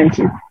ব্যাপার আর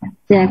কি,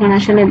 যে এখন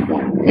আসলে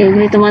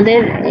এগুলি তোমাদের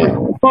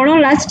পড়ো,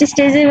 লাস্ট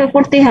স্টেজে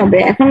পড়তেই হবে।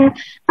 এখন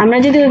আমরা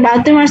যদি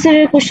 72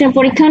 মার্কসের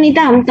পরীক্ষা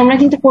নিতাম, তোমরা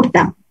কিন্তু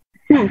পড়তাম,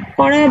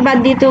 পড়া বাদ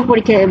দিয়ে তো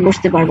পরীক্ষায়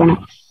বসতে পারবো না।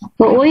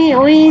 তো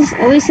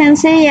ওই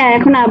সেন্সেই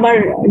এখন আবার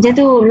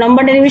যেহেতু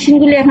লম্বা ডেরিভেশন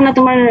গুলি এখন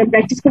তোমার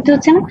প্র্যাকটিস করতে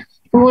হচ্ছে না,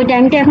 ওই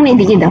টাইমটা এখন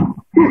এদিকে দাও,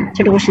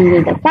 ছোট কোশ্চেন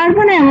গুলো দাও।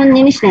 পারবো না এমন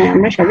জিনিস নেই,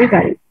 আমরা সবই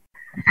পারি,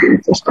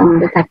 চেষ্টা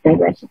আমাদের থাকতে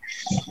হবে আর কি।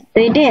 তো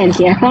এটাই আর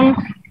কি। এখন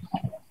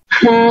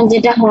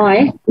যেটা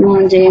হয়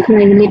যে এখন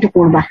এগুলি একটু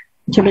পড়বা,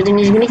 ছোট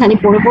জিনিসগুলি খালি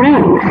পড়ে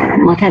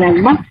মাথায়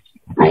রাখবা,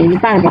 আর এগুলি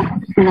পারবা।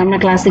 আমরা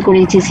ক্লাসে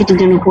করেছি, সিটির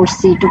জন্য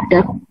পড়ছি,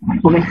 টুকটাক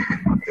হবে।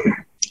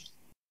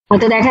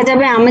 হয়তো দেখা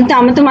যাবে, আমি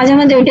তো মাঝে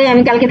মাঝে ওইটাই,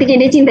 আমি কালকে থেকে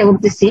এটাই চিন্তা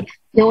করতেছি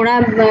যে ওরা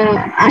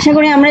আশা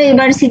করি আমরা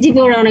এবার সিজিপি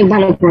ওরা অনেক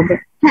ভালো করবে।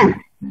 হ্যাঁ,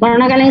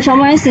 করোনাকালীন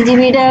সময়ে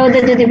সিজিপিটা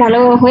ওদের যদি ভালো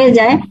হয়ে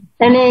যায়,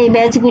 তাহলে এই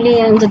ব্যাচগুলি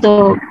অন্তত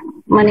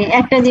মানে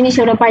একটা জিনিস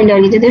ওরা পাইলো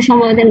আর কি, যদিও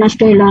সময় ওদের নষ্ট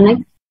হইলো অনেক।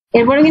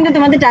 এরপরে কিন্তু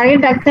তোমাদের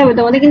টার্গেট রাখতে হবে,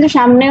 তোমাদের কিন্তু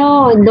সামনেও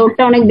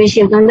দৌড়টা অনেক বেশি,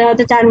 তোমাদের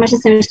হয়তো 4 মাসের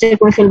সেমিস্টার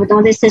করে ফেলবে,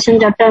 তোমাদের সেশন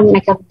জবটা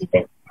মেকআপ দিবে।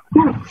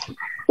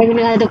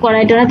 এগুলো হয়তো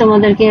করাইটোরা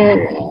তোমাদেরকে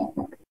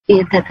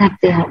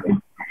থাকতে হবে।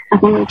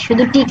 এখন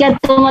শুধু টিকা,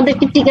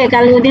 তোমাদেরকে টিকা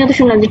কাল ওদিনও তো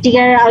শুনলাম যে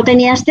টিকার আওতায়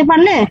নিয়ে আসতে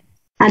পারলে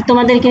আর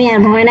তোমাদেরকে নিয়ে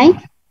আর ভয় নাই।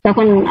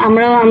 তখন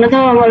আমরা তো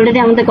অলরেডি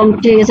আমাদের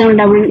কমপ্লিট হয়ে গেছে, আমরা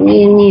ডাবল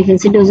নিয়ে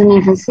ফেলছি, ডোজ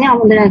নিয়ে ফেলছি,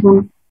 আমাদের এখন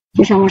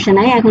সমস্যা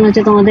নাই। এখন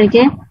হচ্ছে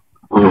তোমাদেরকে,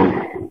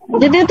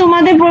 যদিও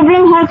তোমাদের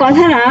প্রবলেম হওয়ার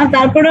কথা না,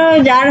 তারপরেও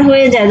যার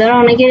হয়ে যায়, ধরো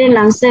অনেকের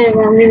লাংসের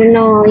বিভিন্ন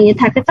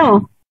থাকে, তো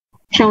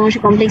সমস্যা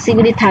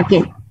কমপ্লেক্সিগুলি থাকে,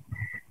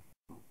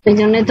 এই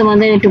জন্য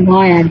তোমাদের একটু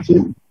ভয় আর কি।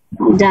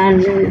 যার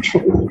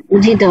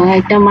বুঝি তো,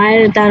 একটা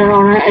মায়ের তার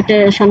একটা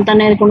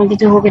সন্তানের কোনো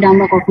কিছু হোক, এটা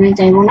আমরা কখনোই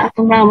চাইবো না,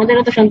 তোমরা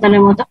আমাদেরও তো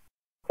সন্তানের মতো।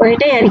 তো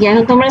এটাই আর কি।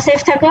 এখন তোমরা সেফ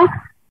থাকো,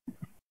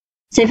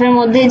 সেফের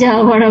মধ্যেই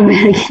যাওয়া পড়াবে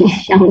আর কি,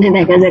 সামনে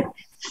দেখা যাক,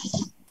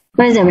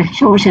 হয়ে যাবে,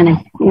 সমস্যা নেই,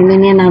 এগুলো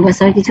নিয়ে নার্ভাস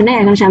হওয়ার কিছু নেই।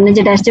 এখন সামনে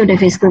যেটা আসছে ওটা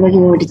ফেস করবে,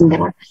 কিভাবে ওটা চিন্তা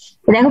করো।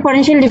 দেখো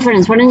পটেনশিয়াল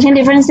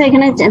ডিফারেন্স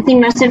এখানে 3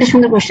 মার্কসের একটা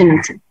সুন্দর কোশ্চেন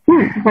আছে।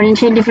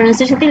 পটেনশিয়াল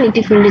ডিফারেন্সের সাথে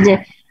ইলেকট্রিক ফিল্ডে যে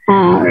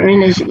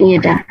রিলেশন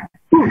ইয়েটা,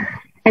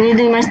 এগুলি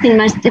 2 মার্কস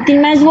 3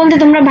 মার্কস বলতে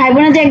তোমরা ভাইবো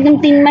না যে একদম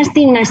 3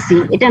 মার্কসই,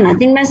 এটা না।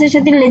 3 মার্কসের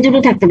সাথে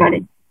লেজুরও থাকতে পারে,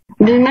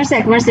 2 মার্কস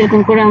 1 মার্কস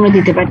এরকম করে আমরা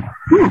দিতে পারি।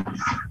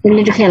 এগুলি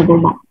একটু খেয়াল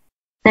করবো,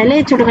 তাহলে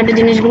ছোটখাটো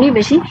জিনিসগুলি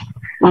বেশি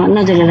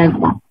নজরে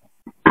রাখবা।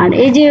 আর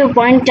এই যে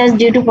point charge,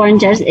 due to point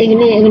charge,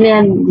 এগুলি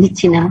আর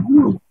দিচ্ছি না।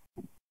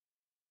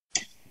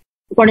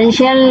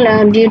 Potential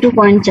due to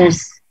point charge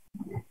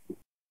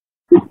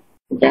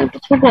এটা একটু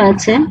ছোট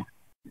আছে,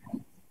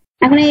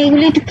 এখন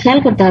এইগুলি একটু খেয়াল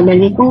করতে হবে,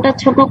 কোনটা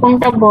ছোট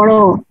কোনটা বড়।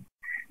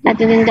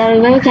 এতদিন তো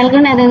ওইভাবে খেয়াল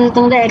করে না, এতদিন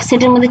তোমাদের এক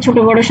সেটের মধ্যে ছোট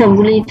বড়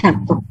সবগুলি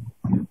থাকতো,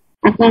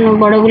 এখন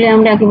বড়গুলি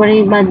আমরা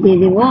একেবারেই বাদ দিয়ে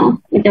দিব।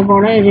 এটা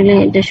বড়,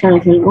 এটা সরে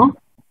ফেলবো।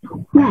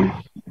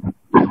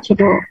 আর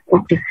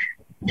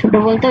ছোট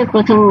বলতে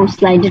প্রথম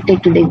স্লাইডেরটা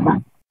একটু দেখবা,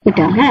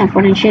 এটা। হ্যাঁ,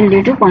 potential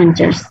due to point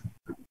charge.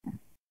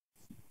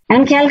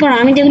 এখন খেয়াল করো,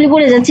 আমি যেগুলি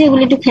বলে যাচ্ছি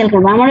এগুলি একটু খেয়াল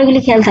করবো, আমার এগুলি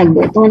খেয়াল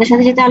থাকবে, তোমাদের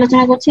সাথে যেটা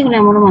আলোচনা করছি এগুলি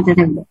আমারও মাথায়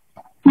থাকবে।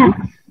 হ্যাঁ,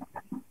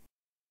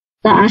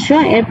 তো আসো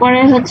এরপরে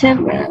হচ্ছে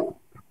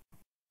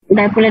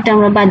ডাইপোলেটটা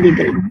আমরা বাদ দিয়ে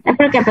দিলাম।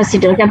 তারপরে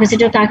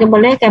ক্যাপাসিটর কাকে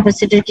বলে,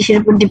 ক্যাপাসিটর কিসের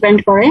উপর ডিপেন্ড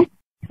করে,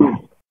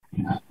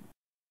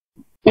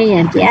 এই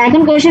আর কি।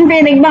 এখন কোশ্চেন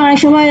পেয়ে দেখবা অনেক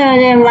সময়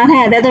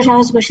মাথায় এত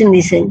সহজ কোশ্চেন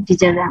দিছে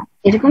টিচাররা,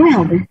 এরকমই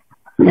হবে,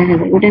 দেখা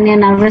যায়। ওটা নিয়ে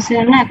নার্ভাস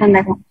হয়ে না, এখন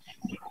দেখো।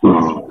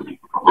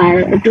 আর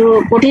একটু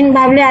কঠিন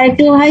ভাবলে আর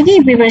একটু হয় কি,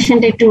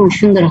 প্রিপারেশনটা একটু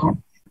সুন্দর হয়,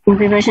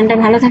 প্রিপারেশনটা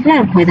ভালো থাকলে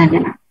আর ভয় থাকে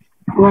না।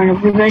 আবার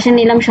প্রিপারেশন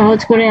নিলাম সহজ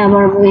করে,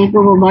 আবার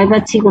ভয়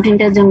পাচ্ছি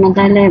কঠিনটার জন্য,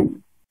 তাহলে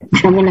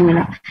সব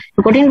মেলা।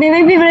 কঠিন ভেবে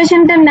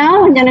প্রিপারেশনটা নাও,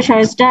 যেন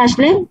সহজটা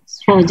আসলে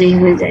সহজেই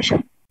হয়ে যায়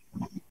সব।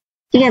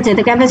 ঠিক আছে,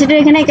 তো ক্যাপাসিটর,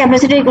 এখানে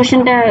ক্যাপাসিটর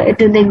কোশ্চেনটা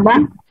একটু দেখবা।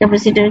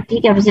 ক্যাপাসিটর কি,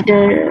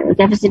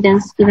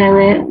 ক্যাপাসিটেন্স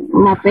কিভাবে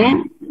মাপে,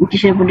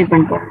 কিসের উপর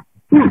ডিপেন্ড করে।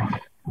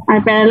 আর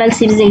প্যারালাল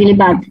সিরিজ এগুলি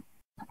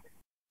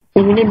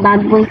বাদ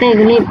বলতে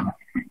এগুলি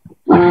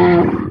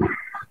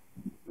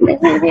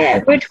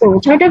ওয়েট করবো।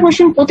 6টা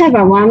কোশ্চেন কোথায়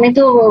পাবো আমি?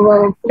 তো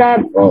পুরা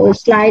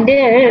স্লাইডে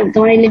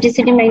তোমার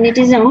ইলেকট্রিসিটি,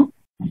 ম্যাগনেটিজম,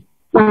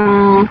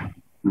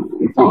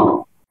 তো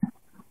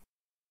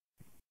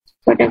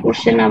 6টা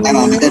কোশ্চেন আমার মনে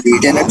আমাদের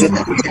রিটেনের জন্য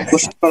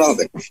কোশ্চেন করা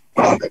হবে।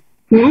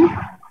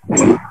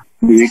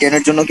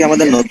 রিটেনের জন্য কি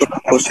আমাদের নতুন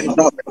কোশ্চেন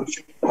করা হবে?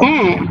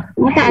 হ্যাঁ,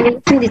 তোমার তো আগে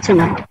কোশ্চেন দিচ্ছ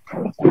না,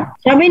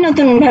 সবই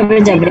নতুন ভাবে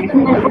যাবে, এখন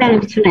আর পুরানো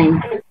কিছু নাই।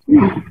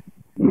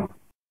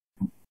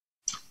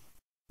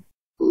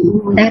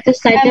 দেখো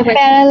স্লাইডে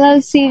প্যারালাল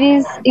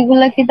সিরিজ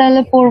এগুলা কি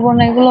তাহলে পড়বো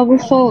না? এগুলো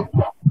অবশ্য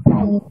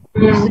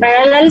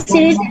প্যারালাল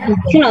সিরিজ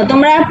শুনো,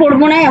 তোমরা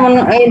পড়বো না এমন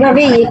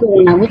এইভাবে ইয়ে করো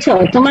না, বুঝছো?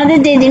 তোমাদের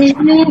যে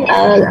জিনিসগুলি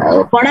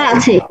পড়া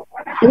আছে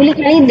এগুলি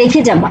খালি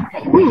দেখে যাবা।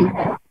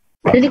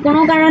 যদি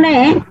কোনো কারণে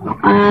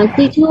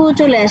কিছু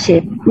চলে আসে,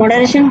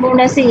 মডারেশন বোর্ড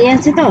আছে, ইয়ে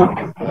আছে, তো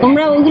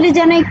তোমরা ওইগুলি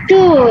যেন একটু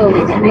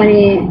মানে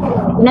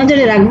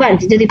নজরে রাখবা আর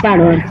কি, যদি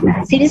পারো আর কি।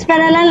 সিরিজ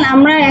প্যারালাল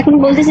আমরা এখন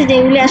বলতেছি যে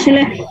এগুলি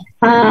আসলে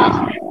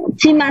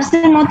 3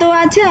 মার্কসের মতো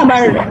আছে,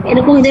 আবার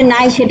এরকম যে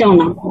নাই সেটাও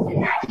না।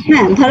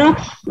 হ্যাঁ, ধরো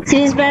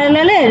সিরিজ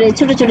প্যারালালের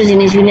ছোট ছোট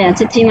জিনিসগুলি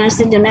আছে 3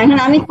 মার্কসের জন্য। এখন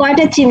আমি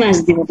কয়টা 3 মার্কস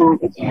দিব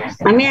তোমাকে?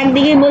 আমি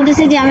একদিকে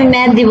বলতেছি যে আমি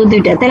ম্যাথ দিব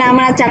 2টা, তাহলে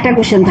আমার আর 4টা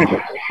কোশ্চেন থাকে।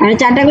 আর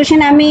 4টা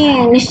কোশ্চেন আমি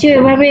নিশ্চয়ই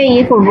এভাবে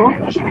ইয়ে করবো,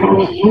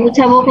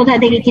 বুঝাবো কোথা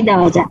থেকে কি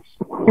দেওয়া যায়।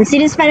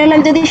 সিরিজ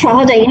প্যারালাল যদি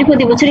সহজ হয়, এগুলি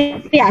প্রতি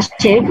বছরই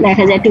আসছে,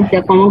 দেখা যায়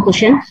টুকটাক কমন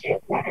কোশ্চেন।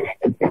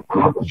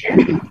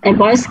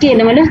 বয়স কি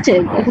এলোমেলো হচ্ছে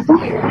দেখো তো।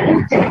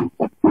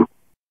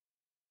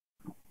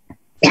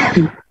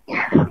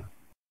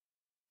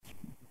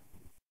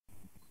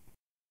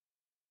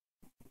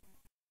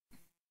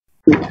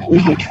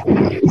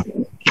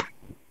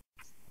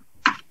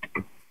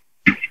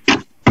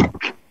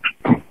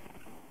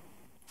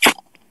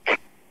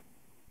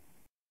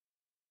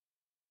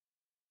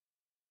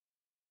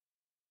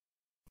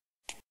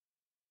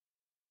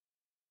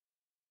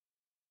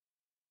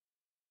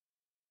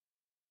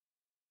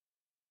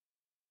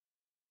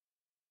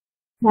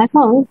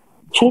 এখন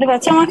শুনতে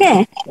পাচ্ছ আমাকে?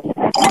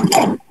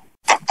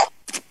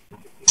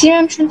 জি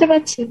ম্যাম, শুনতে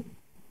পাচ্ছি।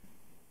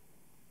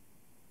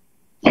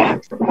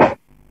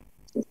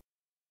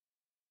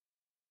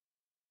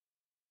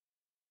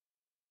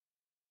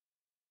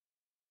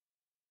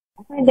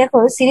 দেখো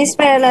সিরিজ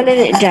প্যারালালের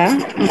এটা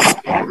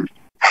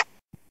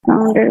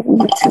আমাদের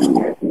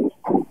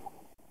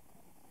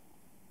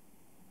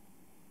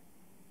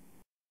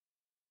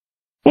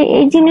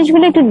এই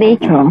জিনিসগুলো একটু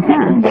দেখো।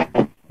 হ্যাঁ,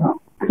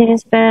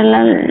 সিরিজ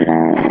প্যারালাল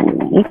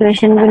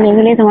ইকুয়েশন গুলো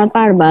এগুলো তোমার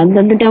পারবা,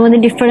 দুটো আমাদের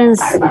ডিফারেন্স।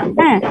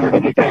 হ্যাঁ,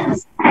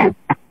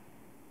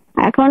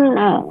 এখন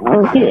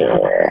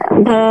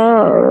ধরো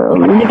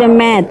দুটা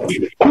ম্যাথ,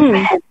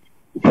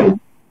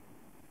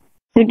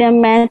 দুটা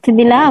ম্যাথ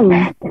দিলাম,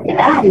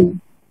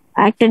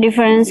 একটা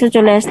ডিফারেন্সও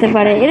চলে আসতে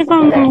পারে,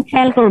 এরকম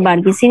খেয়াল করবো আর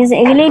কি। সিরিজ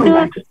এগুলো একটু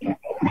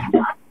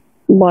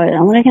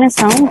আমার এখানে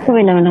সাউন্ড খুব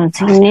এলোমেলো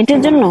হচ্ছে, নেটের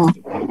জন্য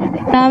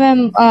না ম্যাম,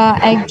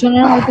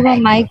 একজনের হয়তো বা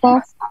মাইক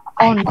অফ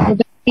অন,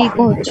 পিক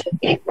হচ্ছে।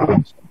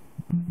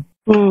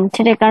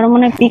 সেটা কারো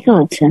মনে পিক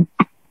হচ্ছে।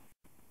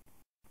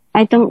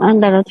 একদম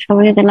দাঁড়াও,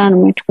 সবাইকে তাহলে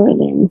আনমিউট করে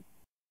দিন।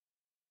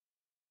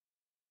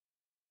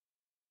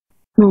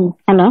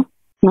 হ্যালো,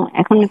 না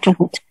এখন একটু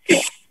হচ্ছে।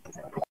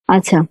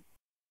 আচ্ছা,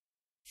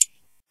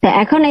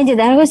 এখন এই যে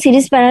দেখো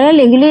সিরিজ প্যারালাল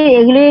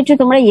এগুলি একটু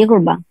তোমরা ইয়ে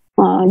করবা,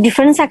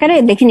 ডিফারেন্স আকারে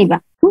দেখে নিবা।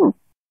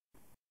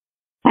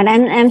 আর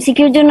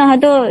এমসিকিউর জন্য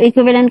হয়তো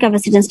ইকুইভ্যালেন্ট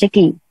ক্যাপাসিট্যান্সটা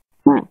কি।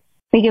 হ্যাঁ,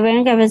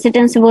 ইকুইভ্যালেন্ট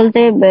ক্যাপাসিট্যান্স বলতে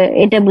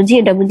এটা বুঝি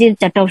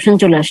 4টা অপশন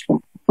চলে আসলো,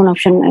 কোন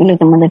অপশন এগুলো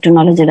তোমাদের একটু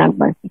নলেজে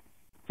রাখবা আর কি।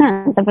 হ্যাঁ,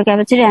 তারপর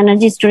capacitor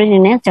energy storage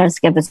in a charge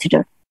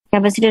capacitor.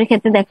 ক্যাপাসিটরের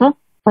ক্ষেত্রে দেখো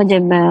ওই যে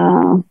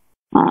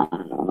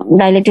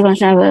ডাইলেকট্রিক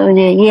কনস্ট্যান্ট, ওই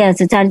যে ইয়ে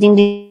আছে, চার্জিং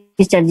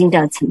ডিসচার্জিংটা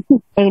আছে,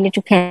 এগুলো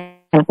একটু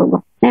খেয়াল করবো।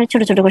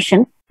 ছোট ছোট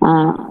কোশ্চেন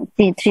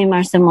 3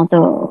 মার্কসের মতো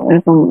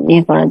এরকম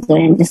ইয়ে করা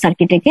যায়, যে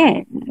সার্কিটেকে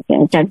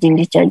চার্জিং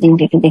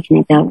ডিসচার্জিংটাকে দেখে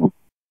নিতে হবে।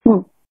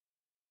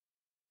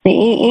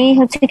 এই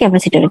হচ্ছে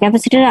ক্যাপাসিটর।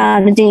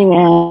 আর যে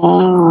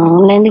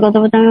লেন্দি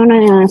কথাবার্তা আমি মনে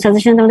হয়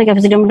সাজেশন তোমাদের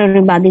ক্যাপাসিটর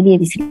মোটামুটি বাদে দিয়ে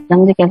দিচ্ছিলাম,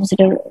 যে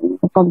ক্যাপাসিটর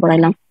কম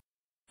পড়াইলাম,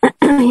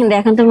 কিন্তু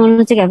এখন তো মনে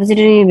হচ্ছে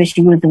ক্যাপাসিটরই বেশি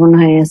গুরুত্বপূর্ণ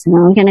হয়ে গেছে।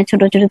 ওখানে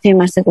ছোট ছোট 3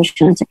 মার্কসের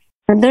কোশ্চেন আছে,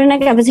 ধরে না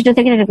ক্যাপাসিটর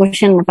থেকে একটা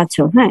কোশ্চেন পাচ্ছ।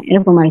 হ্যাঁ,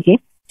 এরকম আর কি।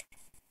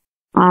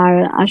 আর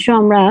আসো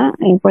আমরা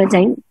এরপরে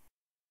যাই,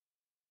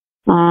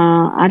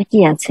 আর কি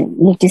আছে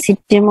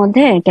ইলেকট্রিসিটির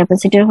মধ্যে।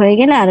 ক্যাপাসিটর হয়ে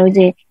গেলে আর ওই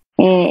যে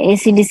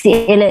এসিডিসি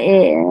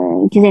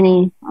কি জানি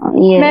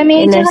ম্যাম,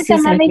 এই জায়গাটা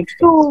ম্যাম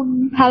একটু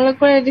ভালো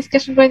করে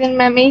ডিসকাশন করে দেন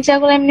ম্যাম। এই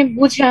জায়গাগুলো এমনি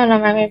বুঝেও না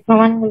ম্যাম, এই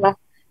প্রমাণগুলা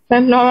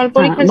ম্যাম নরমাল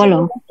পরীক্ষা ছিল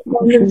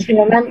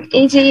ম্যাম।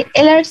 এই যে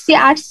এলআরসি,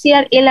 আরসি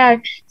আর এলআর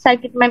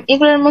সার্কিট ম্যাম,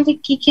 এগুলোর মধ্যে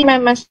কি কি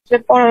ম্যাম আসলে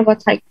পড়ার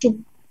কথা একটু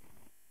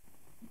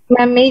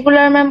ম্যাম?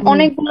 এইগুলার ম্যাম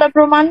অনেকগুলা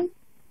প্রমাণ,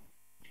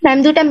 ম্যাম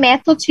দুটা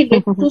ম্যাথও ছিল,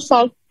 একটু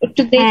সলভ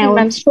একটু দেখি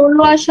ম্যাম।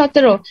 16 আর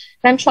 17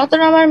 ম্যাম,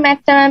 17 আমার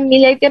ম্যাথটা ম্যাম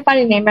মিলাইতে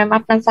পারি নাই ম্যাম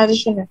আপনার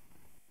সাজেশনে।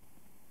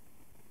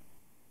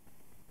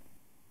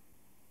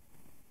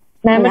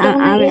 ম্যাম এটা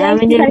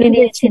আমি যেগুলি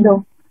দিয়েছিল।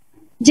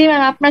 জি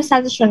ম্যাম আপনার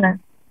সাজেশনে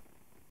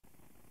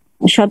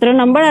 17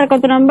 নম্বর আর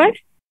কত নম্বর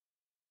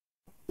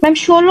ম্যাম?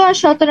 16 আর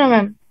 17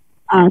 ম্যাম।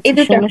 এই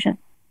দুটো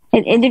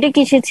এই দুটো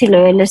কিসে ছিল?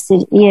 এলএসসি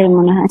ইয়ের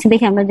মনে হয়। আচ্ছা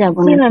দেখি আমরা যাবো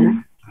না এখানে।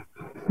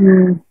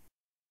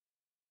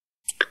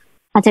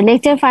 আচ্ছা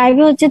লেকচার 5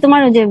 এ হচ্ছে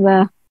তোমার ওই যে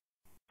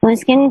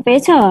স্ক্রিন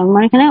পেয়েছো?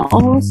 আমার এখানে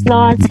ওহমস ল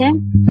আছে।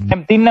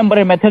 3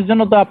 নম্বরের ম্যাথের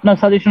জন্য তো আপনার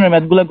সাজেশনের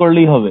ম্যাথগুলো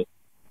করলেই হবে।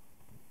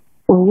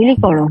 ওগুলি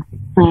করো,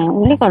 হ্যাঁ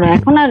ওগুলি করো।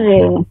 এখন আর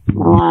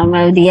আমরা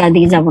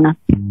দিকে যাবো না।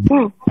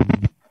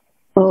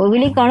 তো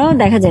ওগুলি করো,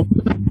 দেখা যাক।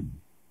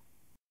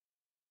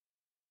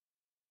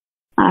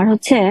 আর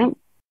হচ্ছে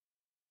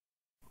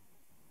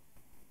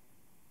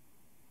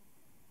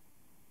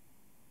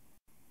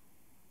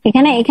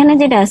এখানে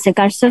যেটা আছে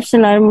কার্সফ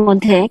লয়ের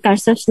মধ্যে,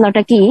 কার্সফ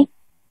লটা কি,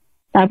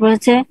 তারপর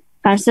হচ্ছে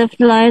কার্সফ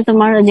লয়ের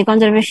তোমার যে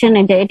কনজারভেশন,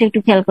 এটা একটু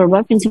খেয়াল করবা।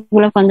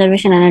 প্রিন্সিপাল অফ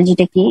কনজারভেশন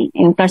এনার্জিটা কি,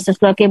 কার্সফ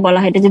ল কে বলা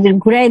হয়। এটা যদি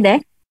ঘুরাই দেয়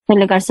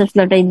তাহলে কার্সফ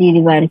লটাই দিয়ে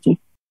দিবা আর কি।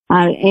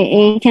 আর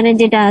এইখানে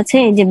যেটা আছে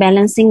এই যে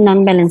ব্যালেন্সিং, নন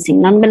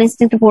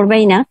ব্যালেন্সিং তো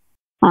পড়বাই না।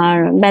 আর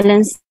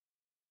ব্যালেন্স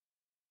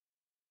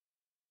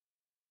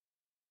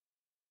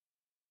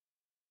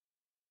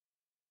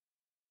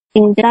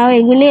তাও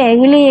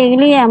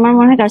এগুলি আমার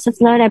মনে হয় কার্সফ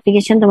ল এর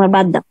অ্যাপ্লিকেশন তোমার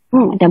বাদ দাও।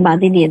 এটা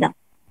বাদই দিয়ে দাও,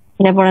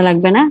 এটা পড়া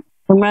লাগবে না।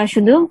 তোমরা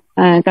শুধু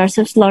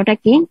কার্সফ লটা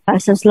কি,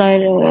 কার্সফ ল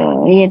এর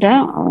ইয়েটা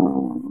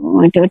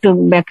একটু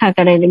ব্যাখ্যা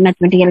আকারে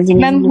ম্যাথমেটিক্যাল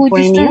জিনিস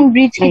পড়ে নিও।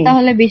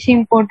 তাহলে বেশি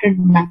ইম্পর্টেন্ট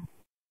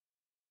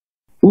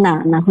না।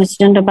 না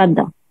হুইস্টনটা বাদ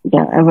দাও, এটা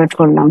অ্যাভয়েড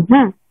করলাম।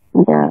 হ্যাঁ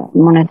এটা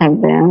মনে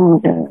থাকবে,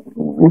 ওটা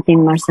 3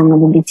 মার্কসের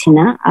মধ্যে দিচ্ছি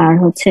না। আর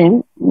হচ্ছে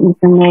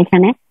তোমরা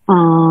এখানে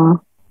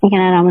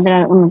আর আমাদের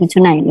আর অন্য কিছু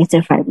নাই।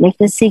 লেকচার 5,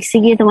 লেকচার 6 এ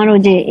গিয়ে তোমার ওই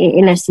যে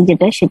এলআরসি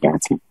যেটা সেটা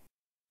আছে।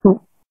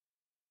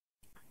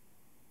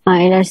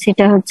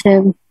 এলআরসিটা হচ্ছে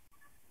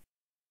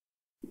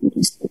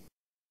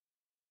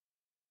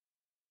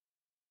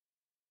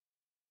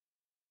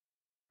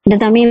এটা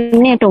তো আমি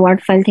এমনি একটা ওয়ার্ড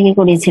ফাইল থেকে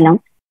করিয়েছিলাম।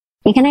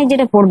 এখানে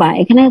যেটা পড়বা,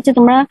 এখানে হচ্ছে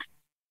তোমরা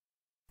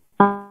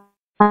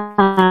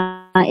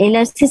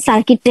এলআরসি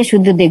সার্কিটটা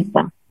শুধু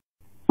দেখবা।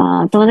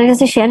 তোমাদের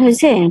কাছে শেয়ার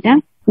হয়েছে এটা,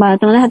 বা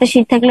তোমাদের হাতে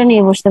শীট থাকলে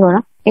নিয়ে বসতে পারো।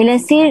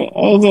 এলআরসির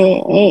এই যে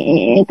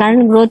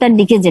কারেন্ট গ্রোথ আর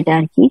ডিকে যেটা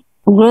আর কি,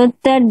 গ্রোথ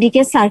আর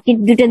ডিকে সার্কিট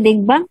দুটো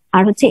দেখবা।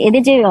 আর হচ্ছে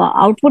এদের যে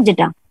আউটপুট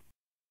যেটা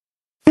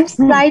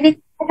স্লাইডে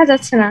দেখা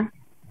যাচ্ছে না,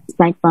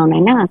 স্লাইড পাও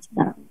নাই না?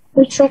 আচ্ছা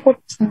শো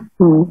করছে।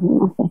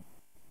 ওকে।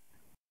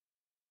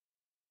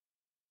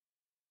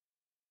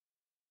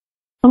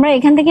 তোমরা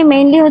এখান থেকে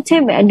মেইনলি হচ্ছে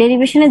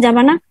ডেরিভেশনে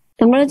যাবা না,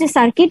 তোমরা হচ্ছে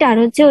সার্কিট আর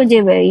হচ্ছে ওই যে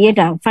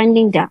ইয়েটা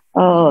ফাইন্ডিংটা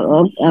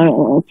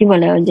কি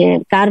বলে, ওই যে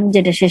কার্ভ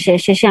যেটা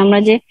শেষে আমরা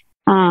যে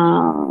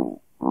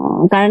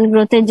কারেন্ট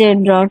গ্রোথের যে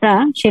ড্রটা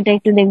সেটা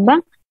একটু দেখবা।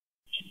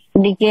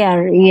 ডিকে আর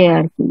ইয়ে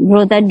আর কি,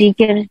 গ্রোথ আর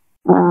ডিকের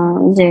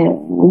যে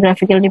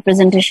গ্রাফিক্যাল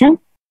রিপ্রেজেন্টেশন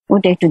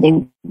ওটা একটু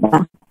দেখবা।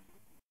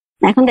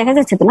 এখন দেখা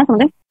যাচ্ছে তো না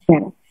তোমাদের?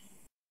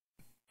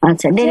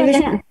 আচ্ছা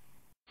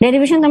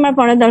ডেরিভেশন তোমার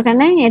পড়ার দরকার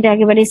নাই, এটা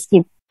একেবারে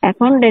স্কিপ।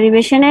 এখন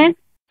ডেরিভেশনের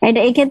এটা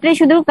এই ক্ষেত্রে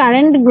শুধু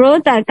কারেন্ট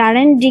গ্রোথ আর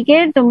কারেন্ট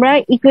ডিকের তোমরা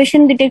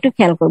ইকুয়েশন দুটো একটু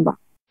খেয়াল করবা।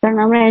 কারণ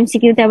আমরা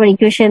এমসিকিউতে আবার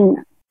ইকুয়েশন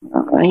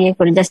ইয়ে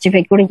করে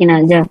জাস্টিফাই করি কিনা,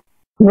 যা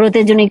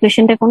গ্রোথের জন্য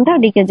ইকুয়েশনটা কোনটা,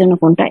 ডিকের জন্য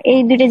কোনটা, এই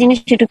দুটো জিনিস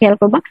একটু খেয়াল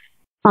করবা।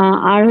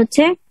 আর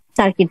হচ্ছে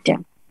সার্কিটটা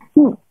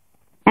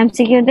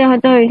এমসিকিউতে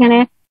হয়তো এখানে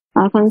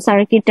এখন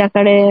সার্কিট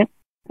আকারে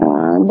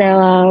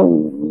দেওয়া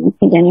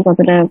কি জানি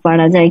কতটা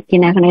পারা যায়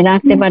কিনা, এখানে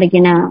রাখতে পারে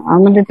কিনা।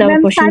 আমাদের তো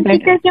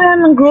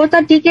গ্রোথ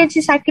আর ডিকে যে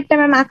সার্কিটটা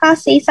ম্যাম আঁকা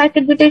আছে, এই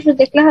সার্কিট দুটো একটু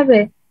দেখলে হবে।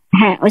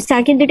 হ্যাঁ ওই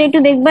সার্কিট দুটো একটু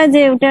দেখবা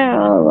যে ওটা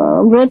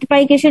গ্রোথ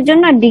পাই কিসের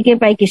জন্য আর ডিকে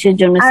পাই কিসের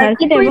জন্য।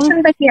 সার্কিট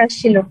ইকুয়েশনটা কি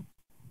আসছিল?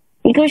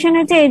 ইকুয়েশন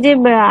হচ্ছে এই যে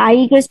I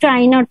equals to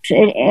I not,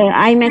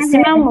 I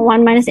maximum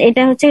 1 minus,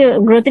 এটা হচ্ছে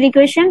গ্রোথের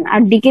ইকুয়েশন। আর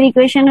ডিকের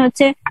ইকুয়েশন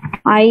হচ্ছে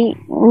আই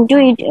ইন্টু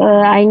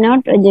আই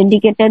নট, যে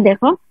ডিকেটা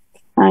দেখো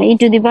ই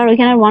টু দি পাওয়ার,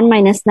 ওইখানে 1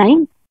 মাইনাস নাই,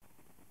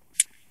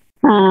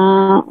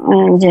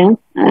 যে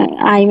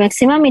I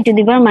maximum E to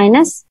the power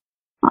minus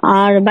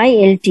R by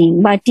এল টি,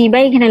 বা টি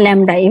বাই এখানে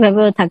ল্যামডা,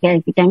 এভাবেও থাকে আর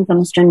কি টাইম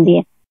কনস্ট্যান্ট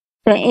দিয়ে।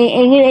 তো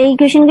এই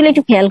ইকুয়েশন গুলো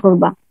একটু খেয়াল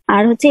করবা।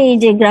 আর হচ্ছে এই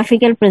যে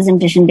গ্রাফিক্যাল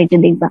প্রেজেন্টেশনটা একটু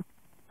দেখবা।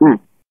 হ্যাঁ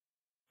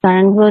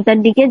কারণ গ্রোথের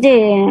দিকে যে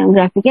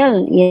গ্রাফিক্যাল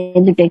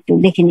দুটো একটু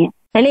দেখে নিয়ে,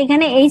 তাহলে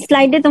এখানে এই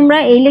স্লাইডে তোমরা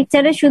এই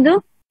লেকচারে শুধু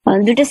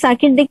দুটো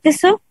সার্কিট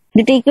দেখতেছো,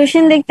 দুটো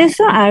ইকুয়েশন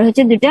দেখতেছো, আর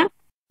হচ্ছে দুটা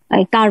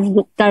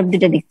কার্ভ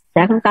দুটো দেখতেছো।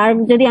 এখন কার্ভ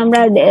যদি আমরা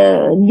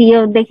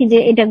দিয়েও দেখি যে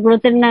এটা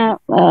গ্রোথের না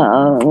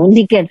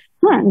দিকের,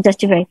 হ্যাঁ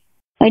জাস্টিফাই,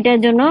 এটার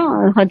জন্য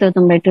হয়তো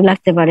তোমরা একটু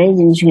লাগতে পারে এই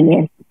জিনিসগুলি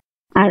আর কি।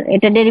 আর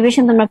এটা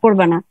ডেরিভেশন তোমরা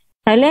করবা না,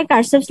 তাহলে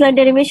কার্সফ ল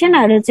ডেরিভেশন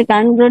আর হচ্ছে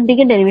কারেন্ট গ্রোথ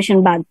দিকে ডেরিভেশন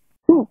বাদ।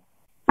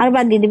 আর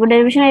বাদ দিয়ে দিব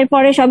ডেরিভেশন।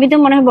 এরপরে সবই তো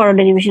মনে হয় বড়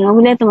ডেরিভেশন,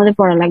 ওগুলো তোমাদের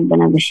পড়া লাগবে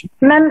না বেশি।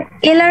 ম্যাম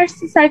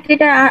এলআরসি সার্কিট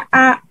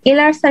আর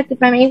এলআর সার্কিট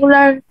ম্যাম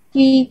এগুলার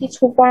কি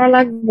কিছু পড়া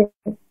লাগবে?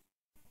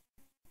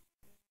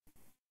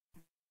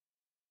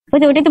 ওই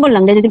যে ওইটাই তো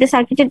বললাম যে দুটো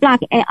সার্কিট একটু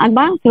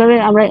আঁকবা কিভাবে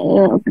আমরা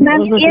ম্যাম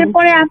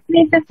এরপরে আপনি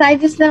একটা স্লাইড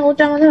দিয়েছিলেন,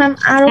 ওটার মধ্যে ম্যাম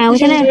আরো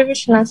কিছু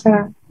ডেরিভেশন আছে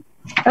ম্যাম।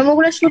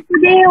 ওগুলো সূত্র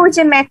দিয়ে ওই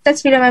যে ম্যাথটা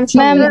ছিল ম্যাম,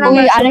 ম্যাম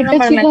ওই আরেকটা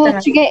ছিল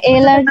হচ্ছে কি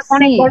এল আর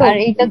সি, আর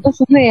এটা তো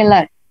শুধু এল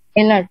আর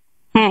এল আর।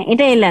 হ্যাঁ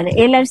এটা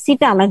এল আর সি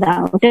টা আলাদা,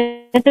 ওটা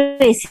তো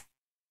এসি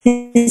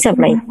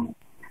সাপ্লাই।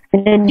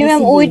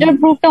 ম্যাম ওইটার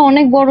প্রুফটা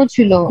অনেক বড়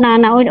ছিল। না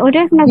না ওইটা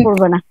এখন আর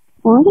করবো না,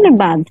 ওগুলো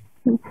বাদ,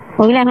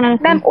 ওগুলো এখন আর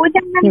ম্যাম ওইটা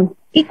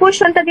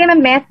ইকুয়েশনটা দিয়ে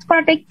ম্যাম ম্যাথ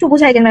করাটা একটু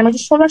বুঝাই দেন ম্যাম। ওই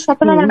যে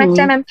 16-17 নম্বর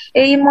ম্যাথটা ম্যাম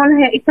এই মনে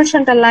হয়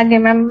ইকুয়েশনটা লাগে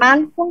ম্যাম, মান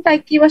কোনটা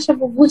কি ভাষা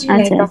বুঝি না।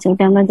 আচ্ছা আচ্ছা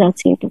এটা আমরা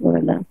যাচ্ছি একটু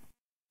করে দাও।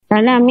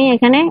 তাহলে আমি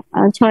এখানে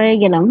 6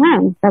 গেলাম। হ্যাঁ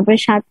তারপরে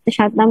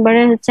 7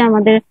 নম্বরে হচ্ছে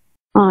আমাদের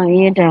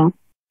ইয়েটা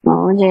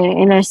ওই যে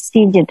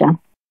এলআরসি, যেটা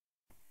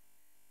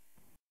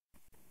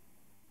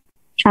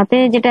সাথে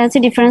যেটা আছে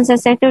ডিফারেন্স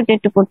আছে একটা, ওটা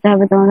একটু পড়তে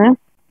হবে তোমাদের।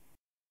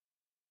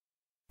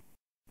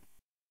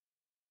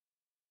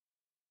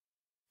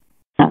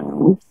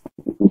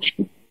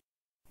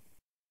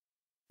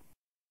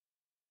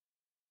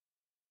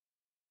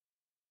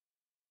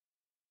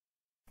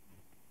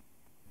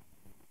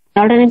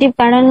 অল্টারনেটিভ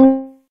কারণ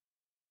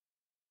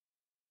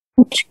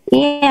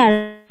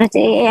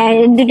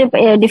দুটো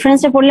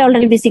ডিফারেন্সটা পড়লে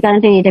অলরেডি বেশি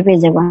কারেন্টের এটা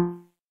পেয়ে যাবা।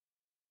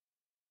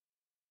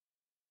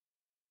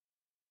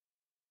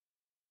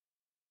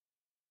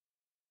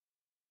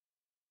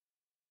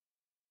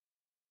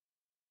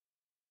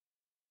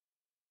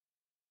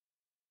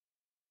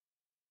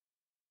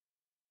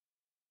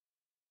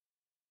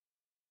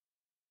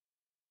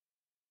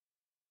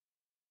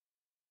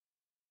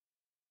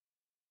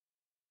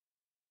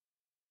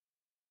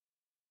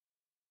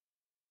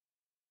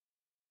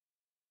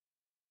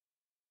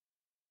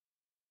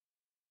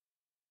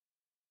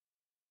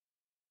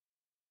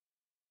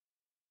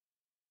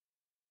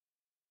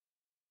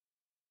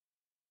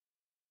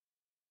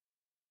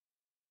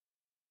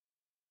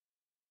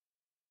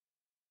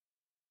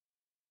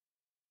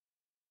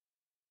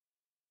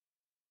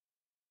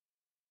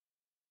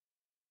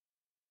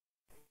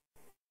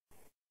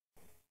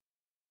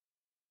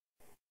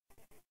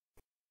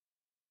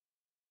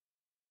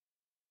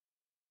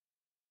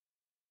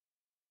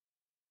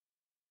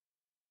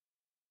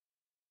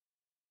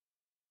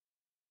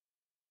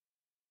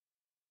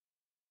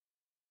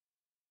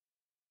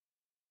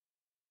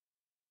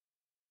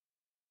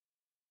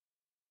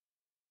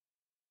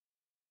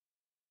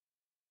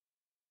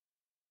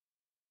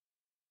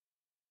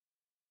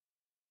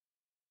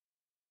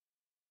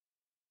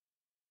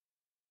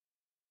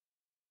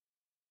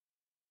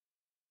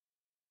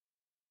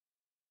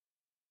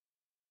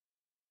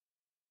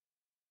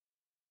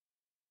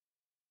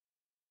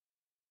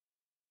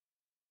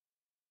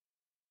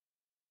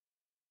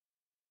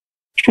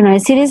 শোনো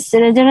series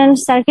resonance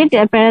circuit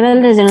are parallel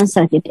resonance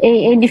circuit,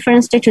 এই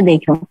ডিফারেন্সটা একটু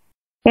দেখো।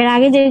 এর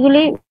আগে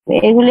যেগুলি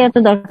এগুলি এত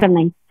দরকার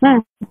নাই। হ্যাঁ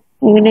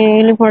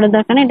এগুলি পড়ার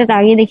দরকার নেই, এটা তো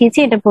আগে দেখিয়েছি,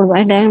 এটা পড়বা,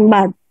 এটা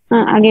বাদ।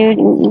 আগে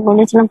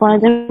বলেছিলাম পড়ার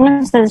জন্য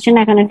সাজেশন,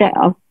 এখন এটা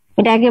অফ,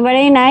 এটা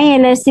একেবারেই নাই।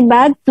 এলআরসি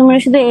বাদ, তোমরা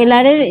শুধু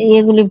এলআর এর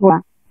ইয়েগুলি পড়া।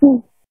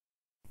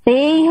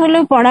 এই হলো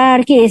পড়া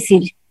আর কি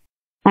এসির।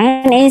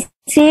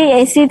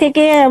 এসি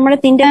থেকে আমরা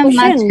 3টা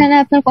কোশ্চেন। মাঝখানে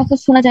আপনার কথা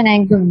শোনা যায় না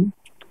একদম।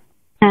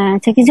 হ্যাঁ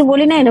আচ্ছা কিছু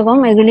বলি না এরকম,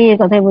 এগুলি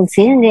কথাই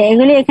বলছি যে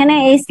এগুলি এখানে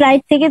এই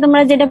স্লাইড থেকে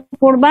তোমরা যেটা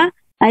পড়বা,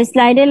 এই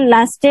স্লাইডের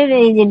লাস্টের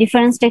এই যে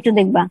ডিফারেন্সটা একটু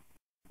দেখবা।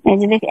 এই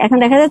যে এখন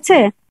দেখা যাচ্ছে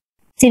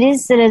series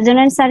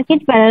resonance circuit,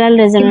 parallel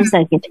resonance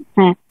circuit.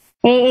 হ্যাঁ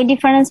এই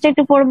ডিফারেন্সটা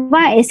একটু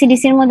পড়বা,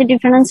 এসিডিসি এর মধ্যে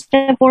ডিফারেন্সটা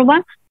পড়বা।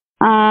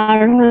 আর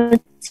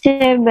হচ্ছে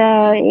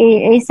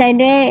এই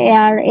সাইডে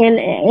আর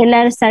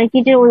এলআর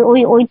সার্কিটের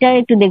ওইটা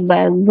একটু দেখবা,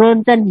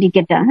 ব্রডার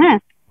দিকেটা। হ্যাঁ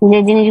যে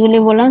জিনিসগুলি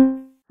বললাম,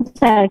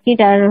 সার্কিট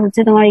আর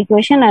হচ্ছে তোমার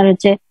ইকুয়েশন আর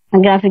হচ্ছে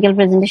গ্রাফিক্যাল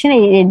প্রেজেন্টেশন,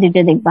 এই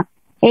দুটো দেখবা।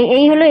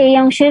 এই হলো এই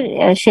অংশের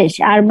শেষ।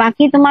 আর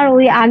বাকি তোমার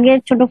ওই আগের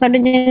ছোটখাটো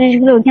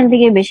জিনিসগুলো ওইখান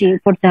থেকে বেশি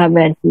করতে হবে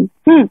আর কি।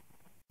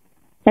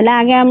 তাহলে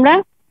আগে আমরা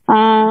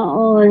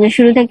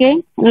শুরু থেকে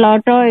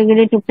লট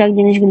এগুলি টুকটাক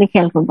জিনিসগুলি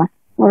খেয়াল করবা,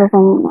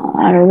 ওরকম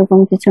আর ওরকম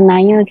কিছু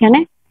নাই ওইখানে।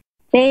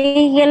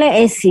 এই গেলে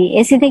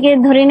এসি থেকে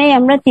ধরে নেই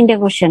আমরা 3টে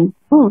কোশ্চেন।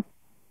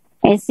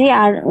 এসি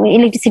আর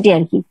ইলেকট্রিসিটি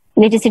আর কি,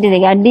 ইলেকট্রিসিটি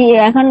থেকে। আর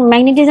এখন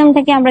ম্যাগনেটিজম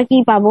থেকে আমরা কি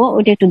পাবো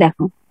ওটা একটু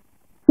দেখো।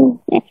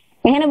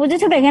 এখানে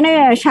বুঝেছো তো, এখানে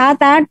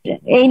 7-8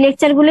 এই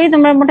লেকচার গুলোই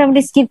তোমরা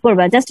মোটামুটি স্কিপ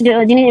করবা, জাস্ট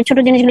ছোট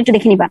জিনিসগুলো একটু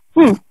দেখে নিবা।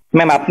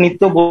 ম্যাম আপনি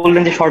তো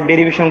বললেন যে শর্ট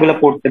ডেরিভেশন গুলো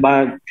পড়তে বা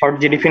শর্ট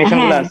যে ডেফিনেশন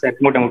গুলো আছে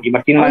মোটামুটি বা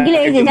 3 মার্কের।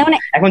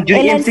 এখন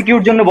যদি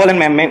এমসিকিউর জন্য বলেন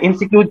ম্যাম,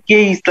 এমসিকিউ কি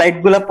স্লাইড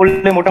গুলো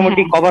পড়লে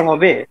মোটামুটি কভার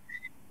হবে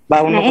বা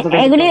অন্য কোথাও?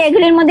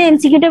 এগুলির মধ্যে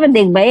এমসিকিউটা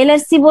দেখবা।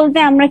 এলআরসি বলতে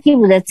আমরা কি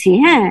বুঝাচ্ছি,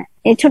 হ্যাঁ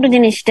এই ছোট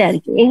জিনিসটা আর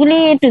কি, এগুলি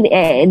একটু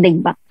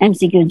দেখবা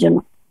এমসিকিউর জন্য।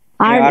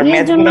 আর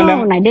এর জন্য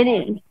না,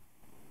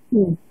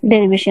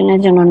 ডেরিভেশনের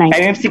জন্য নাই।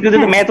 এমসিকিউ তে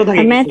ম্যাথও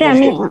থাকে। ম্যাথে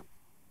আমি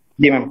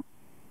জি ম্যাম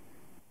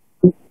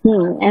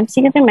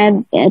এমসিকিউ তে ম্যাথ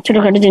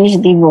ছোটখাটো জিনিস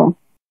দিব।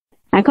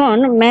 এখন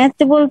ম্যাথ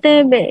বলতে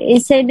এই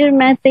সাইডের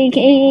ম্যাথ,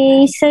 এই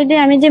সাইডে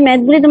আমি যে ম্যাথ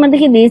গুলি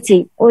তোমাদেরকে দিয়েছি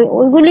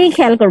ওইগুলি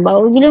খেয়াল করবা।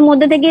 ওইগুলোর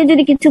মধ্যে থেকে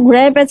যদি কিছু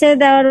ঘুরায় পেঁচায়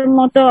দেওয়ার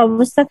মতো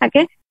অবস্থা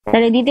থাকে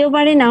তাহলে দিতেও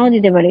পারি, নাও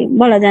দিতে পারি,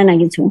 বলা যায় না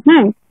কিছু।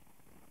 হ্যাঁ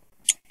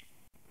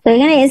তো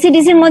এখানে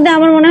এসিডিসির মধ্যে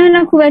আমার মনে হয়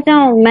না খুব একটা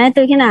ম্যাথ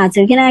ওইখানে আছে,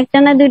 ওইখানে একটা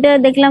না দুইটা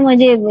দেখলাম ওই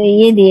যে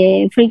ইয়ে দিয়ে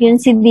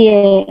ফ্রিকোয়েন্সি দিয়ে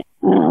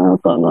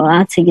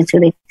আছে কিছু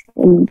দেখছি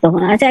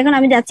তখন। আচ্ছা এখন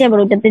আমি যাচ্ছি আবার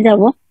ওইটাতে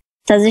যাবো,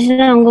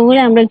 সাজেশনের অঙ্কগুলো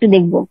আমরা একটু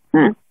দেখবো।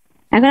 হ্যাঁ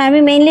এখন আমি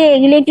মেইনলি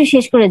এগুলো একটু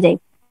শেষ করে যাই।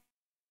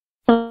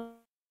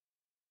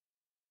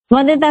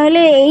 তোমাদের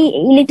তাহলে এই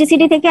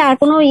ইলেকট্রিসিটি থেকে আর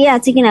কোনো ইয়ে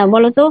আছে কিনা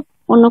বলো তো,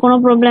 অন্য কোনো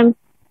প্রবলেম?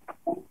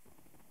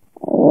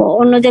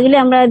 অন্য যেগুলি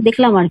আমরা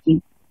দেখলাম আর কি।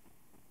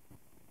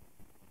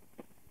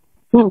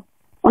 হুম,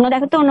 অন্য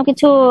দেখো তো অন্য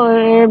কিছু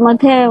এর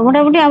মধ্যে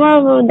মোটামুটি আমার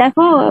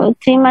দেখো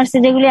 3 মার্কস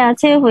যেগুলি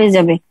আছে হয়ে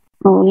যাবে,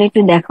 ওগুলো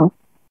একটু দেখো।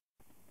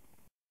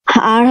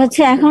 আর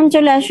হচ্ছে এখন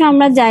চলে আসো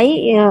আমরা যাই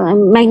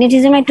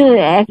ম্যাগনেটিজম একটু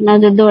এক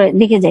নজর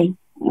দেখে যাই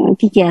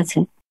কি কি আছে।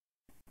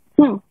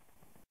 হুম,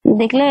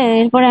 দেখলে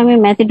এরপরে আমি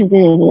ম্যাথে ঢুকে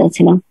যেতে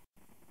যাচ্ছিলাম।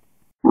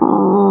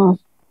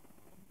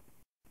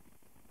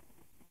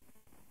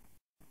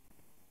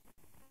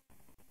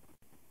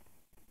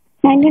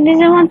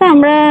 ম্যাগনেটিজম তো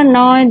আমরা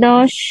 9,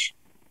 10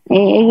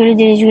 এইগুলি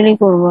জিনিসগুলি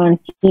করবো আর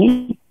কি।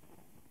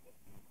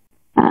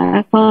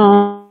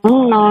 এখন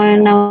 9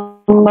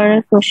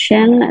 নম্বরের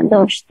কোশ্চেন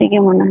 10 থেকে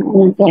মনে হয়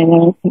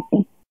 11 থেকে।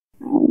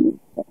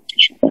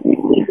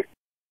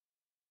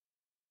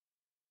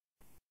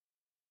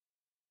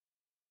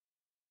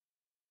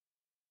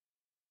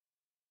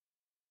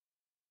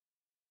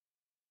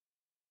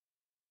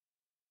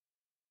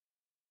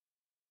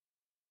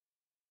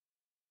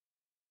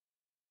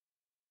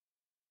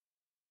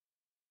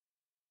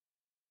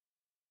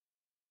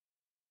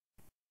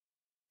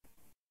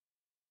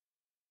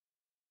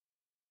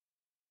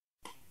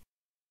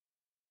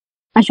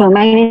 আসো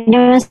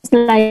ম্যাগনেটিজম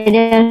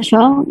স্লাইডে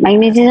আসো।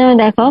 ম্যাগনেটিজম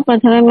দেখো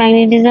প্রথমে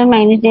ম্যাগনেটিজম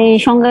এই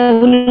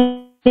সংজ্ঞাগুলো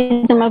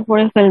তোমরা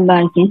পড়ে ফেলবে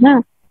আর কি। হ্যাঁ,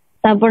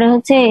 তারপরে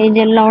হচ্ছে এই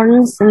যে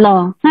লরেন্স ল,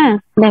 হ্যাঁ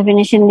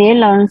ডেফিনেশন দিয়ে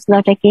লরেন্স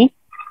লটা কি,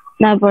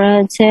 তারপরে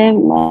হচ্ছে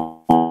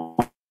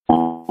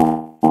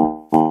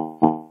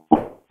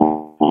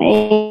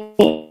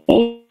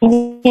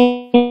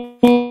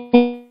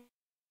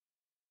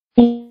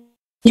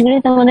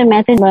তোমাদের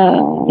ম্যাথে বা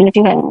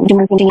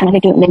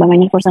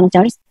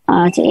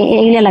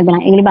এগুলো লাগবে না,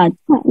 এগুলি বাদ।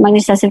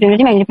 ম্যাগনেটিক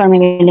সাসেপ্টিবিলিটি, ম্যাগনেটিক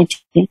পারমিয়াবিলিটি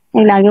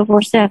এগুলো আগেও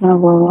পড়ছে এখনো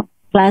পড়বো।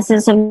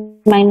 ক্লাসেস অফ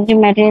ম্যাগনেটিক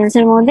ম্যাটেরিয়ালস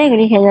এর মধ্যে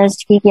এগুলি হেজার্স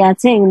কি কি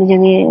আছে এগুলি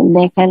যদি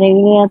দেখার,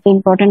 এগুলি এত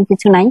ইম্পর্টেন্ট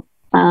কিছু নাই।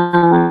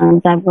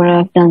 তারপরে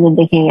একটা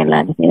দেখে গেল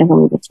আর কি, এরকম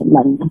কিছু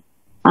বাদ না।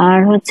 আর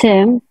হচ্ছে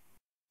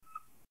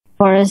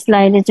পরের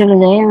স্লাইডে চলে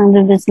যাই,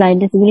 আমাদের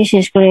স্লাইডে গুলি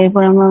শেষ করে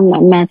এরপর আমরা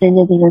ম্যাথে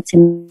যেতে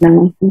যাচ্ছিলাম।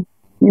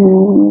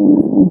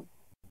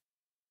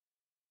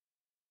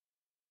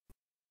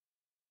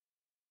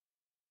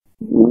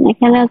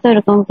 এখানে তো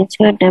এরকম কিছু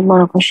একটা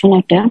বড় কোশ্চেন,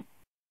 একটা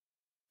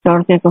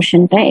টর্কের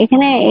কোশ্চেনটা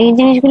এখানে এই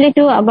জিনিসগুলি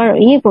একটু আবার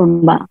ইয়ে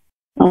করবা,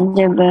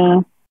 যে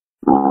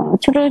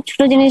ছোট ছোট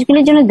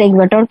জিনিসগুলির জন্য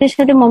দেখবা টর্কের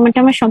সাথে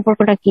মোমেন্টামের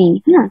সম্পর্কটা কি।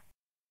 হ্যাঁ,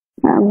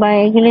 বা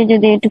এগুলি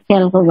যদি একটু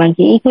খেয়াল করবা আর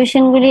কি।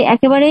 ইকুয়েশন গুলি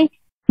একেবারে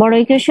বড়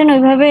ইকুয়েশন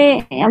ওইভাবে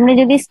আমরা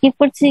যদি স্কিপ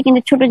করছি,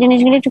 কিন্তু ছোট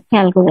জিনিসগুলি একটু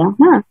খেয়াল করবা।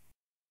 হ্যাঁ,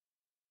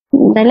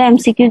 তাহলে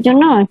এমসিকিউর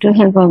জন্য একটু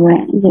হেল্প হবে।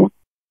 যে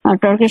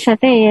টর্কের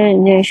সাথে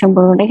যে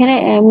সম্পর্কটা এখানে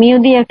মিউ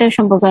দিয়ে একটা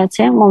সম্পর্ক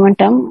আছে,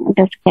 মোমেন্টাম,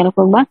 এটা একটু খেয়াল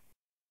করবা।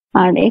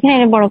 আর এখানে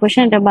এটা বড়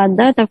কোশ্চেন, এটা বাদ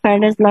দাও। তার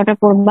ফ্যারাডেস লটা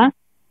পড়বা,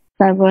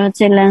 তারপর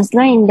হচ্ছে লেন্স ল,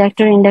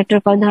 ইন্ডাক্টর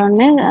কয়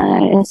ধরনের,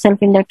 সেলফ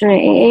ইন্ডাক্টর,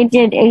 এই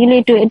যে এগুলি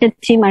একটু, এটা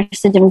 3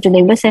 মার্কস এর জন্য একটু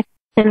দেখবে।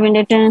 সেলফ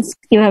ইন্ডাক্টেন্স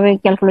কিভাবে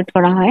ক্যালকুলেট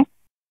করা হয়,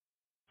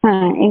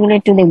 হ্যাঁ এগুলো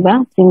একটু দেখবা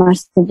 3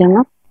 মার্কস এর জন্য।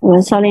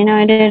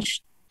 সলিনয়েডের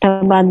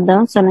বাদ দাও,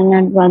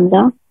 সলিনয়েড বাদ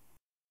দাও।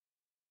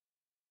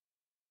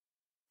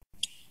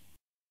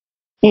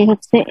 এই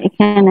হচ্ছে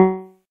এখানে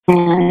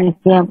আর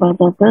কি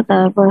আপাতত।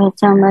 তারপর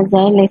হচ্ছে আমরা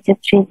যাই লেকচার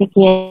 3 তে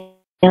কি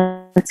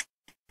আছে।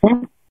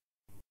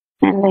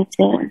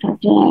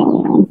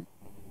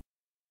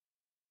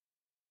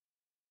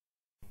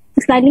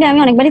 স্লাইডগুলি আমি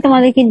অনেকবারই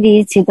তোমাদেরকে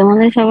দিয়েছি,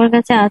 তোমাদের সবার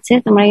কাছে আছে,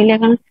 তোমরা এগুলি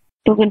এখন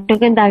টুকে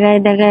টুকে দাগায়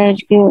দাগায় আর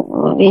কি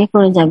ইয়ে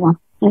করে যাবো।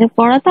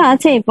 পড়া তো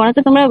আছে, পড়া তো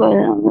তোমরা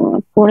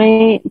পড়ে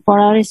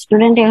পড়ার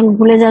স্টুডেন্ট, এখন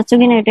ভুলে যাচ্ছ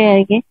কিনা এটাই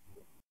আর কি।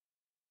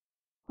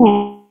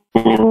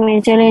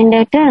 মিউচুয়াল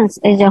ইন্ডাকট্যান্স,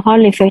 এই যে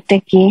হল ইফেক্টটা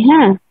কি,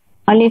 হ্যাঁ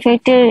হল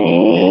ইফেক্টের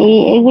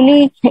এগুলি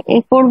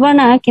করবা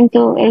না, কিন্তু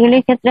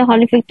এগুলির ক্ষেত্রে হল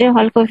ইফেক্টের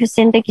হল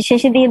কোএফিসিয়েন্টটা কি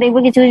শেষে দিয়ে দেখবো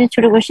কিছু কিছু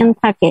ছোট কোয়েশ্চেন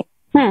থাকে।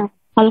 হ্যাঁ,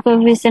 হল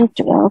কোএফিসিয়েন্ট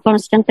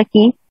কনস্ট্যান্টটা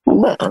কি,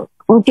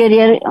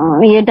 ক্যারিয়ার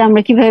ইয়েটা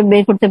আমরা কিভাবে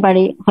বের করতে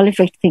পারি হল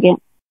ইফেক্ট থেকে।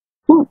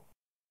 হুম,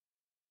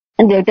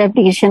 যেটা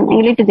অ্যাপ্লিকেশন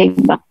এগুলি একটু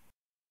দেখবা।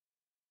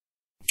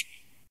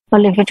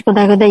 হল ইফেক্ট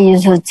কোথায় কোথায়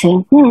ইউজ হচ্ছে,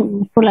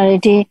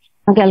 পোলারিটি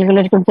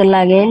ক্যালকুলেট করতে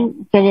লাগে,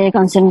 ক্যারিয়ার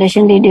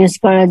কনসেন্ট্রেশন রিডিউস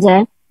করা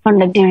যায়,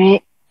 কন্ডাক্টিভিটি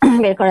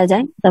বের করা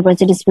যায়, তারপর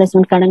হচ্ছে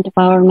ডিসপ্লেসমেন্ট কারেন্ট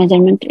পাওয়ার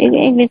মেজারমেন্ট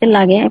এগুলিতে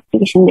লাগে,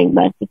 অ্যাপ্লিকেশন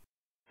দেখবা আর কি।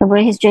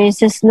 তারপরে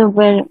হিস্টেরিসিস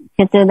লুপের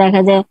ক্ষেত্রে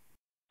দেখা যায়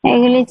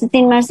এগুলি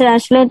 3 মার্কসের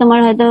আসলেও তোমার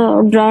হয়তো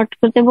ড্রট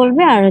করতে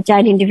বলবে, আর হচ্ছে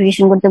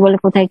আইডেন্টিফিকেশন করতে বলে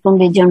কোথায় কোন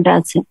রিজিয়নটা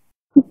আছে।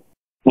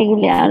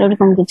 এগুলি আর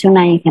ওরকম কিছু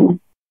নাই এখানে।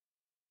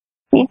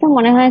 এই তো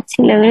মনে হয়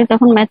ছিল, এগুলি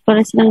তখন ম্যাথ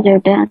করেছিলাম যে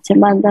ওটা আছে,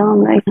 বাদ দাও,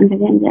 আমরা এখান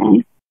থেকে যাই।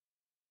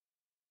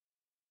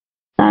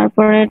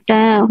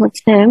 তারপরেটা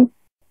হচ্ছে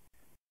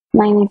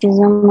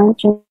ম্যাগনেটিজম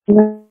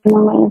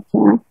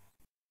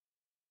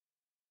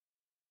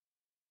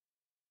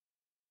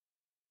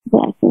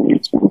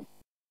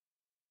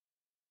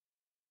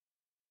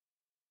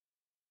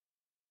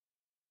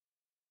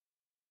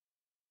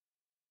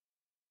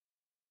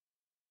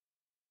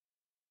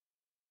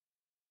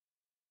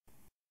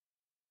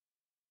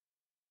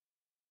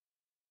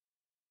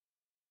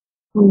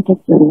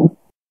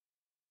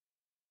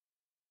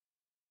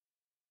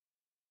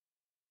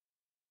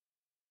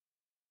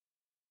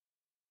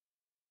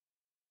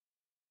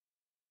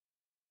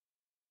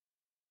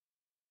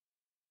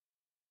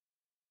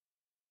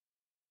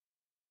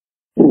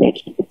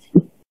দেখি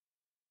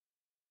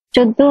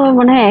 14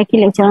 মনে হয় একই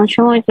লেকচার, অনেক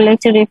সময়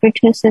লেকচার রিপিট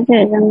হয়েছে যে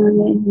এজন্য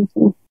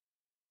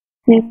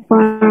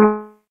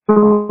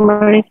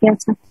কি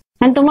আছে।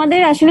 আর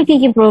তোমাদের আসলে কি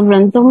কি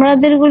প্রবলেম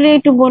তোমাদের গুলি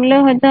একটু বললে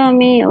হয়তো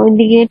আমি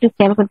ওইদিকে একটু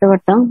খেয়াল করতে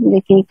পারতাম,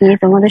 দেখি কি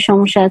তোমাদের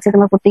সমস্যা আছে।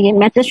 তোমার করতে গিয়ে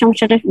ম্যাথের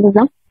সমস্যাটা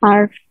বুঝলাম, আর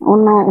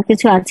অন্য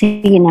কিছু আছে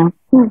কিনা।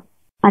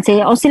 আচ্ছা,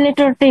 এই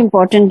অসিলেটরটা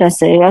ইম্পর্টেন্ট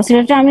আছে।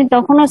 অসিলেটর আমি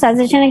তখনও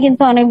সাজেশনে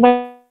কিন্তু অনেকবার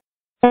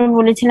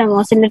বলেছিলাম,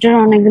 অসিলেটর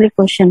অনেকগুলি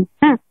কোশ্চেন।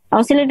 হ্যাঁ,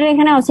 অসিলেটর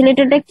এখানে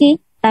অসিলেটরটা কি,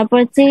 তারপর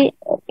হচ্ছে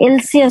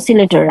এলসি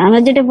অসিলেটর। আমরা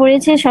যেটা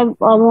পড়িয়েছি সব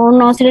অন্য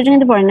অসিলেটর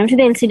কিন্তু পড়েনি, আমি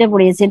শুধু এলসিটা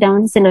পড়িয়েছি, এটা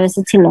আমাদের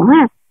সিলেবাসে ছিল।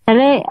 হ্যাঁ,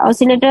 তাহলে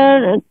অসিলেটর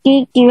কি,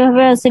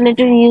 কিভাবে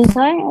অসিলেটর ইউজ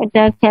হয়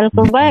এটা খেয়াল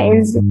করবা।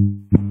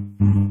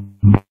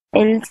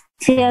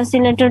 এলসি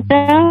অসিলেটরটা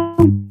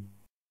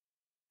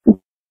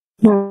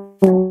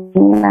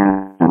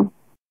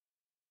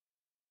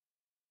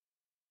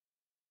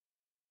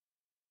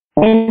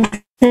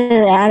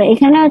আর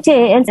এখানে হচ্ছে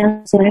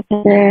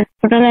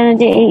টোটাল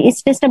এনার্জি, এই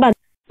স্পেসটা বাদ,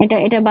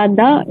 এটা বাদ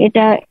দাও,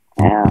 এটা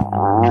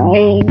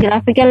এই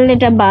গ্রাফিক্যাল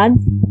এটা বাদ,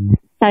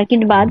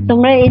 সার্কিট বাদ।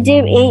 তোমরা এই যে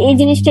এই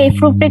জিনিসটা, এই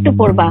প্রুফটা একটু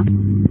পড়বা।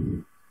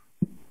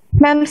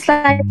 ম্যাম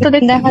স্লাইড তো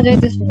দেখা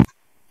যাইতেছে।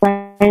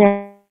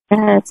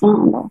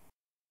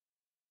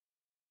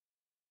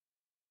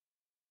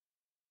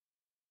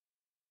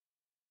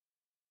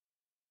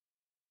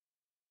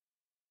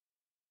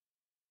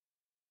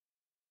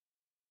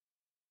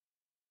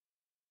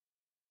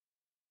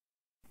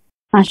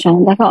 আচ্ছা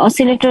দেখো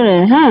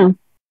অসিলেটরের, হ্যাঁ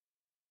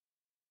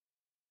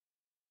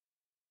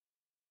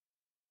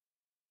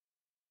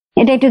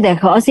এটা একটু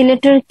দেখো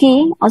অসিলেটর কি,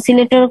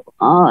 অসিলেটর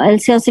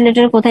এলসি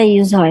অসিলেটর কোথায়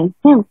ইউজ হয়।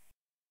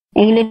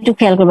 এগুলো একটু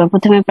খেয়াল করবা,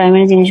 প্রথমে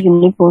প্রাইমারি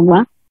জিনিসগুলো পড়বা।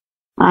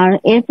 আর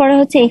এরপরে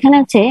হচ্ছে এখানে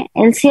হচ্ছে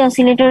এলসি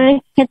অসিলেটরের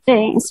ক্ষেত্রে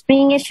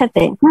স্প্রিং এর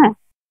সাথে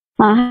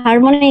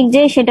হারমোনিক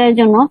যে, সেটার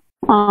জন্য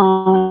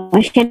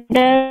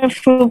সেটার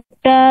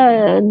প্রুফটা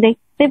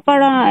দেখতে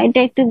পারো, এটা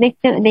একটু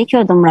দেখো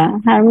তোমরা।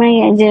 হারমোনিক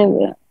যে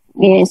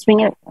স্প্রিং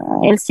এর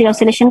এলসি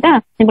অসিলেশনটা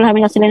সিম্পল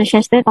হারমোনিক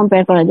অসিলেশনের সাথে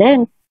কম্পেয়ার করা যায়।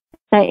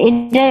 তা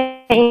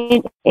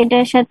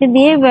এটার সাথে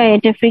দিয়ে বা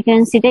এটা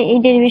ফ্রিকোয়েন্সিটা, এই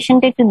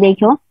ডেরিভেশনটা একটু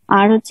দেখো।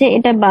 আর হচ্ছে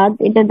এটা বাদ,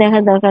 এটা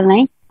দেখার দরকার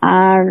নাই।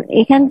 আর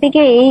এখান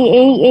থেকে এই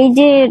এই এই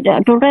যে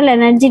টোটাল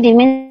এনার্জি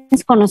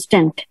রিমেইনস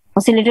কনস্ট্যান্ট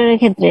অসিলেটরের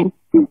ক্ষেত্রে,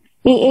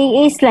 এই এই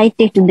এই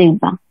স্লাইডটা একটু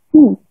দেখবা।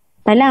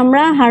 তাহলে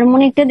আমরা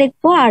হারমোনিকটা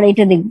দেখবো আর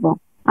এটা দেখবো,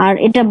 আর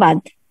এটা বাদ।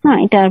 হ্যাঁ,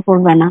 এটা আর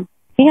পড়বা না,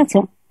 ঠিক আছে।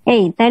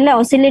 এই তাহলে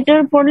অসিলেটর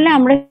পড়লে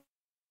আমরা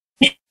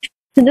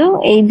শুধু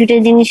এই দুটো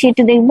জিনিসই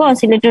একটু দেখবো।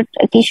 অসিলেটর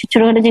কি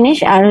ছোটখাটো জিনিস,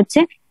 আর হচ্ছে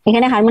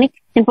এখানে হারমোনিক,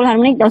 সিম্পল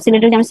হারমোনিক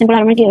অসিলেটর যে আমরা সিম্পল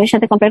হারমোনিক এর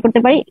সাথে কম্পেয়ার করতে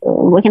পারি,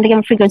 ওইখান থেকে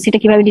আমরা ফ্রিকোয়েন্সিটা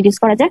কিভাবে ডিডিউস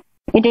করা যায়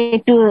এটা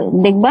একটু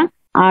দেখবা।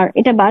 আর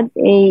এটা বাদ,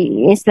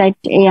 এই স্লাইড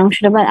এই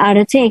অংশটা বাদ। আর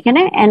হচ্ছে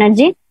এখানে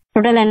energy,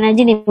 total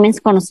energy remains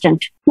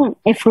constant,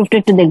 এই প্রুফটা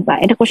একটু দেখবা।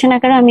 এটা কোশ্চেন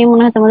আকারে আমি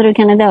মনে হয় তোমাদের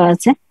ওইখানে দেওয়া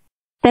আছে।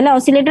 তাহলে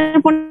অসিলেটর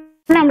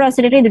পড়লে আমরা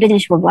অসিলেটর দুটো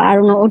জিনিস পড়বো, আর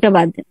ওটা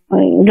বাদ,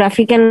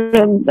 গ্রাফিক্যাল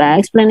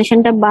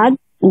এক্সপ্লেনেশনটা বাদ,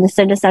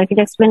 সার্কিট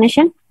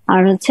এক্সপ্লেনেশন,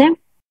 আর হচ্ছে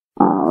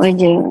ওই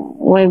যে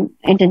ওয়েব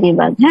এটা দিয়ে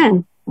বাদ। হ্যাঁ,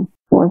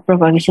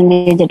 প্রপাগেশন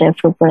দিয়ে যেটা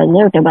প্রুভ করা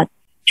যায় ওটা বাদ।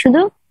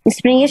 শুধু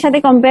স্প্রিং এর সাথে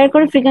কম্পেয়ার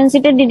করে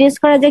ফ্রিকোয়েন্সিটা ডিডিউস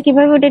করা যায়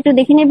কিভাবে, ওটা একটু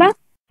দেখে নিবা।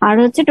 আর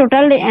হচ্ছে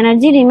টোটাল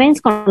এনার্জি রিমেইনস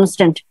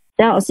কনস্ট্যান্ট,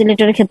 যা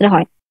অসিলেটরের ক্ষেত্রে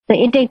হয়, তো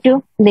এটা একটু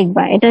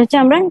দেখবা। এটা হচ্ছে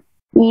আমরা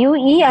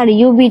ইউই আর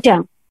ইউবিটা,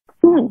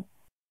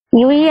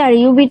 ইউই আর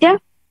ইউবিটা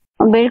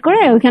বের করে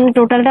ওইখানে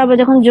টোটালটা আবার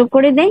যখন যোগ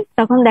করে দেই,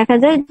 তখন দেখা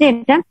যায় যে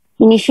এটা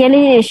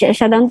ইনিশিয়ালি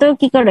সাধারণত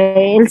কি করে,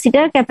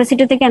 এলসিটা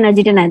ক্যাপাসিটর থেকে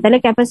এনার্জিটা নেয়, তাহলে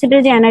ক্যাপাসিটর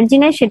যে এনার্জি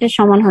নেয় সেটা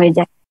সমান হয়ে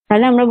যায়।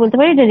 তাহলে আমরা বলতে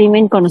পারি এটা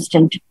রিমেইন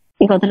কনস্ট্যান্ট,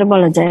 এই কথাটা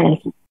বলা যায় আর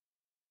কি।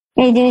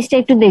 এই জিনিসটা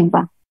একটু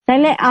দেখবা।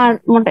 তাহলে আর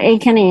মোটা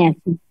এইখানেই আর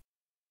কি,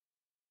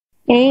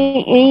 এই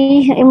এই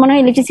মনে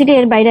হয় ইলেকট্রিসিটি,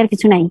 এর বাইরে আর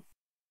কিছু নাই।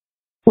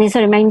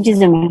 সরি,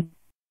 ম্যাগনেটিজমে।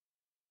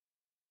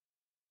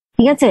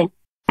 ঠিক আছে,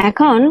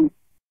 এখন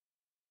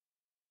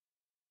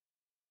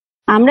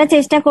আমরা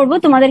চেষ্টা করব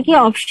তোমাদেরকে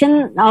অপশন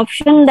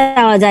অপশন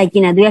দেওয়া যায়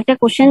কিনা, দুই একটা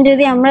কোশ্চেন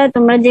যদি আমরা,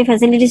 তোমরা যে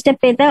ফ্যাসিলিটিসটা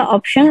পেতে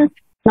অপশন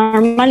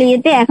নর্মাল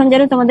ইয়েতে, এখন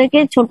যেন তোমাদেরকে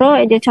ছোট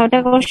এই যে 6টা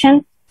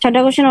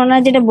কোশ্চেন ওনারা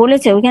যেটা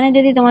বলেছে, ওইখানে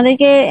যদি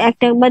তোমাদেরকে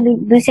একটা বা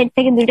দুই সেট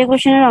থেকে 2টা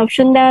কোশ্চেনের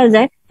অপশন দেওয়া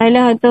যায়, তাহলে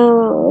হয়তো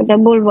এটা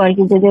বলবো আর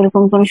কি, যদি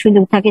এরকম কোনো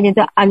সুযোগ থাকে,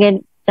 যেহেতু আগের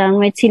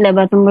টার্মে ছিল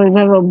বা তোমরা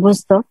ওইভাবে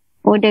অভ্যস্ত,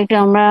 ওইটা একটু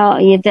আমরা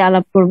ইয়েতে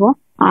আলাপ করব।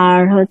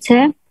 আর হচ্ছে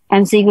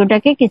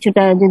এমসিকিউটাকে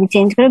কিছুটা যদি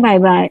চেঞ্জ করে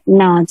ভাইবা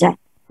নেওয়া যায়,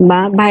 বা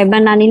ভাইবা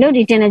না নিলেও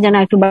রিটেনে যেন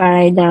একটু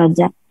বাড়াই দেওয়া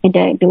যায়,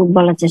 এটা একটু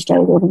বলার চেষ্টা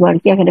করবো আর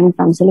কি। একাডেমিক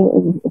কাউন্সিল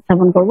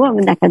স্থাপন করবো,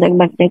 আমি দেখা যাক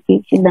বাকিটা কি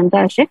সিদ্ধান্ত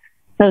আসে।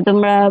 তো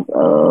তোমরা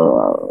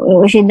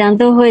ওই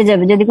সিদ্ধান্ত হয়ে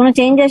যাবে, যদি কোনো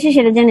চেঞ্জ আসে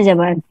সেটা জেনে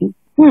যাবে আর কি।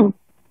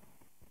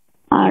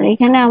 আর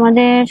এখানে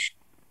আমাদের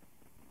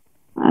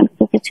আর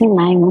তো কিছু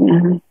নাই মনে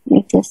হয়।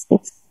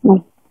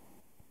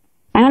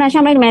 এখন আসে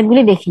আমরা ম্যাথ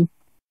গুলি দেখি।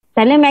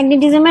 তাহলে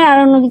ম্যাগনেটিজমের আর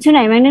অন্য কিছু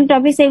নাই, ম্যাগনেট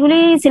টপিক এগুলি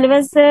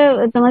সিলেবাস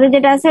তোমাদের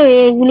যেটা আছে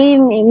এগুলি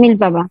মিল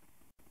পাবা।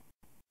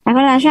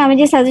 এখন আসো আমি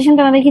যে সাজেশন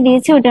তোমাদেরকে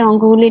দিয়েছি ওটার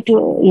অঙ্কগুলি একটু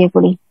ইয়ে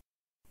করি।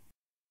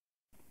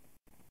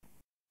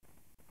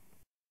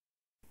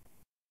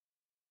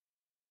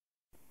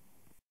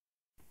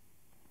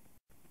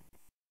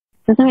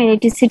 প্রথমে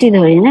ইলেকট্রিসিটি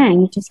ধরি না,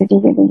 ইলেকট্রিসিটি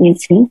যেটা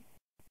দিয়েছি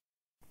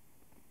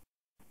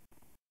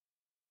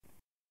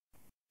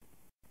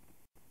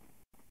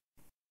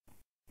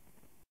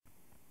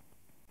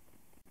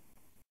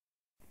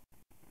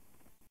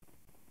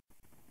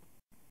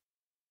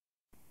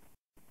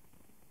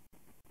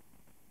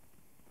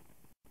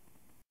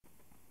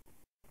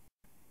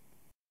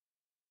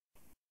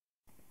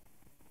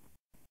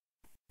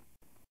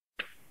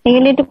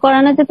এগুলি একটু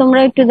করানোতে তোমরা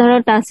একটু ধরো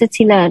টাচে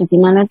ছিলে আর কি,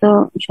 মানে তো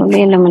সবই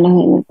এলোমেলো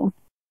হয়ে যেত।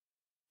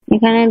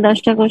 এখানে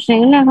 10টা কোশ্চেন,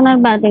 এগুলো এখন আর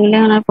বাদ, এগুলো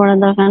এখন আর পড়ার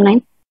দরকার নাই।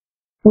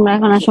 তোমরা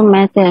এখন আসো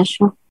ম্যাথে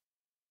আসো।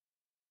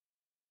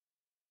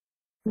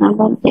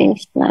 আবার 23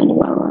 স্লাইড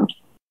বাবা।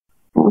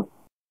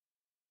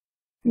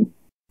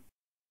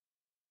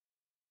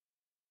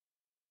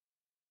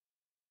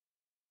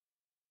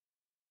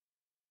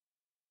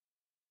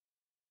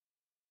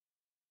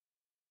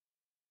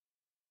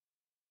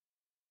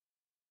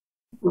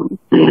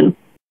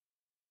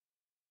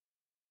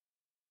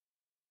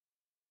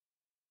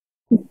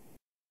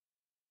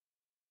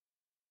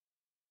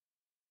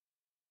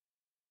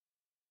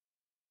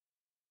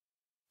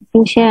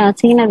 সে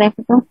আছে কিনা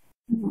দেখো তো।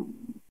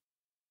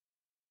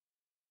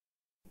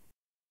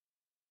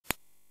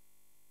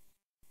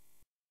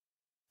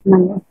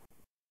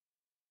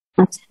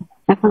 আচ্ছা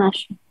এখন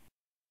আসো।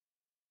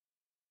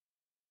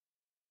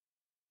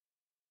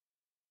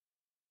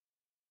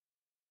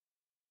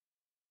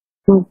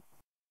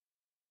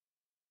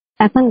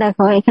 এখন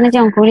দেখো এখানে যে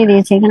অঙ্কগুলি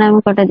দিয়েছে, এখানে আমি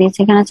কটা দিয়েছি,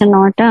 এখানে আছে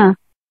 9টা,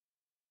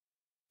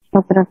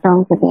 17টা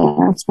অঙ্ক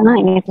দেওয়া আছে না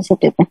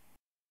ইলেকট্রিসিটিতে।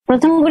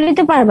 প্রথম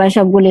গুলিতে পারবা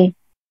সবগুলি,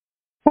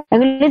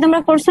 এগুলি তোমরা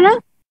করছো না?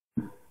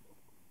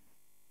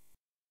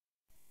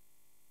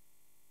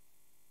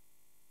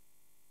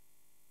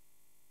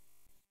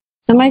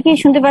 তোমরা কি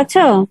শুনতে পাচ্ছ?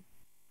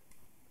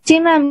 জি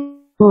ম্যাম,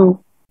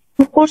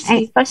 করছি,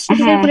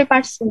 হ্যাঁ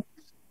পারছি।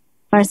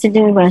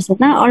 পার্সেন্টেজ পার্সেন্ট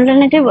না,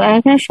 অল্টারনেটিভ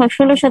এখানে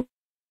 16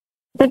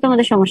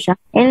 তোমাদের সমস্যা।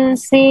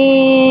 LC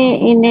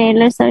in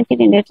LS circuit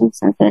inductance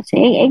circuit আছে,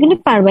 এগুলি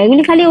পারবা।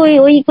 এগুলি খালি ওই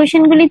ওই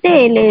কোশ্চেন গুলিতে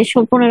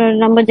 15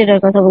 নম্বর যেটার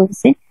কথা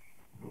বলছি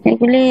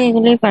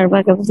এগুলি পারবা,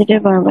 ক্যাপাসিটর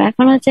পারবা।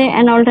 এখন হচ্ছে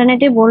an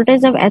alternative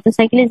voltage of eto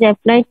cycle is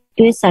applied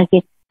to a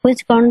circuit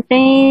which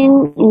contain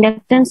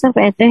inductance of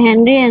eto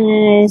Henry and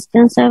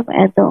resistance of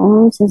eto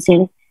ohms in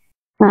series.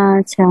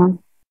 আচ্ছা,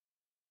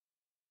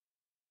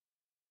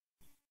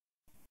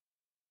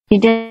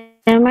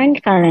 determined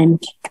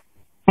current,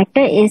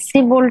 একটা এসি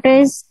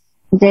ভোল্টেজ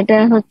যেটা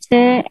হচ্ছে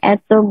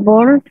এত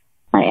ভোল্ট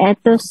আর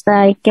এত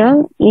cycle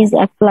is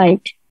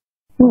applied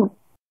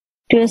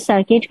to a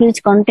circuit which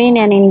contain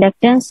an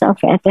inductance of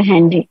eto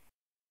Henry,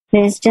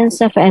 resistance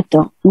of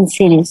eto in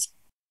series.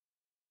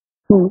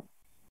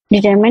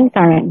 Determine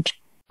current.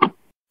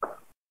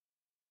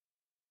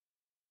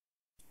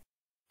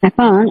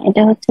 এখন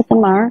এটা হচ্ছে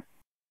তোমার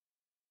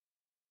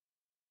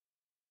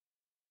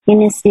in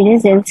a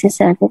series LC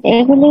circuit।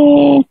 এগুলি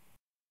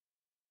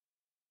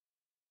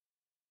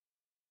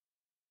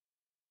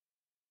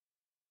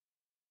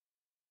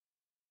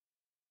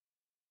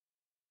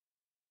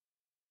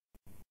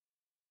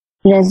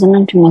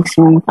resonant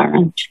maximum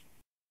current।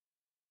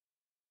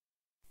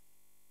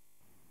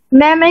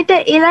 ম্যাম এটা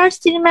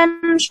এলআরসি ম্যাম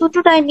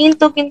সূত্রটাই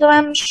মিলতো, কিন্তু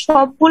ma'am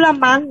সবগুলা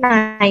মান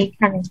নাই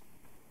এখানে।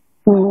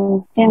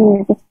 কেমন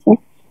দেখছি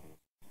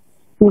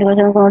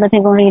কোনটা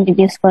থেকে কোনো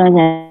ডিডিউস করা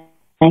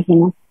যায়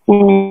কিনা।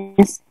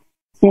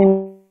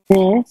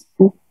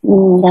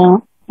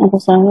 the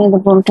survey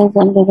the voltage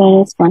of the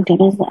various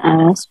quantities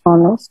are as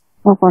follows.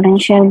 The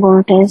potential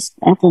voltage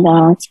at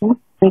দেওয়া আছে,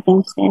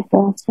 frequency এত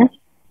আছে,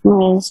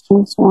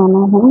 resistance 1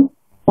 ohm,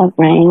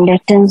 তারপরে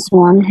inductance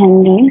 1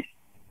 Henry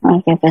আর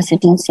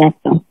capacitance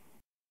এত।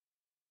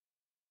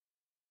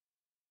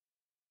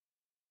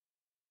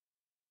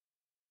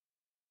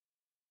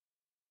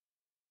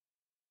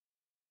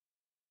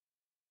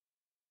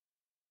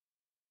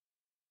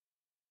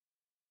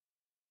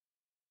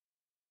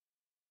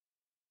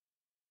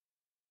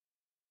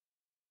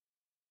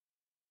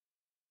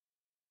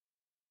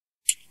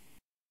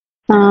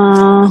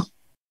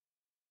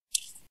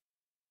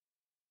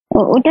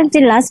 ওটার যে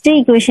লাস্ট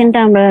ইকুয়েশনটা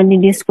আমরা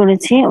ডিডিউস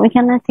করেছি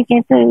ওইখানে থেকে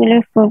তো এগুলো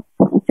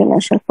চলে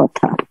আসার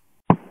কথা।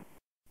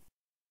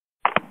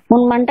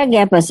 কোন মানটা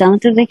গ্যাপ আছে, আমি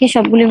তো দেখি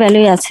সবগুলি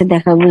ভ্যালুই আছে,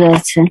 দেখা বোঝা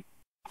যাচ্ছে।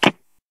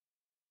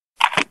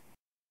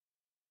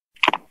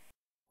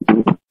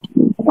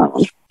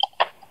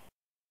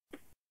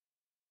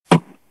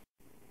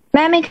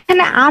 ম্যাম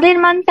এখানে আর এর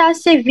মানটা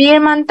আছে, ভি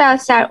এর মানটা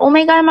আছে, আর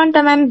ওমেগার মানটা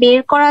ম্যাম বের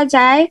করা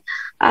যায়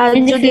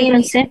যদি জি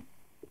ম্যাম।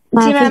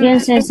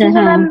 ফ্রিকোয়েন্সি আছে, কিন্তু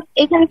হ্যাঁ। ম্যাম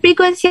এখানে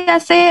ফ্রিকোয়েন্সি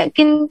আছে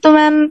কিন্তু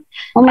ম্যাম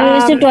ওমেগা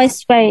হচ্ছে টুয়াইস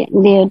পাই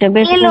দিয়ে ওটা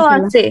বের করে এলও ফেলো।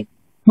 আছে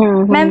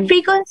ম্যাম,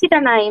 ফ্রিকোয়েন্সিটা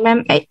নাই ম্যাম।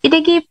 এটা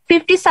কি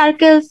 50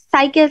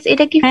 সাইকেলস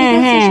এটা কি হ্যাঁ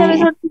ফ্রিকোয়েন্সি হ্যাঁ হিসাবে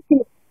ধরতেছি?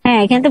 হ্যাঁ,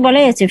 এখানে তো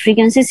বলাই আছে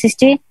frequency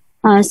 60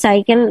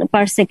 cycle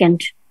per second.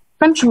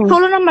 Ma'am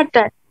 16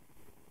 নাম্বারটা।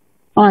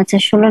 ও আচ্ছা,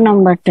 16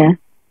 নাম্বারটা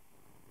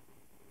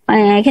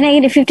এখানে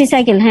 50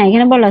 সাইকেল, হ্যাঁ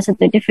এখানে বলা আছে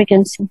তো এটা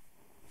ফ্রিকোয়েন্সি।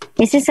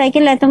 এসি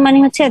সাইকেল এত মানে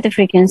হচ্ছে এত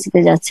ফ্রিকোয়েন্সিতে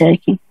যাচ্ছে আর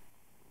কি।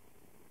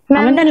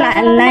 আমাদের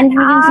লাইন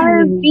ফ্রিকোয়েন্সি আর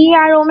বি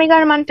আর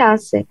ওমেগার মানটা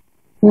আছে।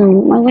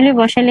 ওগুলি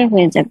বসালে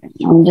হয়ে যাবে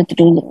আমার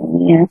যতটুকু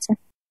ইয়ে আছে।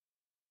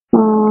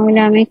 ওগুলো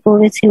আমি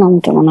করেছিলাম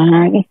তো মনে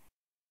হয় আগে।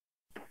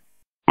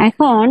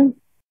 এখন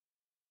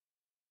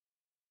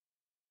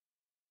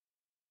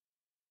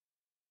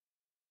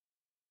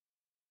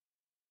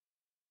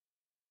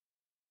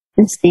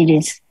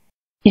series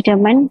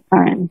determine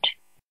current,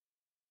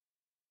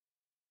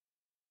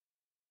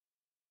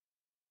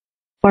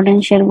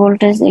 potential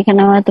voltage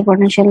এখানে হয়তো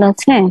পটেনশিয়াল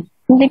আছে,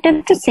 দুইটা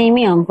তো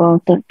সেমই অঙ্ক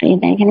তো।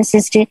 এখানে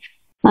 60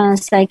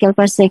 সাইকেল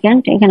পার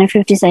সেকেন্ড, এখানে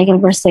 50 সাইকেল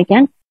পার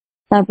সেকেন্ড।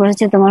 তারপর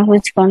হচ্ছে তোমার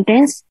হুইচ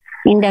কন্টেন্স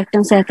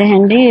ইন্ডাকটেন্স এত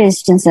হেনরি,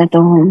 রেজিস্ট্যান্স এত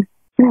ওহম।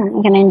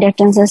 এখানে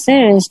ইন্ডাকটেন্স আছে,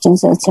 রেজিস্ট্যান্স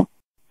আছে,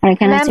 আর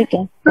এখানে ম্যাম আছে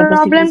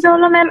প্রবলেমটা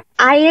হলো ম্যাম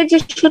আই এর যে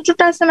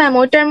সূত্রটা আছে ম্যাম,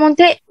 ওইটার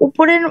মধ্যে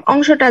উপরের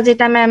অংশটা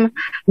যেটা ma'am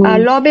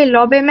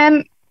লবে ma'am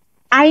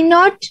I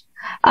not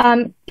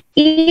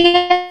E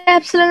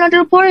epsilon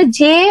নটের উপর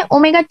যে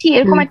ওমেগা টি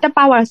এরকম একটা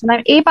পাওয়ার আছে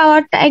ম্যাম। এই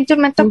পাওয়ারটা একজন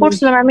ম্যাথটা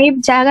করছিল ম্যাম, এই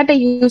জায়গাটা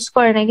ইউজ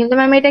করে নাই, কিন্তু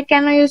ম্যাম এটা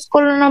কেন ইউজ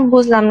করলো না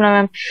বুঝলাম না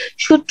ম্যাম।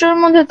 সূত্রের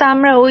মধ্যে তো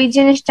আমরা ওই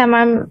জিনিসটা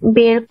ম্যাম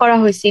বের করা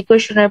হয়েছে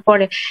ইকুয়েশনের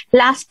পরে,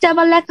 লাস্টে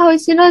আবার লেখা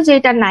হয়েছিল যে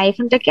এটা নাই।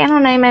 এখানটা কেন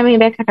নাই ম্যাম এই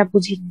ব্যাখ্যাটা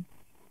বুঝিনি।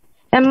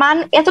 মান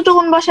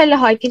এতটুকুন বসাইলে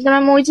হয়, কিন্তু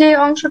ম্যাম ওই যে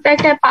অংশটা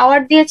একটা পাওয়ার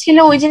দিয়েছিল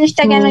ওই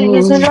জিনিসটা কেন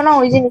ইউজ হলো না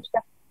ওই জিনিসটা।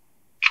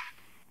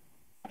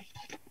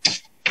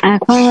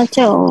 এখন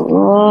হচ্ছে ও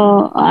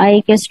I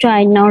equals to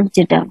I not,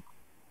 যেটা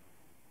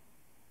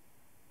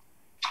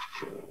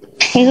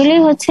এগুলি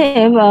হচ্ছে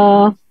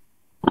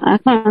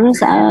এখন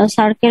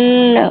সার্কেল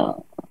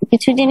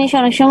কিছু জিনিস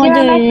অনেক সময়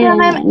যে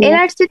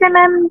এলআরসিতে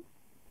ম্যাম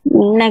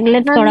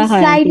নেগলেক্ট করা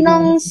হয় আর স্লাইড কি।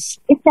 নং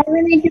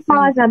 7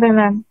 পাওয়া যাবে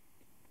ম্যাম।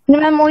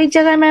 ম্যাম ওই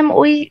জায়গায় ম্যাম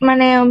ওই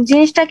মানে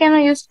জিনিসটা কেন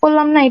ইউজ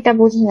করলাম না এটা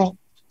বুঝি নাই।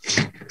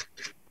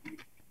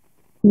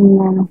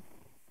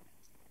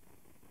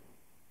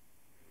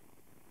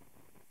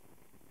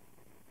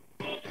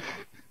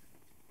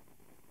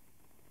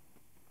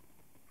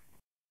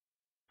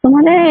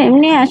 তোমাদের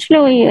এমনি আসলে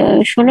ওই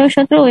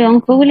 16-17 ওই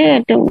অঙ্কগুলি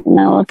একটু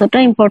অতটা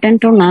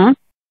ইম্পর্টেন্টও না।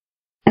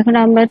 এখন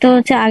আমরা তো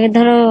হচ্ছে আগে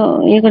ধরো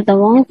ইয়ে করতাম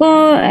অঙ্ক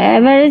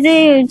এভারেজে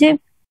ওই যে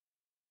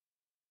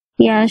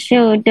কি আসে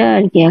ওইটা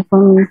আর কি।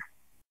 এখন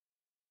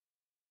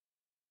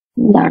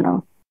দাঁড়াও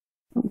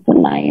তো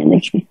নাই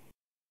দেখি।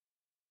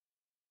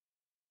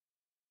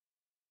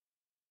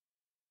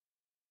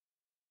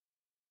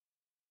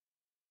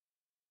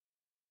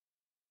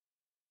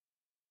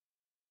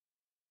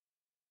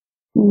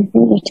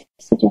 ঠিক আছে,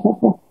 ঠিক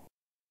আছে।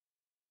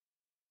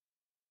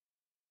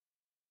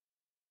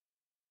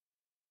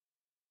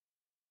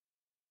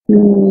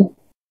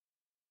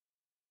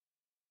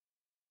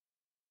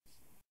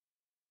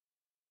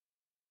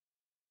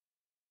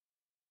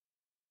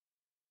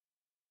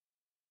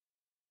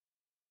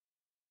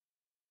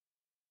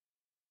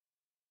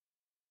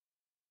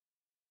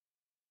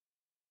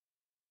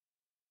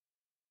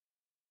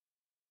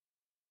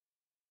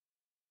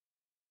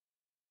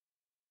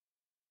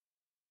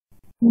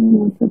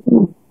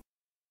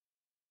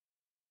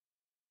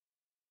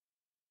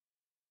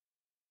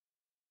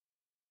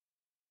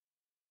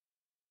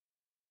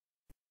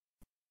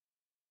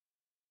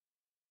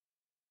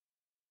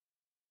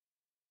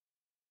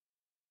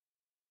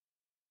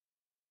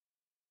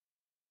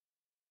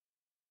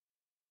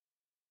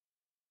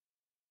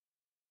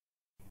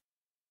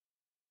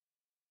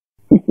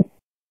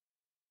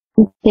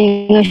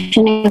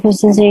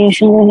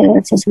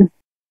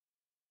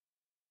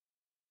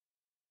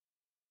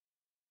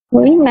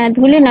 ওই ম্যাথ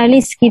গুলি নাহলে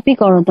স্কিপই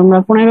করো তোমরা,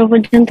 15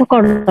 পর্যন্ত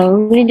করো।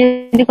 ওগুলি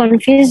যদি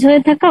কনফিউজ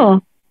হয়ে থাকো,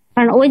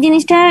 কারণ ওই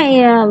জিনিসটা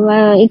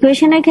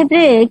ইকুয়েশনের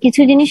ক্ষেত্রে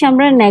কিছু জিনিস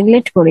আমরা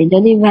নেগলেক্ট করি,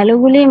 যদি ভ্যালু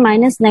গুলি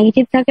মাইনাস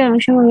নেগেটিভ থাকে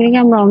অনেক সময় ওগুলিকে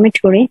আমরা অমিট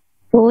করি।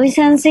 তো ওই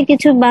সেন্সে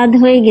কিছু বাদ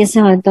হয়ে গেছে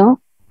হয়তো।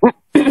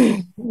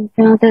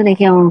 তো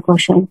দেখি আমার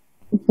কৌশল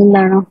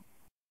দাঁড়াও,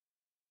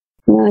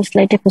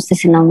 স্লাইডে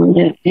খুঁজতেছিলাম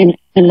যে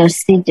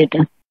এলআরসি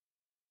যেটা।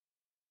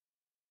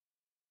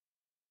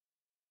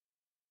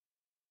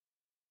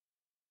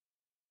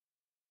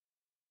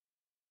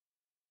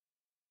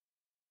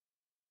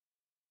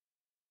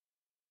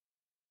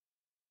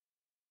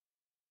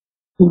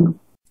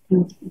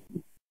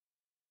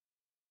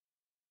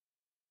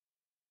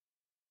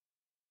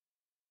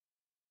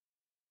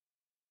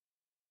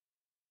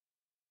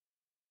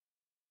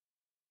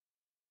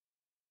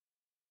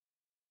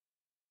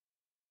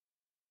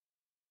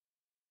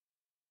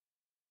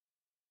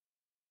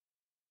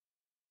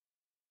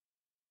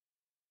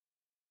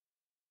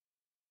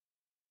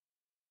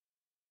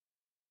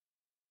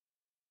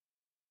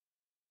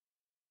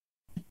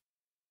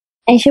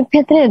 এইসব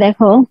ক্ষেত্রে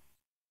দেখো,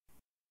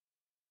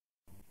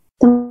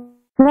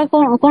 তোমরা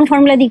কোন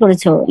ফর্মুলা দিয়ে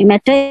করেছো? এই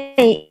ম্যাথটা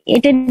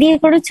এটা দিয়ে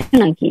করেছো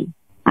নাকি?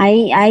 I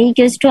I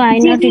equals to I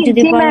G not G E to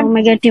the G power ma'am.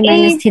 Omega t এই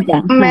মাইনাস থিটা।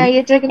 হ্যাঁ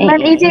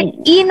ম্যাম এই যে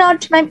ই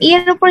নট ম্যাম,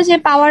 এর উপর যে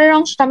পাওয়ারের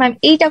অংশটা ম্যাম,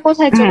 এইটা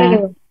কোথায় চলে হ্যাঁ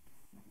গেল?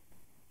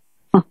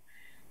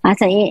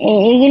 আচ্ছা,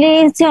 এগুলি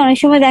হচ্ছে অনেক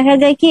সময় দেখা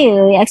যায় কি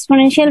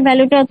এক্সপোনেনশিয়াল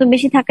ভ্যালুটা অত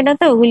বেশি থাকে না,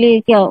 তো ওগুলি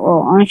কি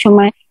অনেক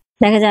সময়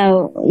দেখা যায়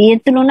ইয়ের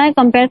তুলনায়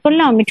কম্পেয়ার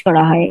করলে অমিট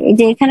করা হয়। এই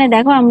যে এখানে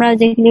দেখো, আমরা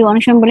যেগুলি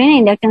অনেক সময় বলি না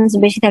ইন্ডাকটেন্স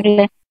বেশি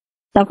থাকলে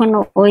তখন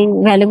ওই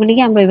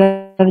ভ্যালুগুলিকে আমরা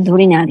ওইভাবে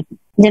ধরি না আর কি,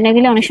 যেন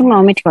এগুলি অনেক সময়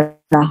অমিট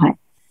করা হয়।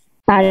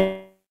 আর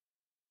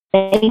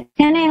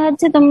এখানে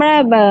হচ্ছে তোমরা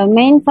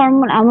মেইন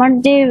ফর্মুলা আমার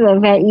যে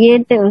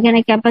ইয়েতে ওখানে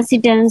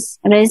ক্যাপাসিট্যান্স,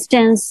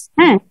 রেজিস্ট্যান্স,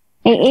 হ্যাঁ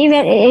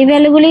এই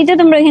ভ্যালুগুলি তো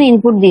তোমরা এখানে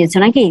ইনপুট দিয়েছো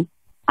নাকি?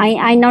 আই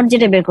আই নট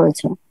যেটা বের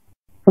করেছো,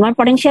 তোমার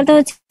পটেনশিয়াল তো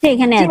হচ্ছে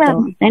এখানে জি এত, ম্যাম।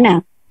 তাই না?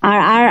 আর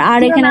আর আর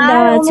জি ম্যাম, এখানে আর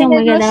দেওয়া আছে ওমেগা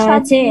ওমেগা এগুলো দেওয়া সব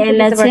আছে, এল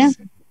দিতে আছে, পারছি।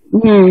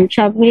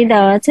 সবগুলি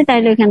দেওয়া আছে,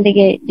 তাইলে ওখান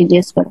থেকে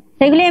ডিডিউস করো।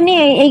 এগুলি এমনি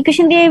এই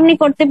কোয়েশ্চেন দিয়ে এমনি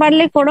করতে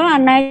পারলে করো, আর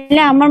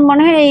নাইলে আমার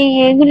মনে হয়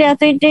এগুলি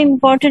এত এটা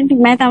ইম্পর্টেন্ট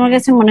ম্যাথ আমার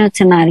কাছে মনে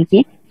হচ্ছে না আর কি।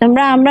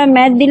 আমরা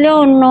ম্যাথ দিলেও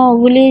অন্য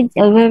ওগুলি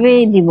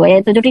ওইভাবেই দিব,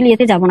 এত জটিল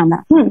ইয়েতে যাবো না আমরা।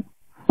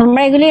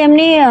 তোমরা এগুলি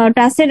এমনি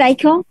টাস্টে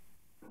রাখো,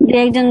 দু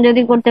একজন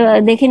যদি করতে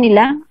দেখে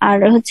নিলা। আর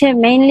হচ্ছে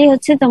মেইনলি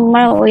হচ্ছে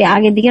তোমরা ওই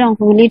আগের দিকের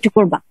অঙ্কগুলি একটু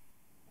করবা।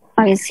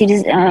 আগে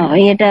সিরিজ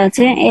ইয়েটা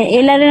আছে,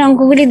 এলআর এর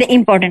অঙ্কগুলি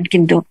ইম্পর্টেন্ট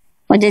কিন্তু,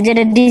 ওই যে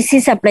যেটা ডিসি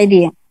সাপ্লাই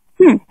দিয়ে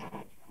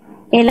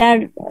এলআর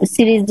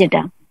সিরিজ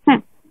যেটা, হ্যাঁ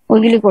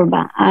ওইগুলি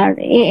করবা। আর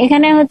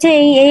এখানে হচ্ছে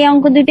এই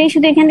অঙ্ক দুইটাই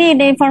শুধু এখান দিয়ে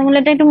এই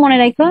ফর্মুলাটা একটু মনে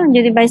রাখো,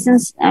 যদি বাই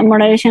চান্স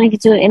মডারেশনে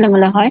কিছু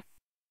এলোমেলো হয়।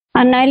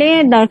 আর নাইলে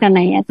দরকার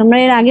নাই, আর তোমরা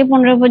এর আগে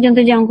 15 পর্যন্ত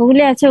যে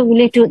অঙ্কগুলি আছে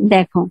ওগুলি একটু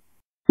দেখো।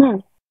 হুম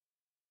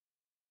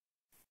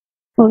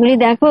ওগুলি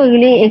দেখো,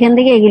 ওইগুলি এখান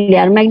থেকে এগুলি।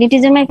 আর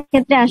ম্যাগনেটিজমের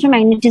ক্ষেত্রে আসো,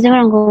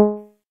 ম্যাগনেটিজমের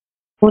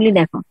অঙ্কগুলি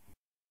দেখো।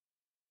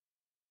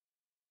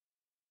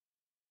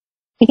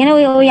 এখানে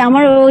ওই ওই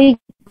আমার ওই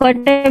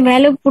কয়টা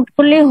ভ্যালু পুট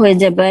করলেই হয়ে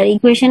যাবে, আর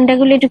ইকুয়েশনটা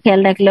গুলো একটু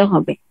খেয়াল রাখলেও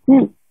হবে।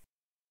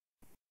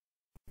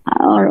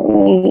 আর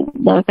ওই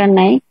দরকার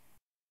নাই।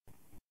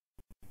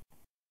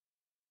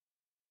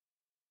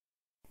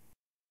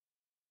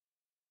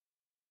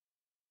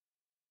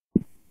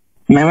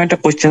 ম্যাম একটা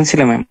কোশ্চেন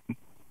ছিল ম্যাম।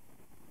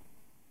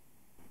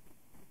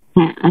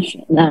 হ্যাঁ আসো,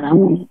 দাঁড়াও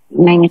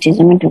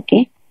ম্যাগনেটিজমে ঢুকি।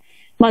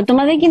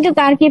 তোমাদের কিন্তু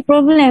কার কি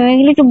প্রবলেম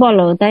এগুলো একটু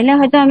বলো, তাইলে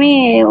হয়তো আমি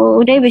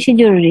ওটাই বেশি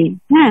জরুরি।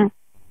 হ্যাঁ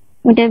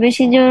ওটা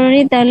বেশি জরুরি,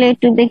 তাহলে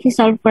একটু দেখি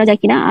সলভ করা যায়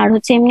কিনা। আর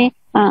হচ্ছে এমনি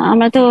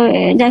আমরা তো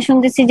যা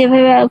শুনতেছি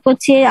যেভাবে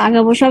করছি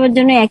আগাবো সবার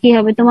জন্য একই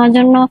হবে। তোমার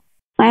জন্য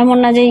এমন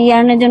না যে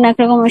ইয়ার্নের জন্য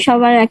একরকম,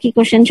 সবার একই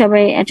কোশ্চেন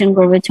সবাই অ্যাটেন্ড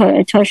করবে,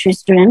 600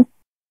 স্টুডেন্ট।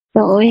 তো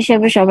ওই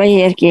হিসাবে সবাই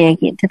আর কি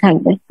একইতে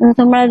থাকবে। তো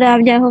তোমরা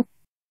যাই হোক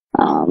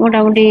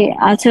মোটামুটি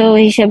আছো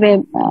ওই হিসাবে,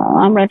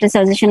 আমরা একটা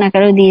সাজেশন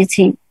আকারেও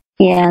দিয়েছি,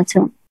 ইয়ে আছো,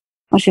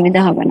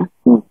 অসুবিধা হবে না।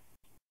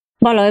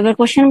 বলো এবার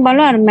কোশ্চেন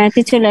বলো। আর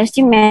ম্যাথে চলে আসছি,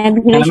 ম্যাথ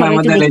গুলো ম্যাম সবাই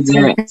একটু আমাদের এই যে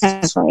দেখতে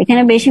থাকো।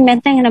 এখানে বেশি ম্যাথ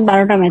না, এখানে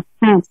 12টা ম্যাথ।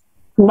 হ্যাঁ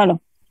বলো।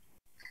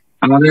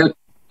 আমাদের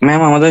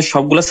ম্যাম আমাদের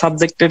সবগুলো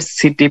সাবজেক্টের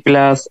সিটি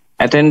প্লাস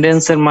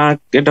অ্যাটেন্ডেন্স এর মার্ক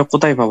এটা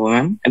কোথায় পাবো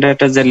ম্যাম? এটা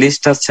একটা যে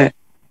লিস্ট আছে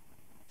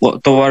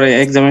তোমার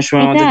এক্সামের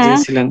সময় এটা আমাদের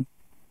দিয়েছিলেন।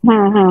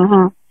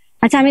 হ্যাঁ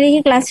আচ্ছা, আমি দেখি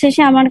ক্লাস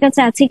শেষে আমার কাছে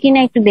আছে কিনা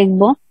একটু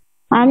দেখবো।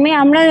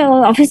 আমরা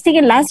অফিস থেকে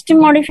লাস্ট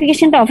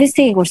মডিফিকেশনটা অফিস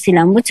থেকে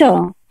করছিলাম, বুঝছো?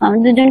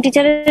 দুজন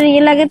টিচারের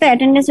ইয়ে লাগে, তো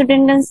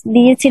অ্যাটেন্ডেন্স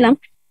দিয়েছিলাম।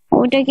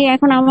 ওইটা কি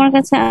এখন আমার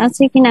কাছে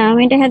আছে কিনা,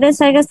 আমি এটা হেডার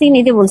স্যার কাছ থেকে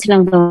নিতে বলছিলাম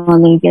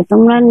তোমাদেরকে,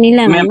 তোমরা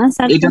নিলে না ম্যাম না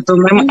স্যার? এটা তো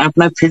ম্যাম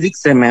আপনার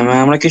ফিজিক্স এ ম্যাম,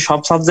 আমরা কি সব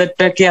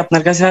সাবজেক্টটা কি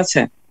আপনার কাছে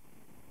আছে?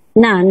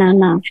 না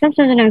সব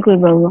সাবজেক্ট আমি করে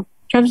পারবো।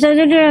 সব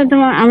সাবজেক্ট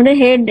তোমার আমাদের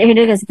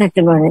হেডের কাছে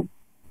থাকতে পারে,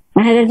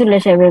 হেদায়তুল্লাহ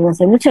সাহেবের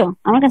কাছে, বুঝছো?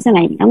 আমার কাছে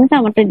নাই, আমি তো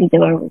আমারটা দিতে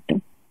পারবো একটু।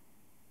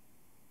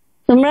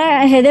 তোমরা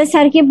হেদায়ত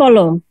স্যারকে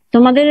বলো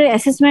তোমাদের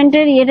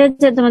অ্যাসেসমেন্টের ইয়েটা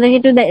তোমাদেরকে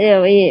একটু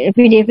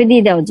পিডিএফ এ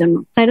দিয়ে দেওয়ার জন্য,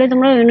 তাহলে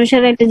তোমরা ওই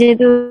অনুসারে একটা,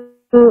 যেহেতু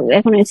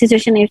এখন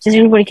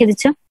সিচুয়েশন পরীক্ষা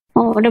দিচ্ছ,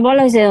 ওটা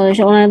বলা হয়েছে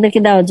ওনাদেরকে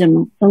দেওয়ার জন্য,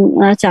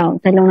 তোমরা চাও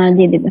তাহলে ওনারা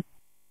দিয়ে দেবে।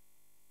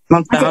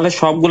 ম্যাম তাহলে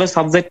সবগুলো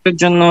সাবজেক্টের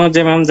জন্য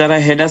যে ম্যাম যারা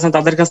হেড আছেন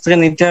তাদের কাছ থেকে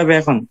নিতে হবে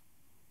এখন?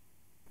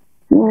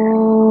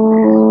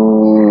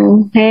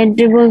 হেড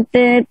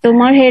বলতে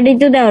তোমার হেডই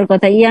তো দেওয়ার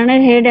কথা,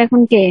 ইয়ানের হেড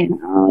এখন কে?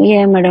 ইয়ে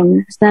ম্যাডাম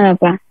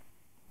স্নারাপা।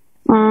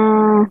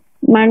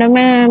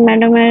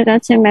 ম্যাডামের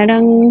কাছে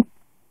ম্যাডাম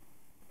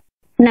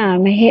না,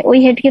 ওই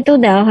হেডকে তো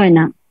দেওয়া হয়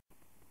না।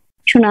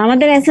 শোনো,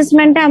 আমাদের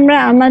অ্যাসেসমেন্টটা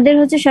আমাদের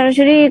হচ্ছে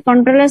সরাসরি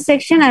কন্ট্রোলার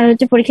সেকশন আর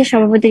হচ্ছে পরীক্ষার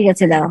সভাপতির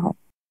কাছে দেওয়া হয়।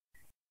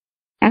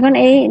 এখন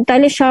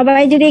তাহলে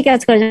সবাই যদি এই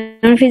কাজ করে,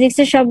 যেমন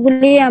ফিজিক্সের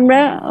সবগুলি আমরা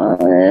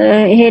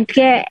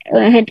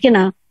হেডকে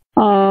না,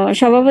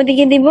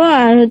 সভাপতিকে দিব,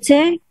 আর হচ্ছে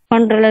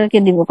কন্ট্রোলারকে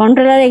দিব।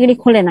 কন্ট্রোলার এগুলি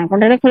খোলে না,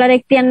 কন্ট্রোলার খোলার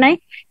এখতিয়ার নাই।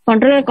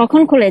 কন্ট্রোলার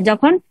কখন খোলে?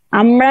 যখন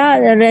আমরা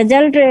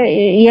রেজাল্ট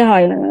ইয়ে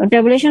হয়,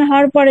 ট্যাবুলেশন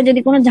হওয়ার পরে যদি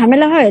কোনো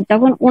ঝামেলা হয়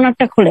তখন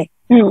ওনারটা খোলে।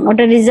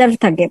 ওটা রিজার্ভ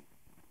থাকে।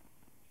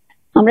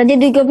 আমরা যে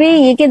 2 কপি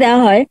ইয়েকে দেওয়া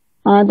হয়,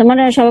 তোমার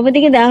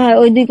সভাপতিকে দেওয়া হয়,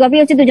 ওই 2 কপি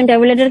হচ্ছে দুজন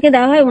ট্যাবুলেটরকে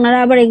দেওয়া হয়। ওনারা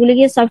আবার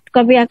এগুলিকে সফট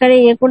কপি আকারে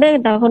ইয়ে করে,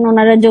 তখন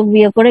ওনারা যোগ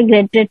বিয়োগ করে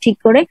গ্রেড ট্রেড ঠিক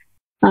করে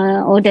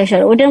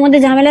ওটার মধ্যে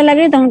ঝামেলা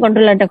লাগলে তখন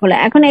কন্ট্রোলারটা খোলা।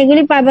 এখন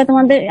এগুলি পাবা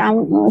তোমাদের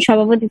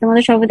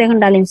তোমাদের সভাপতি এখন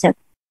ডালিম স্যার।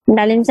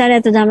 ডালিম স্যার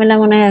এত ঝামেলা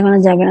মনে হয় এখনো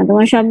যাবে না,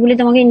 তোমার সবগুলি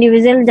তোমাকে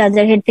ইন্ডিভিজুয়াল যার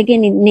যার হেড থেকে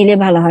নিলে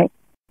ভালো হয়।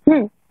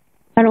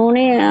 কারণ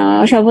উনি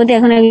সভাপতি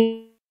এখন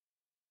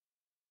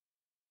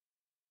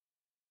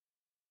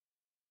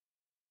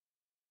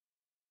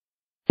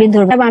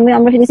ধরবে।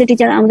 আমরা ফিজিক্সের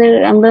টিচার,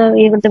 আমরা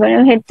ইয়ে করতে পারি,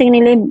 হেড থেকে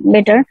নিলে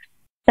বেটার।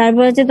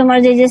 তারপর হচ্ছে তোমার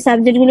যে যে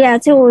সাবজেক্ট গুলি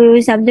আছে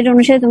ওই সাবজেক্ট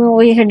অনুসারে তুমি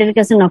ওই হেডের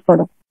কাছে নক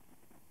করো।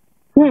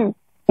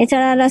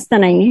 এছাড়া রাস্তা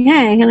নাই।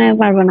 হ্যাঁ, এখানে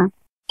পারবে না,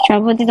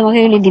 সভাপতি তোমাকে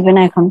এগুলি দিবে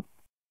না এখন।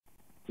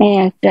 এই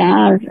একটা।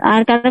 আর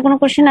আর কারো কোনো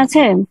কোশ্চেন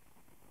আছে?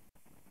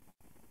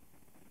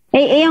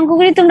 এই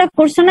অঙ্কগুলি তোমরা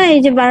করছো না, এই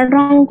যে 12টা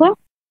অঙ্ক?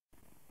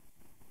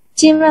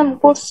 জি ম্যাম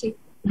করছি।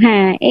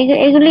 হ্যাঁ,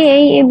 এগুলি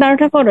এই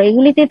 12টা করো,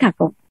 এগুলিতে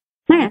থাকো।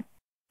 হ্যাঁ,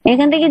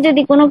 এখান থেকে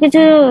যদি কোনো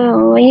কিছু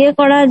ইয়ে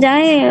করা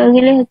যায়,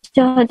 ওইগুলি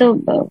হচ্ছে হয়তো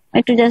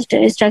একটু জাস্ট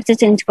স্ট্রাকচার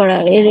চেঞ্জ করা,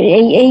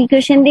 এই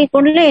কোয়েশ্চেন দিয়ে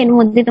করলে এর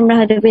মধ্যে তোমরা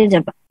হয়তো পেয়ে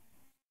যাবা।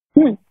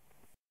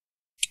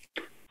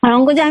 আর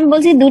অঙ্ক যে আমি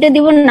বলছি 2টা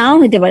দিব, নাও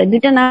হতে পারে,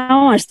 2টা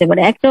নাও আসতে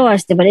পারে, একটাও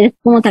আসতে পারে,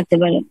 এরকমও থাকতে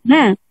পারে।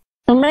 হ্যাঁ,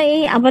 তোমরা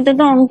এই আপাতত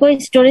অঙ্ক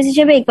স্টোরেজ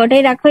হিসেবে এই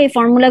কটাই রাখো। এই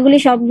ফর্মুলাগুলি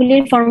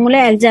সবগুলির ফর্মুলা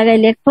এক জায়গায়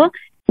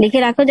লিখে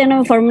রাখো, যেন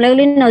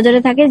ফর্মুলাগুলি নজরে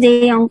থাকে। যে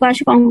অঙ্ক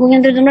আসুক, অঙ্ক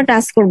কিন্তু তোমরা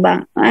টাচ করবা।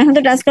 এখন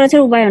তো টাচ করা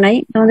ছাড়া উপায় নাই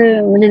তোমাদের,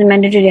 যদি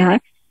ম্যান্ডেটরি হয়।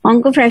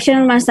 অঙ্ক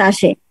ফ্র্যাকশনাল মার্কস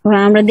আসে,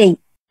 আমরা দেই।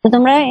 তো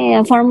তোমরা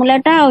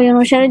ফর্মুলাটা ওই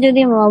অনুসারে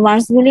যদি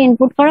মার্কস গুলি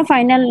ইনপুট করো,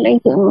 ফাইনাল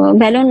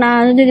ভ্যালু না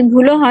যদি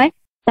ভুলও হয়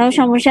তাও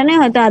সমস্যা নেই,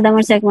 হয়তো আধা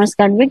মার্কস 1 মার্কস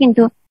কাটবে,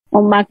 কিন্তু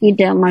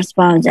বাকিটা মার্কস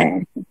পাওয়া যায়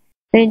আর কি।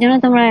 তো এই জন্য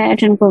তোমরা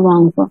অ্যাটেন্ড করবো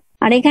অঙ্ক।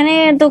 আর এখানে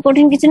তো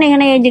কঠিন কিছু নেই,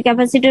 এখানে এই যে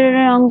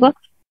ক্যাপাসিটরের অঙ্ক,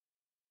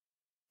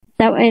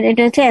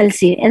 এটা হচ্ছে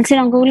এলসির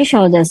অঙ্কগুলি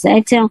সহজ আছে,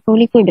 এলসির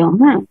অঙ্কগুলি কইরো।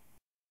 হ্যাঁ,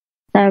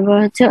 তারপর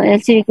হচ্ছে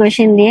এলসির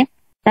ইকুয়েশন দিয়ে,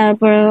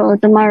 তারপর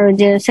তোমার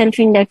যে সেলফ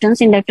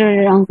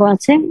ইন্ডাক্টরের অঙ্ক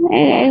আছে,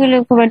 এগুলো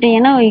খুব একটা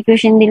ইয়ে না, ওই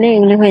ইকুয়েশন দিলে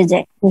এগুলো হয়ে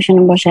যায়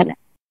ইকুয়েশনে বসালে।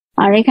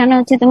 আর এখানে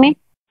হচ্ছে তুমি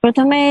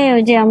প্রথমে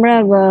ওই যে আমরা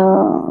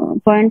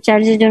পয়েন্ট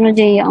চার্জের জন্য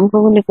যে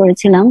অঙ্কগুলি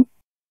করেছিলাম,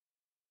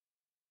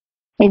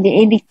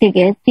 এই দিক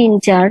থেকে 3,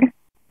 4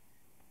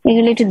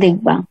 এগুলো একটু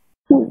দেখবা।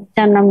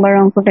 4 নম্বর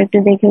অঙ্কটা একটু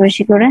দেখে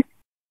বেশি করে।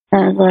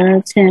 তারপর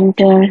হচ্ছে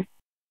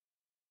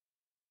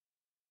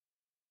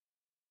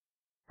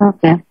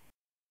ওকে,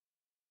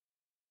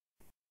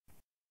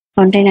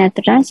 কন্টেইনার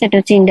এতটা, সেটা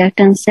হচ্ছে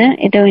ইন্ডাকটেন্সের,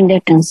 এটাও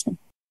ইন্ডাকটেন্সের।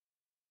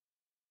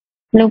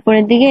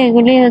 উপরের দিকে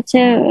এগুলি হচ্ছে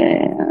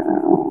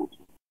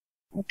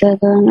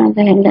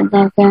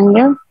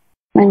angle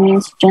মানে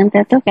strength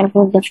এত,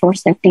 calculate the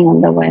force acting on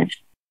the wire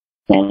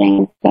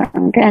carrying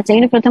current। আচ্ছা,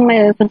 এগুলি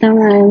প্রথম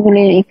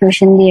এগুলি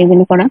ইকুয়েশন দিয়ে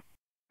এগুলি করা।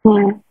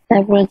 হ্যাঁ,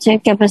 তারপর হচ্ছে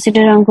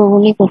ক্যাপাসিটর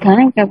অঙ্কগুলি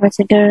কোথায়?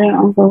 ক্যাপাসিটর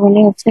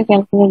অঙ্কগুলি হচ্ছে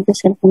calculate the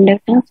self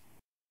inductance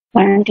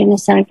current in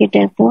circuit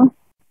এত,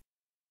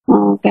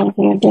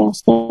 ক্যালকুলেট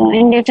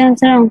ইন্ডাকটেন্স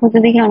এর অঙ্ক তো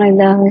দেখি অনেক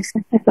দেওয়া হয়েছে।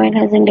 কয়েল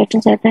হ্যাজ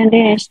ইন্ডাকটেন্স এত এন্ড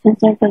রেজিস্ট্যান্স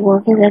এত,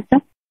 ভোল্টেজ এত,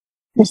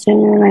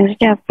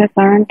 magnetic after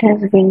current has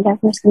build up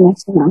is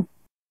maximum.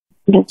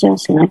 এটা হচ্ছে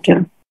অসিলেটর।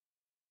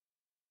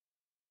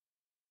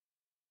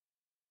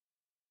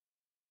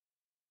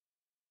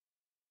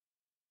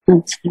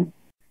 আচ্ছা,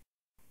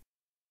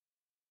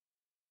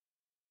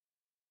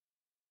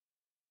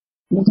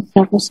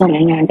 সাপোজ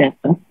সলিনয়েড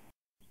এত।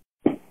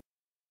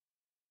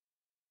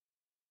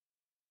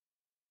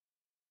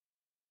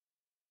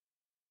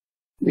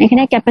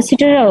 এখানে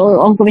ক্যাপাসিটর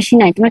অঙ্ক বেশি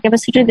নাই, তোমার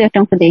ক্যাপাসিটর 2 একটা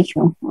অঙ্ক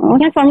দেখো,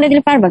 ওখানে ফর্মুলা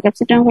দিলে পারবা।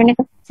 ক্যাপাসিটর অঙ্ক নিয়ে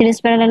সিরিজ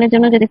প্যারালালের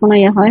জন্য যদি কোনো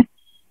ইয়ে হয়,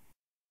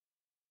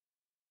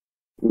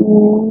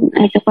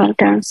 এত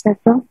পাল্টান্স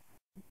এত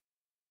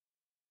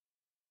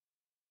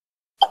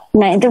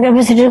না, এত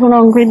ক্যাপাসিটর কোনো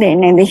অঙ্কই দেয়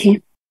নাই দেখি।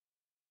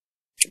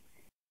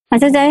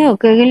 আচ্ছা, যাই হোক,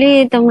 এগুলি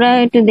তোমরা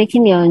একটু দেখে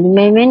নিও,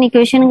 মেইন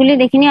ইকুয়েশন গুলি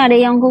দেখে নিও। আর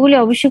এই অঙ্কগুলি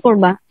অবশ্যই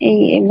করবা, এই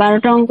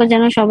 12টা অঙ্ক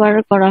যেন সবার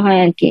করা হয়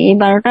আর কি, এই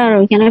 12টা আর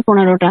ওইখানে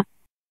 15টা।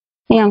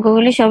 এই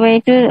অঙ্কগুলি সবাই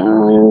একটু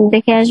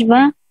দেখে আসবা।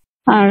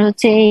 আর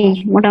হচ্ছে এই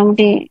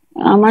মোটামুটি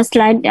আমার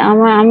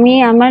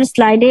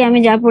স্লাইডে আমি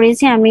যা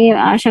পড়েছি, আমি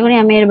আশা করি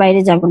আমি এর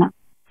বাইরে যাব না।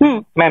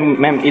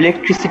 ম্যাম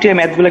ইলেকট্রিসিটি এর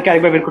ম্যাথ গুলোকে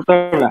আরেকবার বের করতে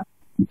পারবে না?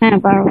 হ্যাঁ,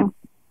 পারবো।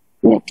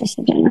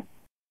 ইলেকট্রিসিটি না,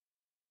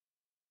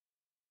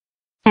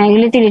 হ্যাঁ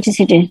এগুলিতে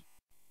ইলেকট্রিসিটি।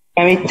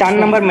 আমি 4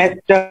 নাম্বার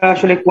ম্যাথটা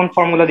আসলে কোন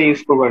ফর্মুলা দিয়ে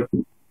ইউজ করবো আর কি?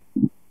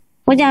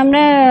 ওই যে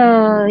আমরা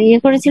ইয়ে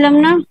করেছিলাম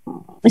না,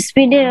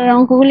 স্পিডের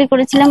অঙ্কগুলি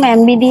করেছিলাম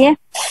এমবি দিয়ে।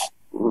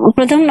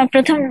 প্রথম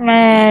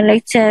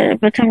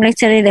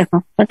লেকচারে দেখো,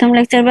 প্রথম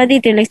লেকচার বা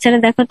দ্বিতীয় লেকচারে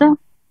দেখো তো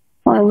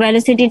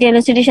ভ্যালোসিটি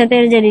টেলোসিটির সাথে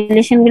যে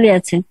রিলেশন গুলি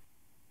আছে।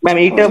 ম্যাম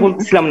এইটা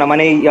বলতেছিলাম না,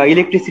 মানে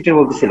ইলেকট্রিসিটির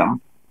বলতেছিলাম।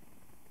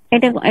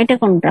 এটা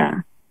কোনটা?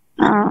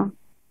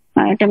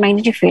 এটা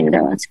ম্যাগনেটিক ফিল্ড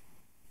দেওয়া আছে।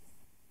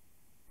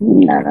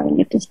 দাঁড়াও,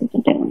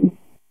 ইলেকট্রিসিটিটা বলো।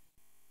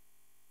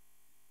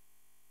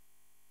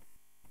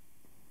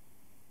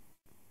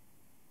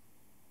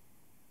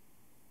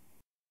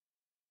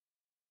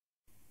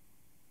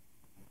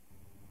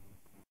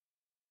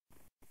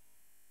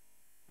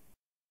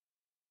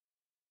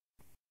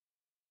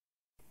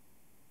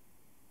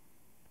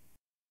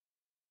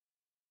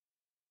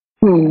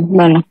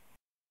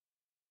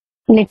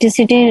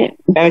 ইলেকট্রিসিটির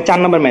 4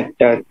 নম্বর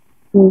ম্যাথটা।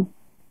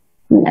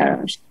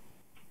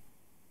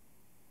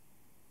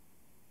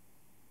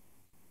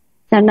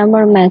 4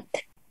 নম্বর ম্যাথ।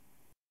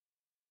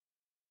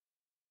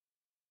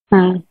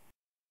 হ্যাঁ,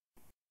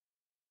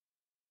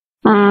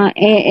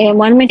 a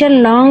 1 meter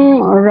long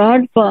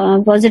rod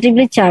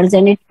positively charged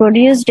and it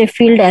produced a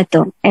field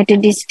at a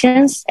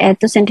distance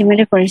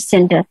centimeter per its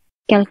center.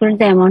 Calculate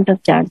the amount of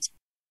charge.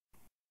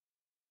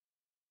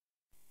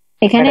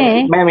 এখানে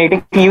ম্যাম এটা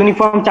কি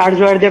ইউনিফর্ম চার্জ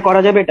ওয়্যার দিয়ে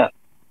করা যাবে এটা?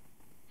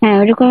 হ্যাঁ,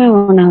 ওরকমই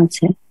মনে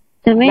হচ্ছে।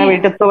 তুমি ম্যাম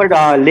এটা তো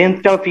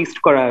লেন্থটাও ফিক্সড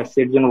করা আছে,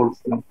 এর জন্য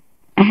বলছিলাম।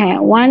 হ্যাঁ,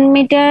 1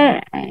 meter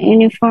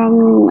uniform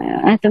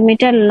এত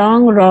মিটার লং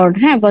রড,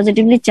 হ্যাঁ,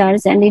 positively charge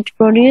and it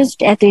produced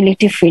এত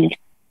electric field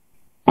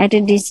at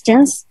a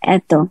distance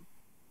এত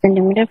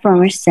centimeter from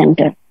its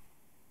center.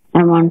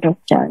 Amount of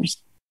charge.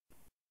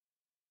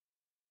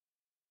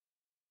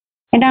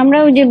 এটা আমরা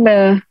ওই যে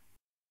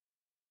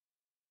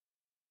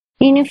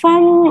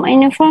ইউনিফর্ম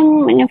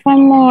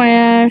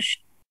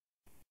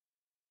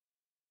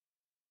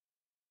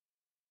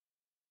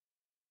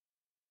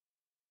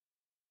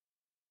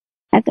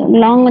এত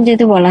লং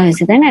যেহেতু বলা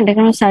হয়েছে, তাই না? এটা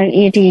কোনো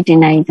এটি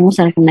নাই, কোনো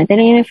সার্কেল নাই,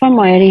 তাহলে ইউনিফর্ম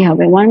ওয়ারই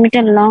হবে। 1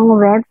 meter long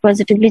rod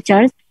positively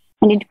charged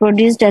and it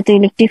produced এত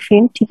ইলেকট্রিক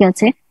ফিল্ড, ঠিক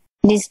আছে,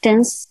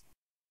 ডিস্টেন্স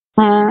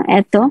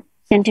এত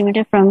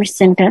centimetre from its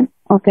centre.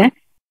 Okay,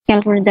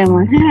 calculate the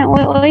amount. হ্যাঁ,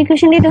 ওই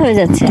কোশ্চেনই তো হয়ে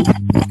যাচ্ছে।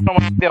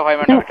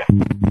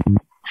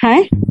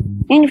 হ্যাঁ,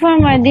 ইউনিফর্ম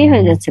ওয়ার দিয়ে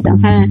হয়ে যাচ্ছে তো।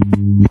 হ্যাঁ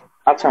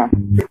আচ্ছা,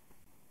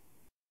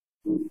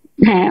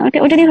 হ্যাঁ,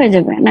 ওটারই হয়ে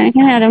যাবে না,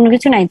 এখানে আর অন্য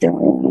কিছু নাই তো,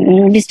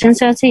 ডিস্টেন্স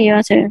আছে, ইয়ে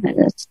আছে, হয়ে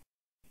যাচ্ছে।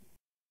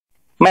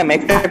 ম্যাম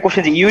একটা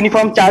কোশ্চেন, যে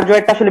ইউনিফর্ম চার্জ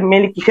ওয়্যারটা আসলে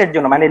মেইনলি কিসের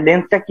জন্য, মানে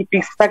লেন্থটা কি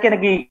ফিক্সড থাকে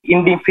নাকি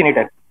ইনডিফিনিট?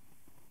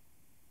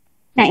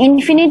 না,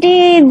 ইনফিনিটি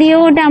দিয়ে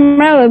ওটা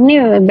আমরা এমনি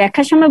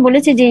ব্যাখ্যার সময়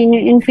বলেছি যে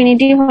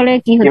ইনফিনিটি হলে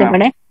কি হতে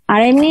পারে, আর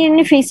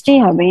এমনি ফিক্সডই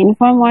হবে।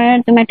 ইউনিফর্ম ওয়্যার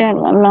তুমি একটা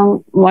লং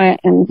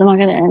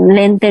তোমাকে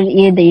লেন্থের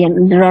দিয়ে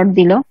রড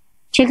দিল,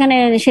 সেখানে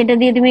সেটা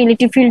দিয়ে তুমি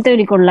ইলেকট্রিক ফিল্ড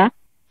তৈরি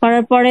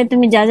করার পরে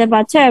তুমি যা যা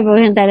পাচ্ছ,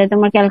 তাহলে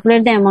তোমার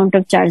calculate the amount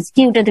of charge,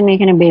 কিউটা তুমি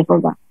এখানে বের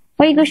করবা।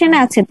 ওই কোশ্চেনে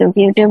আছে তো,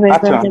 কিউটা বের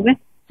করা যাবে।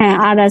 হ্যাঁ,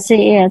 আর আছে,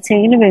 এ আছে,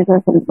 এগুলো বের করে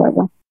ফেলতে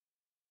পারবা।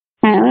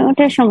 হ্যাঁ,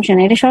 ওটা সমস্যা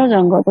নেই, এটা সহজ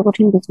অঙ্ক, অত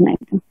কঠিন কিছু নাই।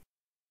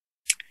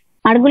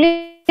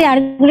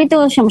 আরগুলি তো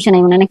সমস্যা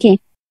নাই মনে, নাকি?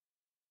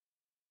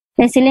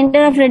 The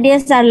cylinder of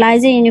radius are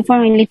lies a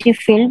uniform electric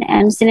field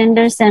and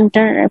cylinder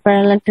center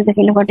parallel to the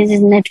field. What is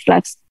its net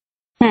flux?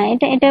 হ্যাঁ,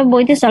 এটা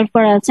বইতে সলভ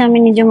করা আছে, আমি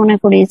নিজে মনে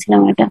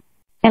করিয়েছিলাম এটা।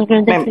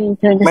 Calculate the field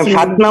through the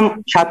cylinder.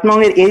 7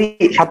 নংয়ের এই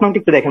 7 নংটি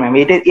একটু দেখেন ম্যাম,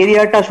 এটার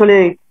এরিয়াটা আসলে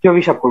কিভাবে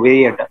হিসাব করবে?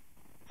 এরিয়াটা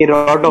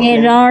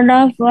রড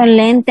অফ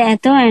লেন্থ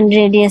এত এন্ড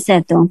রেডিয়াস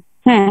এত,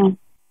 হ্যাঁ,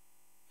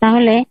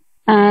 তাহলে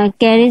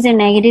ক্যারিজ এ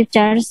নেগেটিভ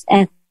চার্জ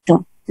এত,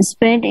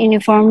 spread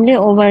uniformly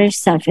over its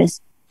surface.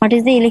 What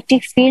is the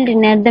electric field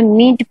near the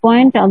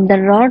midpoint of the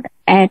rod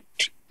at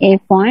a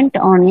point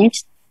on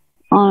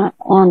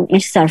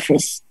its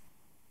surface?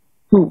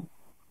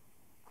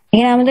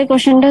 এখানে আমাদের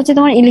কোশ্চেনটা হচ্ছে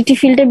তোমার ইলেকট্রিক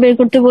ফিল্ডটা বের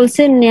করতে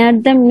বলছে near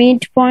the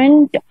mid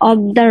point of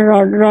the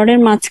রডের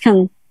মাঝখান,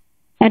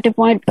 এট এ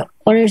পয়েন্ট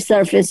অন ইটস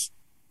সারফেস।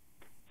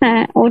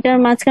 হ্যাঁ, ওটার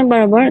মাঝখান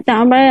বরাবর। তা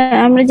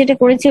আমরা যেটা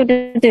করেছি ওটা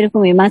তো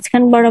এরকমই,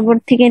 মাঝখান বরাবর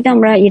থেকে তো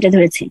আমরা এটা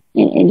ধরেছি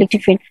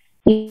electric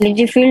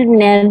field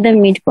near the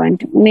mid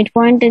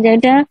point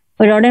যেটা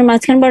রডের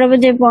মাঝখান বরাবর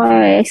যে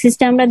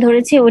এক্সিসটা আমরা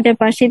ধরেছি, ওটার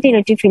পাশে তো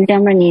ইলেকট্রিক ফিল্ডটা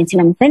আমরা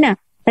নিয়েছিলাম, তাই না?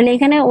 তাহলে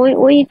এখানে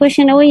ওই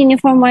কোশ্চেনে ওই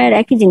ইউনিফর্ম ওয়্যার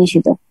একই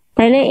জিনিসই তো।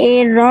 তাহলে এই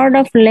রড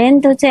অফ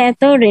লেন্থ হচ্ছে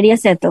এত,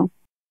 রেডিয়াস এত,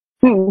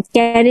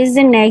 ক্যারিজ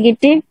এ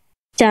নেগেটিভ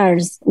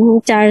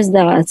চার্জ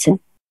দেওয়া আছে,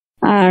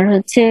 আর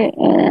হচ্ছে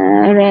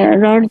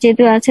রড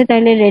যেহেতু আছে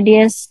তাহলে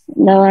রেডিয়াস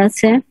দেওয়া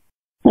আছে,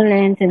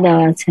 লেন্থ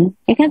দেওয়া আছে।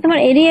 এখানে তোমার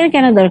এরিয়ার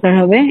কেন দরকার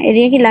হবে?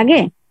 এরিয়া কি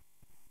লাগে?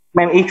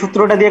 ম্যাম এই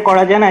সূত্রটা দিয়ে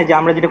করা যায় না, যে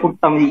আমরা যেটা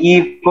করতাম E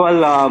equal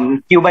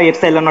Q by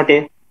epsilon not a,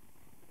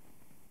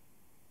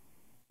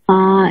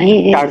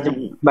 charge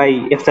by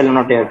epsilon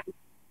not a আর কি।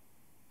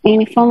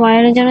 ইউনিফর্ম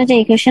ওয়্যারের জন্য যে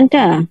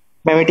ইকুয়েশনটা,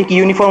 ম্যাম এটা কি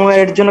ইউনিফর্ম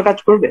ওয়্যারের জন্য কাজ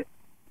করবে?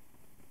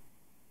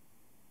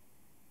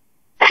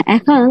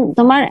 এখন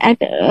তোমার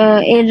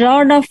এই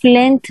রড অফ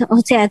লেন্থ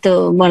হচ্ছে এত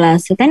বলা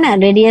আছে, তাই না?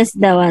 রেডিয়াস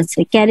দেওয়া আছে,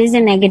 ক্যারিজ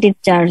এ নেগেটিভ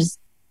চার্জ,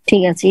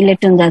 ঠিক আছে,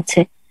 ইলেকট্রন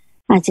যাচ্ছে।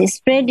 আচ্ছা,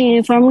 spread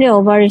uniformly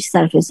over it's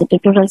surface, এটা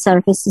টোটাল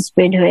সারফেস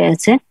স্প্রেড হয়ে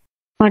আছে।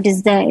 What is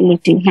the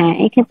electric? হ্যাঁ,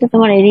 এক্ষেত্রে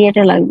তোমার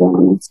এরিয়াটা লাগবে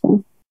মনে হচ্ছে।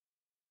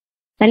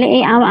 তাহলে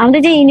এই আমাদের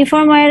যে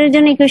ইউনিফর্ম ওয়্যারের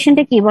জন্য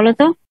ইকুয়েশনটা কি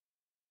বলতো?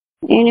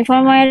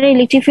 ইউনিফর্ম ওয়্যারের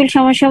ইলেকট্রিক ফিল্ড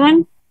সমান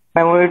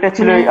ম্যাম ওইটা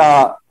ছিল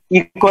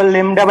equal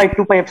lambda by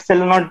 2 pi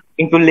epsilon not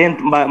into length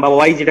বা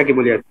ওয়াই যেটাকে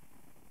বলি আর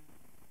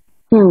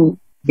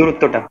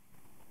দূরত্বটা।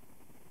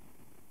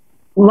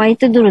 ওয়াই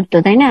তো দূরত্ব,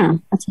 তাই না?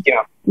 আচ্ছা,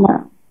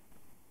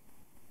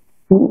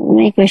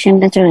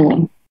 ইকুয়েশনটা চলে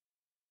যাবে।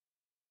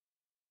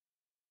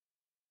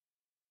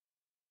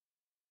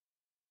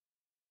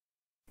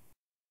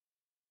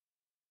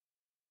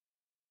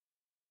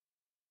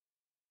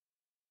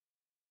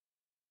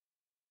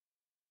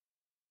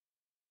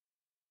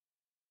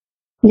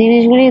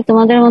 জিনিসগুলি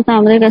তোমাদের মতো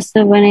আমাদের কাছে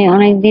মানে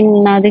অনেকদিন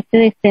না দেখতে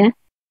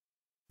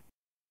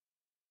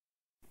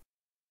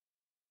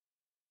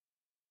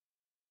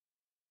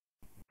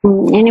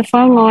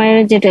ইউনিফর্ম ওয়ার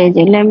যেটা এই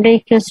যে ল্যামডা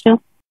ইকুয়ালস টু,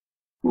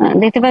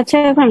 দেখতে পাচ্ছ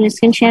এখন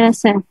স্ক্রিন শেয়ার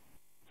আছে?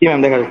 জি ম্যাম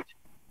দেখা যাচ্ছে।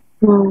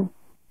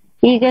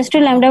 Equals to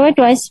lambda by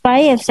twice pi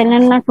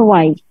epsilon not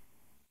Y.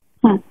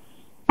 হ্যাঁ,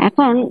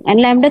 এখন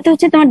ল্যামডাতে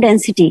হচ্ছে তোমার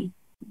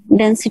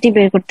ডেনসিটি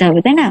বের করতে হবে,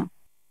 তাই না?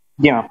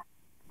 জি ম্যাম।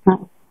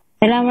 হ্যাঁ,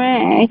 তাহলে আমরা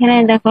এখানে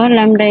দেখো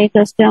ল্যামডা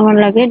ইকুয়ালস টু আমার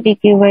লাগে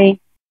ডিকিউ বাই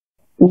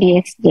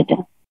ডিএক্স, যেটা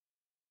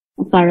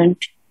কারেন্ট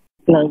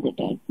ক্লোজ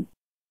যেটা আর কি।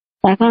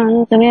 এখন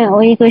তুমি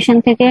ওই ইকুয়েশন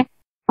থেকে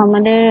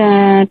আমাদের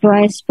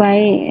টুয়াইস পাই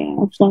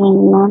এপসাইলন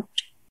নট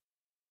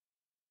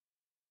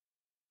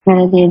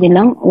দিয়ে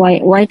দিলাম।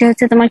 ওয়াইটা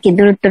হচ্ছে তোমার কি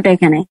দূরত্বটা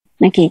এখানে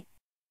নাকি?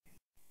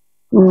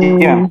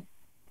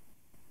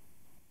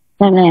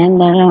 তাহলে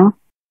দাঁড়াও,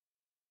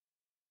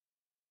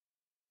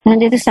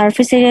 যেহেতু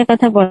সার্ফেস এরিয়ার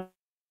কথা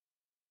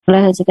বলা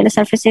হয়েছে, তাহলে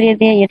সার্ফেস এরিয়া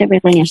দিয়ে এটা বের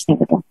করে নিয়ে আসতে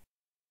হবে। তো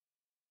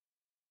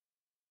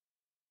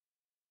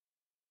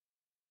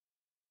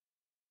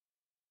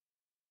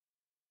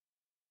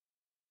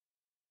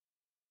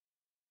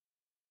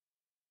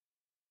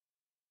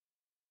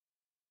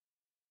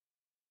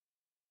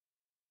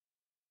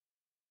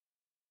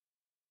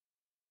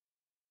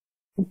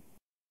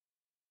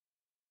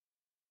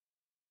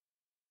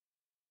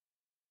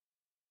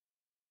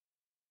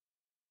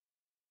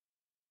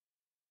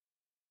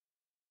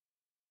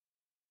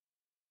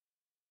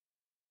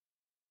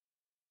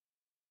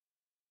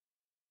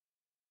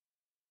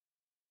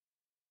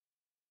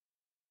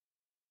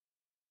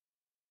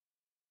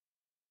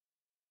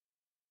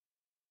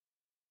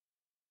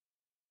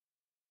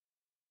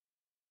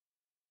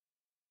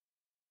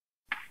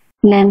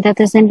লেন্থ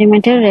এত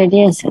সেন্টিমিটার,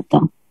 রেডিয়াস এত,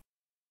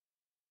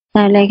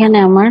 তাহলে এখানে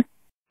আমার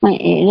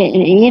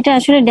এটা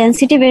আসলে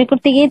ডেন্সিটি বের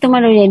করতে গিয়ে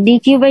তোমার ওই ডি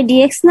কিউ বাই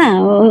ডিএক্স না,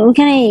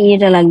 ওখানে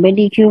এটা লাগবে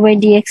ডি কিউ বাই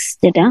ডিএক্স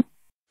যেটা,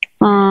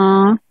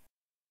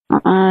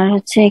 আর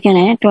হচ্ছে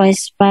এখানে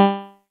টয়েস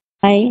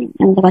পাই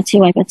পাচ্ছি,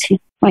 ওয়াই পাচ্ছি।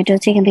 ওয়াইটা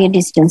হচ্ছে এখান থেকে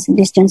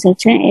ডিস্টেন্স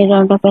হচ্ছে এর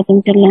order of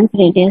metre length,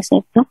 radius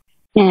এত,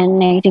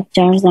 নেগেটিভ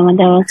চার্জ আমার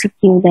দেওয়া আছে,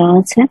 কিউ দেওয়া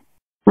আছে,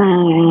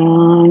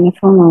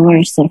 uniform over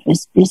its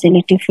surface. This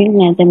electric field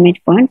near the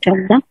midpoint of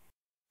the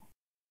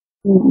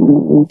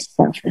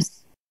surface.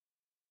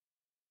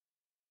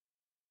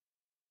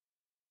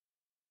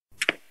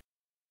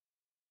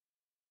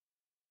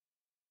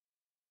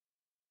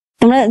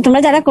 তোমরা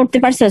যারা করতে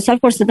পারছো, সলভ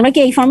করছো, তোমরা কি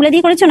এই ফর্মুলা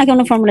দিয়ে করেছো নাকি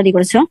অন্য ফর্মুলা দিয়ে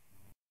করেছো?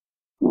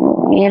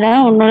 এরা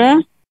অন্যরা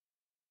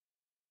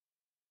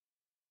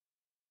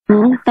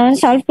তাহলে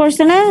সলভ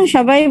করছো না?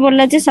 সবাই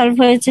বললো যে সলভ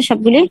হয়েছে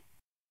সবগুলি।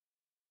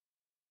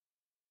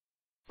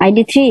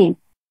 আইডি 3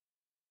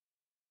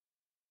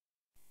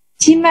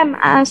 জি ম্যাম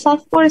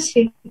সলভ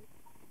করেছি।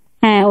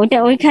 হ্যাঁ,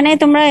 ওইখানে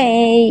তোমরা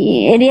এই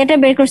এরিয়াটা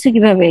বের করছো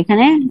কিভাবে?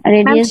 এখানে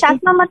রেডিয়াস 7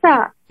 নাম্বারটা।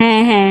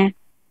 হ্যাঁ হ্যাঁ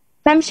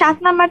ম্যাম 7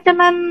 নাম্বারটা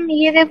ম্যাম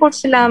দিয়ে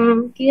করছিলাম,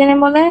 কি জানি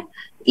বলে,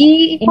 E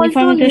equal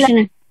to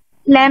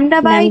lambda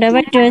by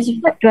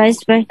twice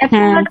by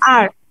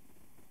আর।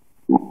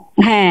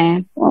 হ্যাঁ,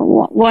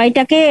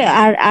 ওয়াইটাকে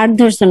আর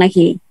ধরছো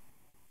নাকি?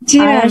 জি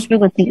আর আসবে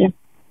কোত্থেকে?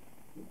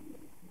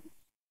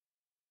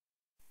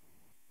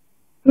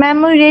 ম্যাম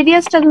ওই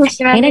রেডিয়াসটা ধরছি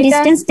ম্যাম। এটা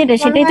ডিসটেন্স যেটা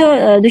সেটাই তো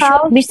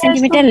 220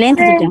 সেন্টিমিটার লেন্থ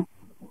যেটা।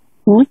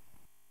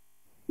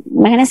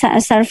 এখানে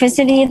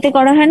সারফেসের ইয়েতে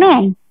করা হয় না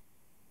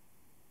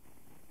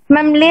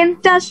ম্যাম,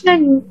 লেন্থটা আসলে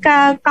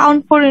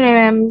কাউন্ট করি না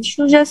ম্যাম,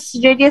 শুধু জাস্ট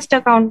রেডিয়াসটা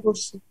কাউন্ট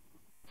করছি।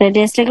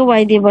 রেডিয়াসটাকে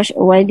ওয়াই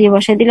দিয়ে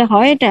বসাই দিলে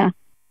হয় এটা?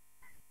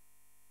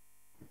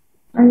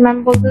 ম্যাম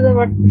বলতে তো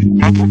পারছি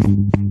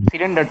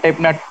সিলিন্ডার টাইপ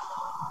নাট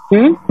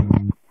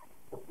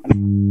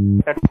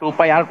 2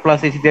 পাই আর প্লাস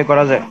এসি দিয়ে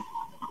করা যায়।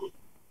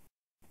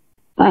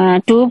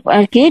 2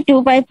 আর কি 2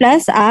 পাই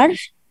প্লাস আর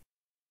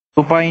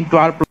 2 পাই ইনটু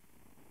আর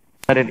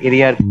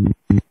এরিয়া।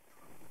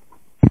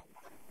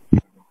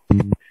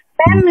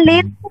 ম্যাম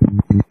লেন্থ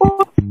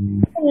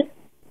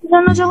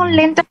যখন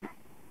লেন্থটা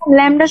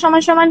ল্যামডা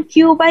সমান সমান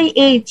কিউ বাই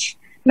এইচ,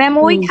 ম্যাম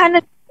ওইখানে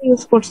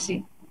ইউজ করছি।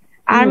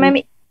 আর ম্যাম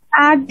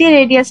আর দিয়ে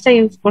রেডিয়াসটা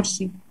ইউজ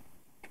করছি।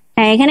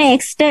 হ্যাঁ, এখানে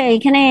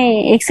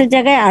এক্স এর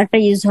জায়গায় আরটা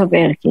ইউজ হবে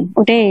আর কি।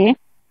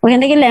 ওখান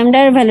থেকে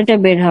ল্যামডার ভ্যালুটা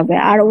বের হবে,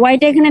 আর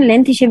ওয়াইটা এখানে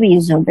লেন্থ হিসেবে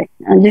ইউজ হবে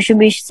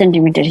 220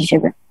 সেন্টিমিটার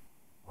হিসেবে,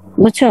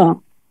 বুঝছো?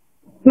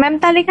 ম্যাম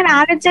তাহলে এখানে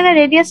আর এর জায়গায়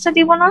রেডিয়াসটা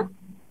দিব না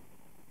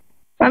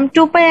ma'am?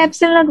 2 pi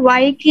epsilon not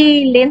Y কি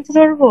লেন্থ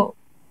ধরবো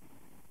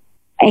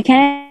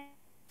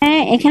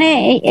এখানে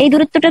এই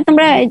দূরত্বটা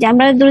তোমরা,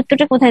 আমরা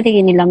দূরত্বটা কোথায় থেকে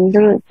নিলাম?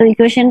 দূরত্ব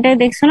ইকুয়েশনটা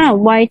দেখছো না?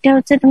 ওয়াইটা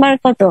হচ্ছে তোমার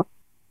কত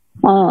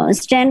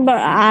স্ট্যান্ড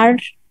আর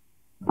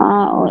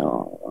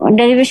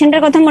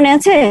ডেরিভেশনটার কথা মনে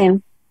আছে?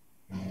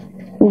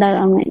 দাঁড়া,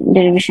 আমি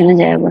ডেরিভেশনে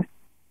যাই আবার।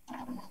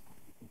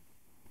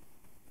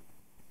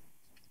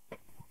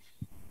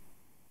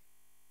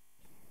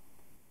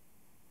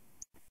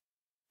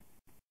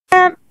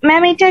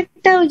 ম্যাম এটা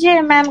একটা ওই যে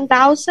ম্যাম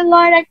গাউসের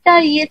লয়ের একটা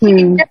ইয়ে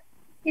থেকে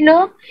ছিল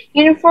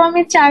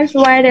ইউনিফর্মে চার্জ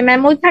ওয়ারে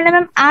ম্যাম, ওইখানে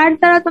ম্যাম আর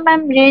দ্বারা তো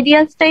ম্যাম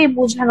রেডিয়াসটাই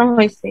বোঝানো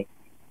হয়েছে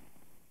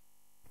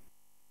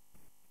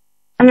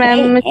ম্যাম।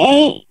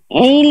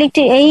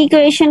 এই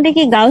ইকুয়েশনটা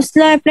কি গাউস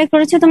ল অ্যাপ্লাই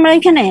করেছো তোমরা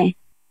এখানে?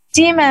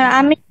 জি ম্যাম,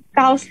 আমি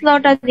গাউস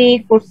লটা দিয়ে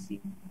করছি।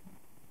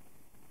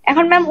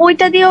 এখন ম্যাম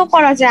ওইটা দিয়েও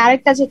করা যায়,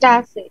 আরেকটা যেটা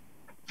আছে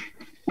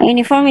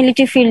ইউনিফর্ম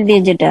ইলেকট্রিক ফিল্ড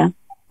দিয়ে যেটা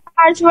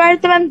চার্জ ওয়্যার,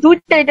 তো ম্যাম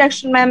দুইটা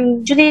রিডাকশন ম্যাম।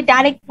 যদি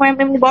ডাইরেক্ট ম্যাম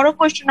এমনি বড়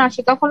কোয়েশ্চেন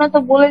আসে তখনও তো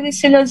বলে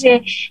দিছিল যে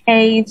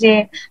এই যে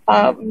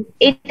আহ,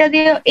 এটা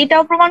দিয়ে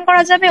এটাও প্রমাণ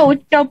করা যাবে,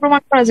 ওইটাও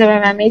প্রমাণ করা যাবে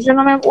ম্যাম, এই জন্য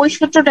ম্যাম ওই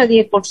সূত্রটা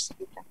দিয়ে করছি।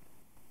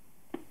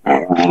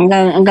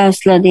 গাউস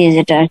ল দিয়ে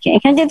যেটা আর কি।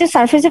 এখানে যেহেতু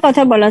সারফেসের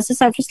কথা বলা আছে,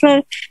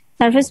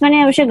 সারফেস মানে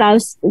অবশ্যই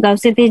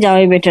গাউসেতেই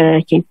যাওয়াই বেটার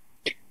আর কি।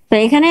 তো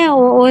এখানে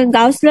ওই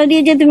গাউস ল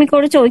দিয়ে যে তুমি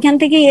করেছো ওইখান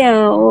থেকে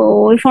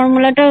ওই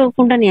ফর্মুলাটা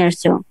কোনটা নিয়ে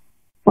আসছো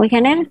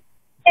ওইখানে?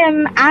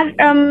 আর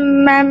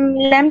ma'am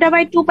lambda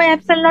by 2 pi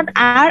epsilon not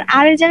আর,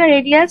 আর এর জায়গায়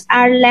রেডিয়াস,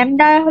 আর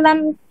ল্যামডা হলাম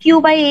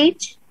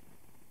Q/H,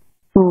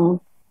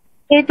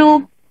 যেহেতু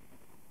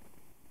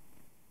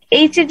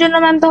H এর জন্য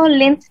ম্যাম তখন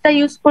লেন্থটা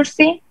ইউজ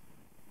করছি।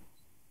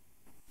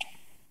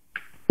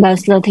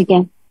 গাউস ল থেকে?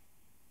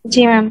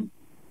 জি ম্যাম।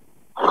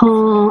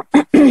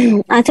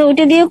 আচ্ছা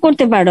ওইটা দিয়েও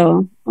করতে পারো।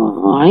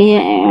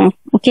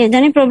 ওকে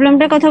জানি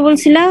প্রবলেমটার কথা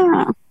বলছিলা?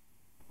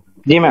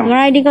 জি ম্যাম।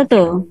 তোমার আইডি কত?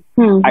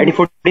 ID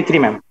 43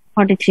 ma'am.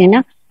 43 না?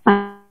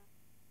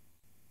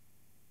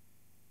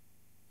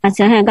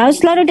 আচ্ছা হ্যাঁ, গাউস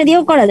ল ওটা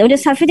দিয়েও করা যায়। ওটা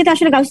সারফেসে তো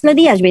আসলে গাউস ল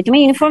দিয়ে আসবে। তুমি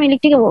ইউনিফর্ম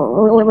ইলেকট্রিক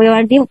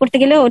ওয়ার দিয়ে করতে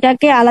গেলে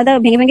ওটাকে আলাদা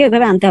ভেঙে ভেঙে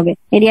ওইভাবে আনতে হবে।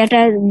 এরিয়াটা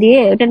দিয়ে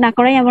ওটা না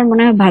করাই আমার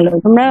মনে হয় ভালো।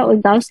 তোমরা ওই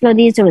গাউস ল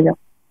দিয়ে চলে যাও।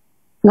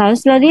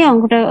 গাউস ল দিয়ে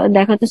অঙ্কটা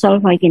দেখো তো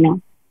সলভ হয় কিনা।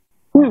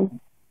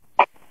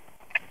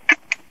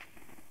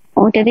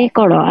 ওটা দিয়ে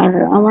করো, আর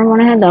আমার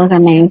মনে হয় দরকার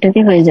নেই,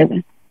 ওটাতে হয়ে যাবে।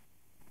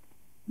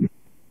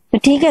 তো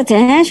ঠিক আছে,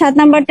 হ্যাঁ 7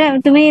 নাম্বারটা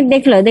তুমি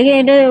দেখলো, দেখে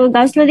এটা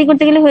গাউস ল দিয়ে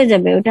করতে গেলে হয়ে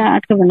যাবে, ওটা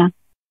আটকাবে না।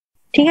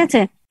 ঠিক আছে,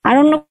 আর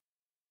অন্য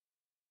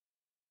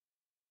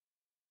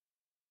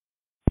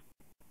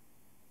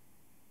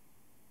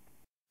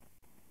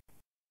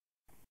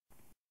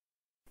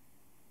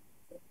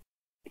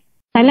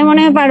তাহলে মনে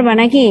হয় পারবা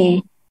নাকি?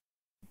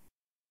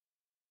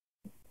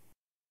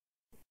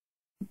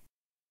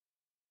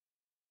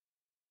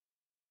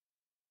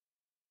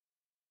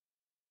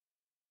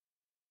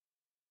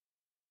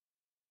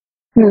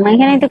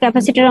 এখানে তো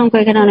ক্যাপাসিটির অঙ্ক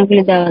এখানে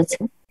অনেকগুলি দেওয়া আছে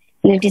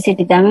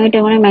ইলেকট্রিসিটিতে। আমি ওইটা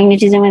মনে হয়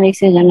ম্যাগনেটিজমে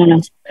দেখছি, ওই জন্য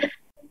লাগছে।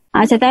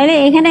 আচ্ছা তাহলে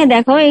এখানে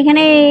দেখো,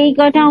 এখানে এই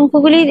কটা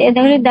অঙ্কগুলি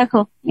দেখো,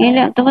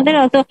 তোমাদের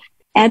অত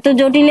এত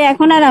জটিলে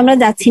এখন আর আমরা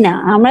যাচ্ছি না।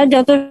 আমরা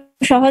যত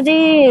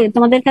সহজেই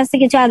তোমাদের কাছ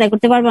থেকে কিছু আদায়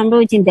করতে পারবো আমরা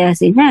ওই চিন্তায়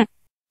আছি। হ্যাঁ,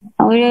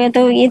 ওই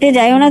তো ইয়েতে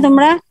যাইও না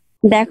তোমরা।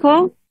 দেখো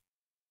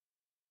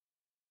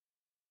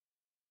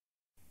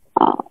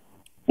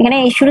এখানে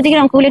এই শুরু দিকের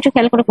অঙ্কগুলি একটু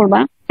খেয়াল করে করবা,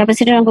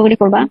 ক্যাপাসিটির অঙ্কগুলি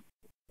করবা।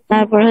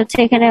 তারপর হচ্ছে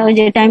এখানে ওই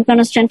যে টাইম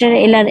কনস্ট্যান্টের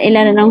এলার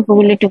এর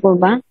অঙ্কগুলি একটু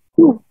করবা।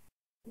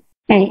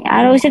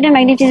 আর ওই সাইডে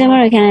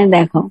ম্যাগনেটিজমের ওইখানে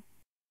দেখো।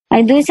 আর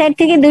দুই সাইড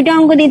থেকে দুইটা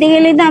অঙ্ক দিতে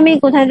গেলে তো আমি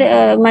কোথায়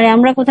মানে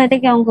আমরা কোথা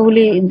থেকে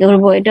অঙ্কগুলি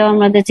ধরবো, এটাও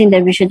আমাদের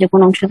চিন্তার বিষয় যে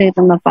কোন অংশ থেকে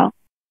তোমরা পাও,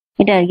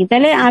 এটা আর কি।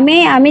 তাহলে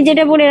আমি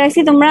যেটা বলে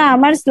রাখছি, তোমরা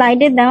আমার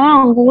স্লাইডে দেওয়া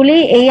অঙ্কগুলি,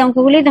 এই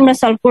অঙ্কগুলি তোমরা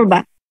সলভ করবা।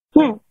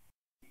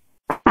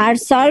 আর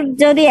সলভ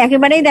যদি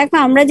একেবারেই দেখো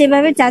আমরা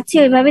যেভাবে চাচ্ছি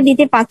ওইভাবে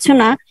দিতে পারছো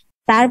না,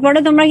 তারপরে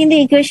তোমরা কিন্তু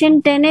ইকুয়েশন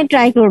 10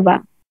 ট্রাই করবা।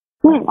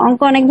 অঙ্ক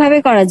অনেক ভাবে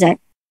করা যায়।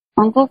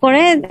 অঙ্ক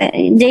করে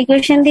যে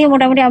ইকুয়েশন দিয়ে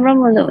মোটামুটি আমরা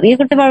ইয়ে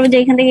করতে পারবো যে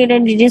এখান থেকে এটা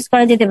ডিডিউস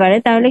করা যেতে পারে,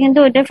 তাহলে কিন্তু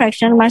ওইটা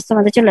ফ্র্যাকশনাল মার্কস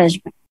তোমাদের চলে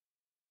আসবে।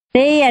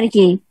 এই আর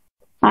কি।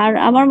 আর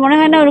আমার মনে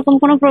হয় না ওরকম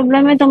কোনো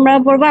প্রবলেমে তোমরা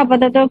পড়বা,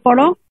 আপাতত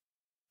পড়ো,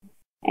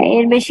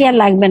 এর বেশি আর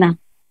লাগবে না।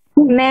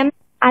 ম্যাম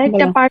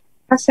আরেকটা পার্ট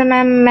আছে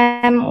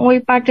ম্যাম, ওই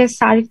পার্টে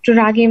স্যার একটু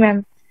রাগী ম্যাম।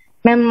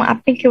 ম্যাম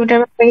আপনি কি ওটার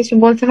ব্যাপারে কিছু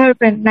বলতে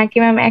পারবেন নাকি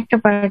ম্যাম একটা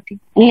পার্টি?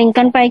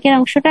 লিঙ্কন পাইকের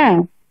অংশটা?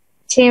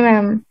 জি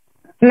ম্যাম।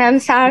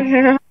 স্যার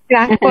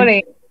রাগ করে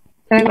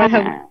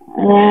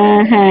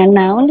হ্যাঁ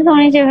না, উনি তো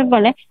অনেক যেভাবে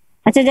বলে।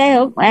 আচ্ছা যাই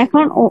হোক,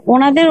 এখন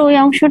ওনাদের ওই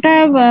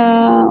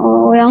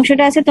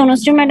অংশটা আছে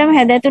তনুশ্রী ম্যাডাম,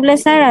 হেদায়েতুল্লাহ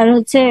স্যার আর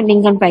হচ্ছে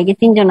লিঙ্কন পাইকে,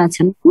 3 জন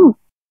আছেন।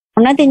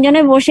 ওনারা 3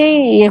 জনে বসেই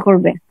ইয়ে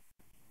করবে।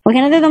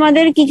 ওখানে তো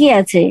তোমাদের কি কি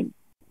আছে?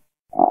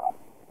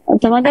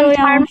 তোমাদের ওই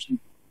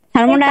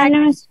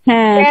থার্মোডাইনামিক্স,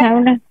 হ্যাঁ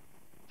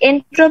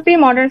entropy,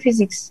 modern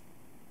physics.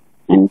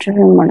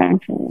 Entropy modern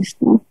physics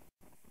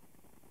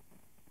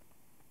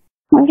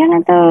ওইখানে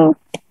তো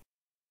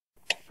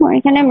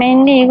ওইখানে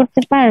মেইনলি ইয়ে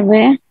করতে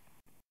পারবে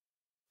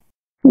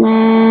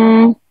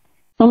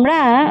তোমরা।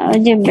 ওই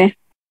যে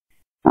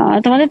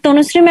তোমাদের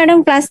তনুশ্রী ম্যাডাম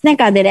ক্লাস নেয়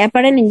কাদের?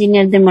 অ্যাপারেল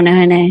ইঞ্জিনিয়ারদের মনে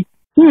হয় নেয়,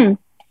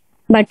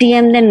 বা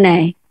টিএম দের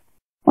নেয়।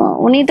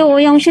 উনি তো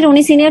ওই অংশের,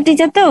 উনি সিনিয়র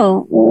টিচার, তো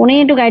উনি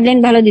একটু গাইডলাইন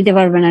ভালো দিতে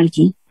পারবেন আর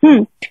কি।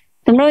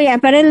 তোমরা ওই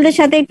অ্যাপারেলদের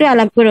সাথে একটু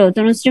আলাপ করো,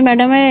 তনুশ্রী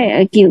ম্যাডামের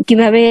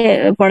কিভাবে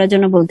পড়ার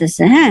জন্য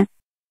বলতেছে। হ্যাঁ,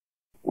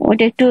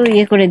 ওটা একটু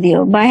ইয়ে করে দিও,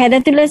 বা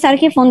হেদায়েতুল্লাহ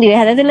স্যারকে ফোন দিও।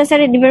 হেদায়েতুল্লাহ স্যার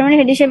ডিপার্টমেন্ট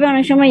হেড হিসেবে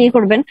অনেক সময় ইয়ে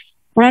করবেন,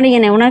 ওনার ইয়ে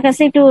নেই, ওনার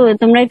কাছে একটু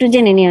তোমরা একটু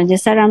জেনে নিও যে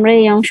স্যার আমরা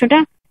এই অংশটা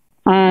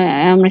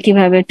আমরা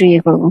কিভাবে একটু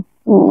ইয়ে করবো,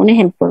 উনি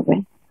হেল্প করবে।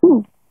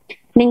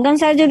 লিঙ্কন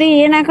স্যার যদি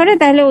ইয়ে না করে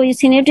তাহলে ওই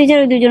সিনিয়র টিচার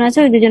ওই 2 জন আছে,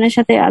 ওই 2 জনের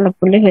সাথে আলাপ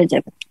করলে হয়ে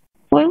যাবে।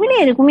 ওইগুলি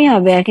এরকমই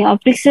হবে আর কি।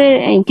 অপটিক্স এর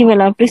কি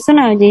বলে, অপটিক্স তো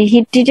না, ওই যে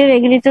হিট টিটের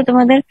এগুলি তো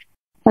তোমাদের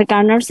ওই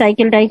কার্নট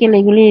সাইকেল টাইকেল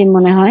এগুলি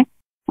মনে হয়।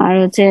 আর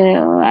হচ্ছে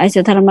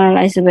আইসোথার্মাল,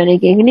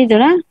 আইসোব্যারিক, এগুলি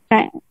তোরা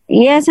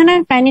ইয়ে আছে না,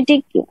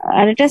 কাইনেটিক,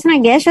 আর এটা আছে না,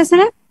 গ্যাস আছে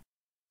না,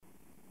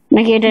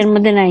 নাকি এটার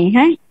মধ্যে নাই?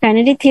 হ্যাঁ,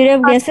 কাইনেটিক থিওরি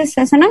অফ গ্যাসেস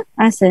আছে না?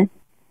 আছে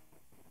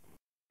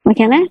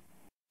ওখানে।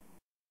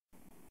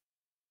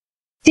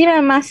 জি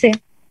ম্যাম আছে।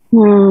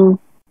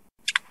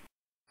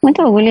 আমি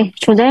তো বলি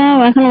সোজা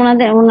এখন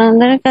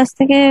ওনাদের কাছ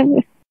থেকে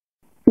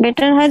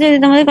বেটার হয় যদি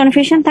তোমাদের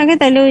কনফিউশন থাকে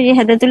তাহলে ওই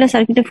হেদায়েতুল্লাহ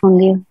স্যারকে ফোন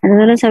দিও,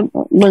 হেদায়েতুল্লাহ স্যার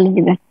বলে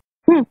দিবে।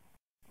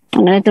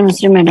 ওনারা তো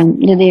মুসরি ম্যাডাম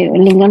যদি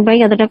লিঙ্কন পাই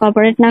এতটা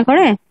কপারেট না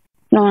করে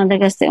ওনাদের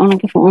কাছ থেকে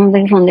ওনাদেরকে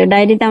ফোন দিও।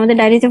 ডায়েরিতে আমাদের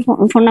ডায়েরিতে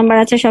ফোন নাম্বার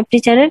আছে সব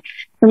টিচারের।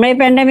 তোমরা এই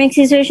প্যান্ডামিক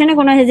সিচুয়েশনে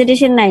কোনো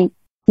হেজিটেশন নাই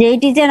যে এই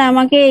টিচার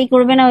আমাকে এই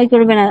করবে না ওই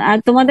করবে না। আর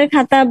তোমাদের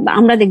খাতা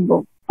আমরা দেখবো,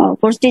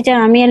 কোর্স টিচার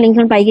আমি আর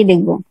লিঙ্কন পাইকে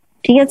দেখবো,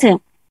 ঠিক আছে?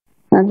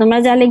 তোমরা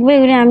যা লিখবে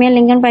এগুলি আমি আর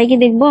লিঙ্কন পাইকে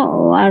দেখবো,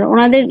 আর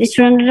ওনাদের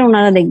স্টুডেন্টরা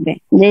ওনারা দেখবে,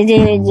 যে যে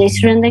যে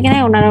স্টুডেন্টদেরকে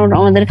নেয় ওনারা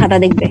ওনাদের খাতা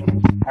দেখবে।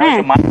 হ্যাঁ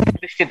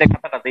দৃষ্টিতে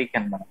খাতাটা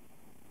দেখেন না।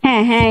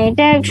 হ্যাঁ হ্যাঁ,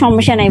 এটা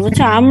সমস্যা নাই,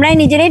 বুঝছো? আমরাই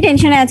নিজেরাই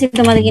টেনশনে আছি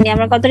তোমাদেরকে নিয়ে,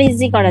 আমরা কতটা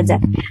ইজি করা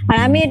যায়। আর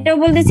আমি এটাও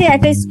বলতেছি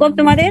একটা স্কোপ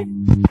তোমাদের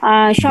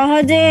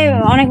সহজে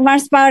অনেক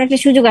মার্কস পাওয়ার একটা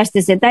সুযোগ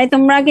আসতেছে, তাই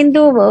তোমরা কিন্তু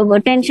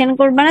টেনশন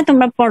করবে না,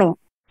 তোমরা পড়ো।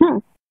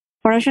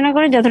 পড়াশোনা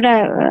করে যতটা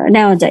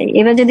নেওয়া যায়,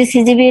 এবার যদি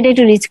সিজিপি এটা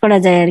একটু রিচ করা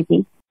যায় আর কি।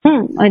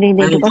 ওই দিক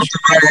দিয়ে একটু কষ্ট।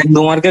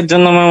 2 মার্কের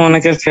জন্য ম্যাম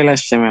অনেকের ফেল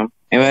আসছে ম্যাম,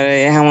 এবারে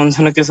এমন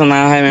যেন কিছু না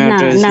হয় ম্যাম,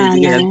 একটু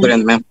হেল্প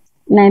করেন ম্যাম।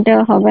 না এটা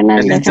হবে না,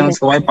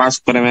 সবাই পাস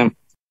করে ম্যাম।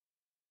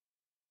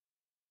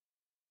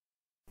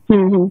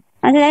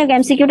 আচ্ছা যাই হোক,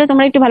 এমসিকিউটা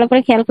তোমরা একটু ভালো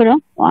করে খেয়াল করো,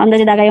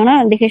 আন্দাজে দাগাইও না,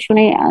 দেখে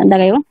শুনে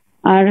দাগাইও।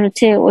 আর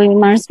হচ্ছে ওই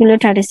মার্কস গুলো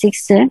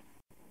 36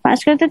 পাস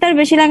করতে তার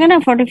বেশি লাগে না,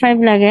 45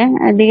 লাগে।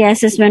 এদিকে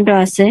অ্যাসেসমেন্টও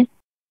আছে,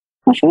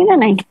 অসুবিধা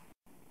নাই।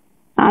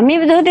 আমি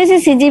ধরতেছি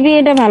সিজিপি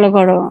এটা ভালো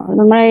করো,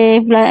 তোমরা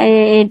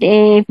এ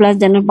প্লাস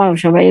যেন পাও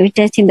সবাই,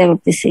 ওইটাই চিন্তা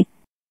করতেছি।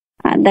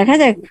 আর দেখা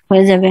যাক,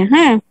 হয়ে যাবে।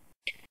 হ্যাঁ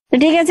তো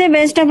ঠিক আছে,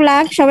 বেস্ট অফ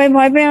লাক, সবাই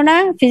ভয় পেও না।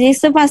 ফিজিক্স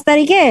তো 5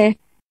 তারিখে,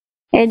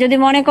 যদি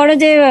মনে করো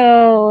যে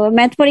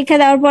ম্যাথ পরীক্ষা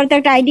দেওয়ার পর তো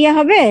একটা আইডিয়া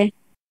হবে,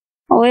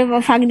 ওই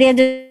ফাঁক দিয়ে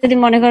যদি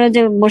মনে করো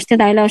যে বসতে,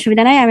 তাহলে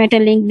অসুবিধা নাই, আমি একটা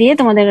লিঙ্ক দিয়ে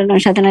তোমাদের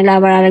সাথে নাহলে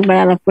আবার আরেকবার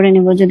আলাপ করে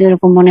নিবো যদি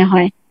ওরকম মনে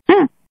হয়।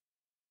 হ্যাঁ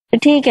তো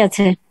ঠিক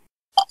আছে,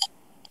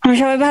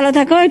 সবাই ভালো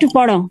থাকো, একটু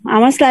পড়ো।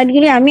 আমার স্লাইড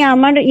গুলি আমি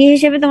আমার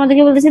হিসেবে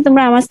তোমাদেরকে বলতেছি,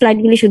 তোমরা আমার স্লাইড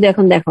গুলি শুধু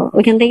এখন দেখো,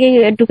 ওইখান থেকে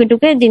টুকে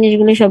টুকে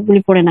জিনিসগুলি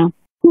সবগুলি পড়ে নাও।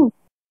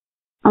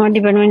 আমার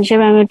ডিপার্টমেন্ট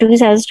হিসেবে আমি একটু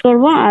সাজেস্ট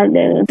করবো, আর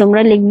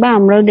তোমরা লিখবা,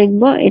 আমরাও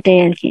দেখবো, এটাই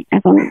আর কি।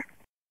 এখন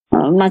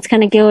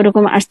মাঝখানে কেউ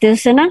ওরকম আসতে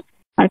হচ্ছে না।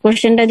 আর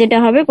কোশ্চেনটা যেটা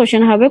হবে,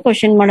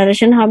 কোশ্চেন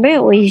মডারেশন হবে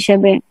ওই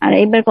হিসাবে। আর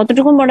এবার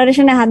কতটুকু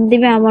মডারেশনে হাত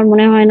দিবে আমার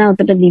মনে হয় না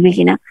অতটা দিবে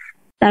কিনা,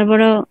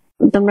 তারপরেও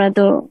তোমরা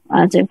তো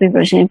আচ্ছা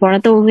প্রিপারেশন পড়া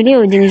তো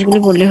ওই জিনিসগুলি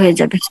পড়লে হয়ে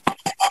যাবে।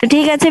 তো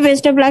ঠিক আছে,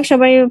 বেস্ট অফ লাক,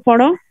 সবাই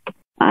পড়ো।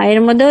 আর এর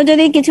মধ্যেও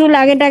যদি কিছু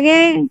লাগে টাগে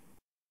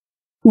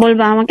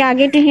বলবা আমাকে,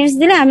 আগে একটু হিন্টস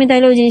দিলে আমি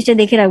তাহলে ওই জিনিসটা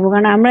দেখে রাখবো,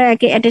 কারণ আমরা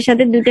এটার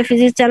সাথে 2টা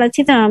ফিজিক্স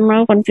চালাচ্ছি তো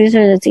আমরাও কনফিউজ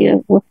হয়ে যাচ্ছি।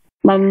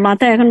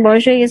 মাথায় এখন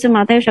বয়স হয়ে গেছে,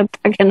 মাথায় সব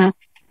থাকে না।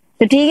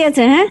 তো ঠিক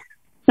আছে, হ্যাঁ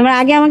তোমরা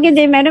আগে আমাকে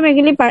যে ম্যাডাম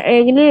এগুলি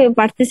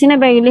পারতেছি না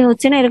বা এগুলি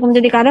হচ্ছে না এরকম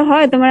যদি কারো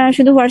হয়, তোমরা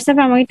শুধু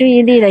হোয়াটসঅ্যাপে আমাকে একটু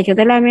দিয়ে রাখো,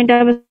 তাহলে আমি এটা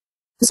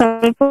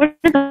সলভ করে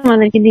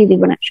তোমাদেরকে দিয়ে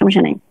দিব, না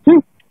সমস্যা নাই।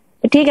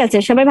 ঠিক আছে,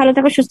 সবাই ভালো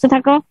থাকো, সুস্থ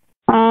থাকো,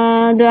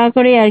 দোয়া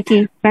করি আর কি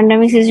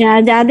প্যান্ডামিক সিচুয়েশন।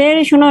 আর যাদের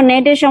শুনো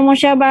নেটের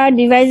সমস্যা বা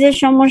ডিভাইসের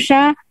সমস্যা,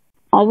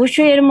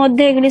 অবশ্যই এর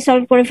মধ্যে এগুলি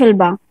সলভ করে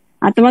ফেলবা।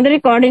 আর তোমাদের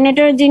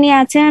কোঅর্ডিনেটর যিনি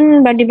আছেন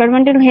বা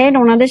ডিপার্টমেন্টাল হেড,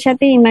 ওনাদের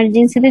সাথে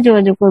ইমার্জেন্সিতে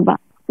যোগাযোগ করবা,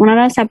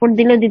 ওনারা সাপোর্ট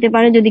দিতে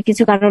পারে যদি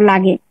কিছু কারো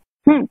লাগে।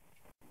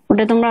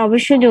 ওটা তোমরা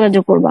অবশ্যই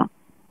যোগাযোগ করবা।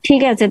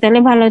 ঠিক আছে, তাহলে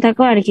ভালো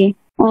থাকো আর কি।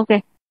 ওকে,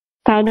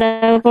 খাওয়া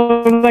দাওয়া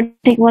করবা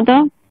ঠিক মতো,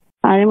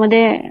 আর এর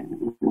মধ্যে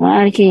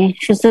আর কি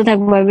সুস্থ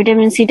থাকবা,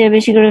 ভিটামিন সিটা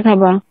বেশি করে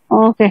খাবা।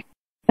 ওকে,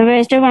 তবে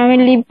আমি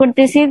লিভ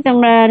করতেছি,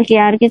 তোমরা আর কি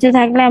আর কিছু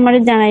থাকলে আমার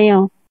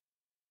জানাইও।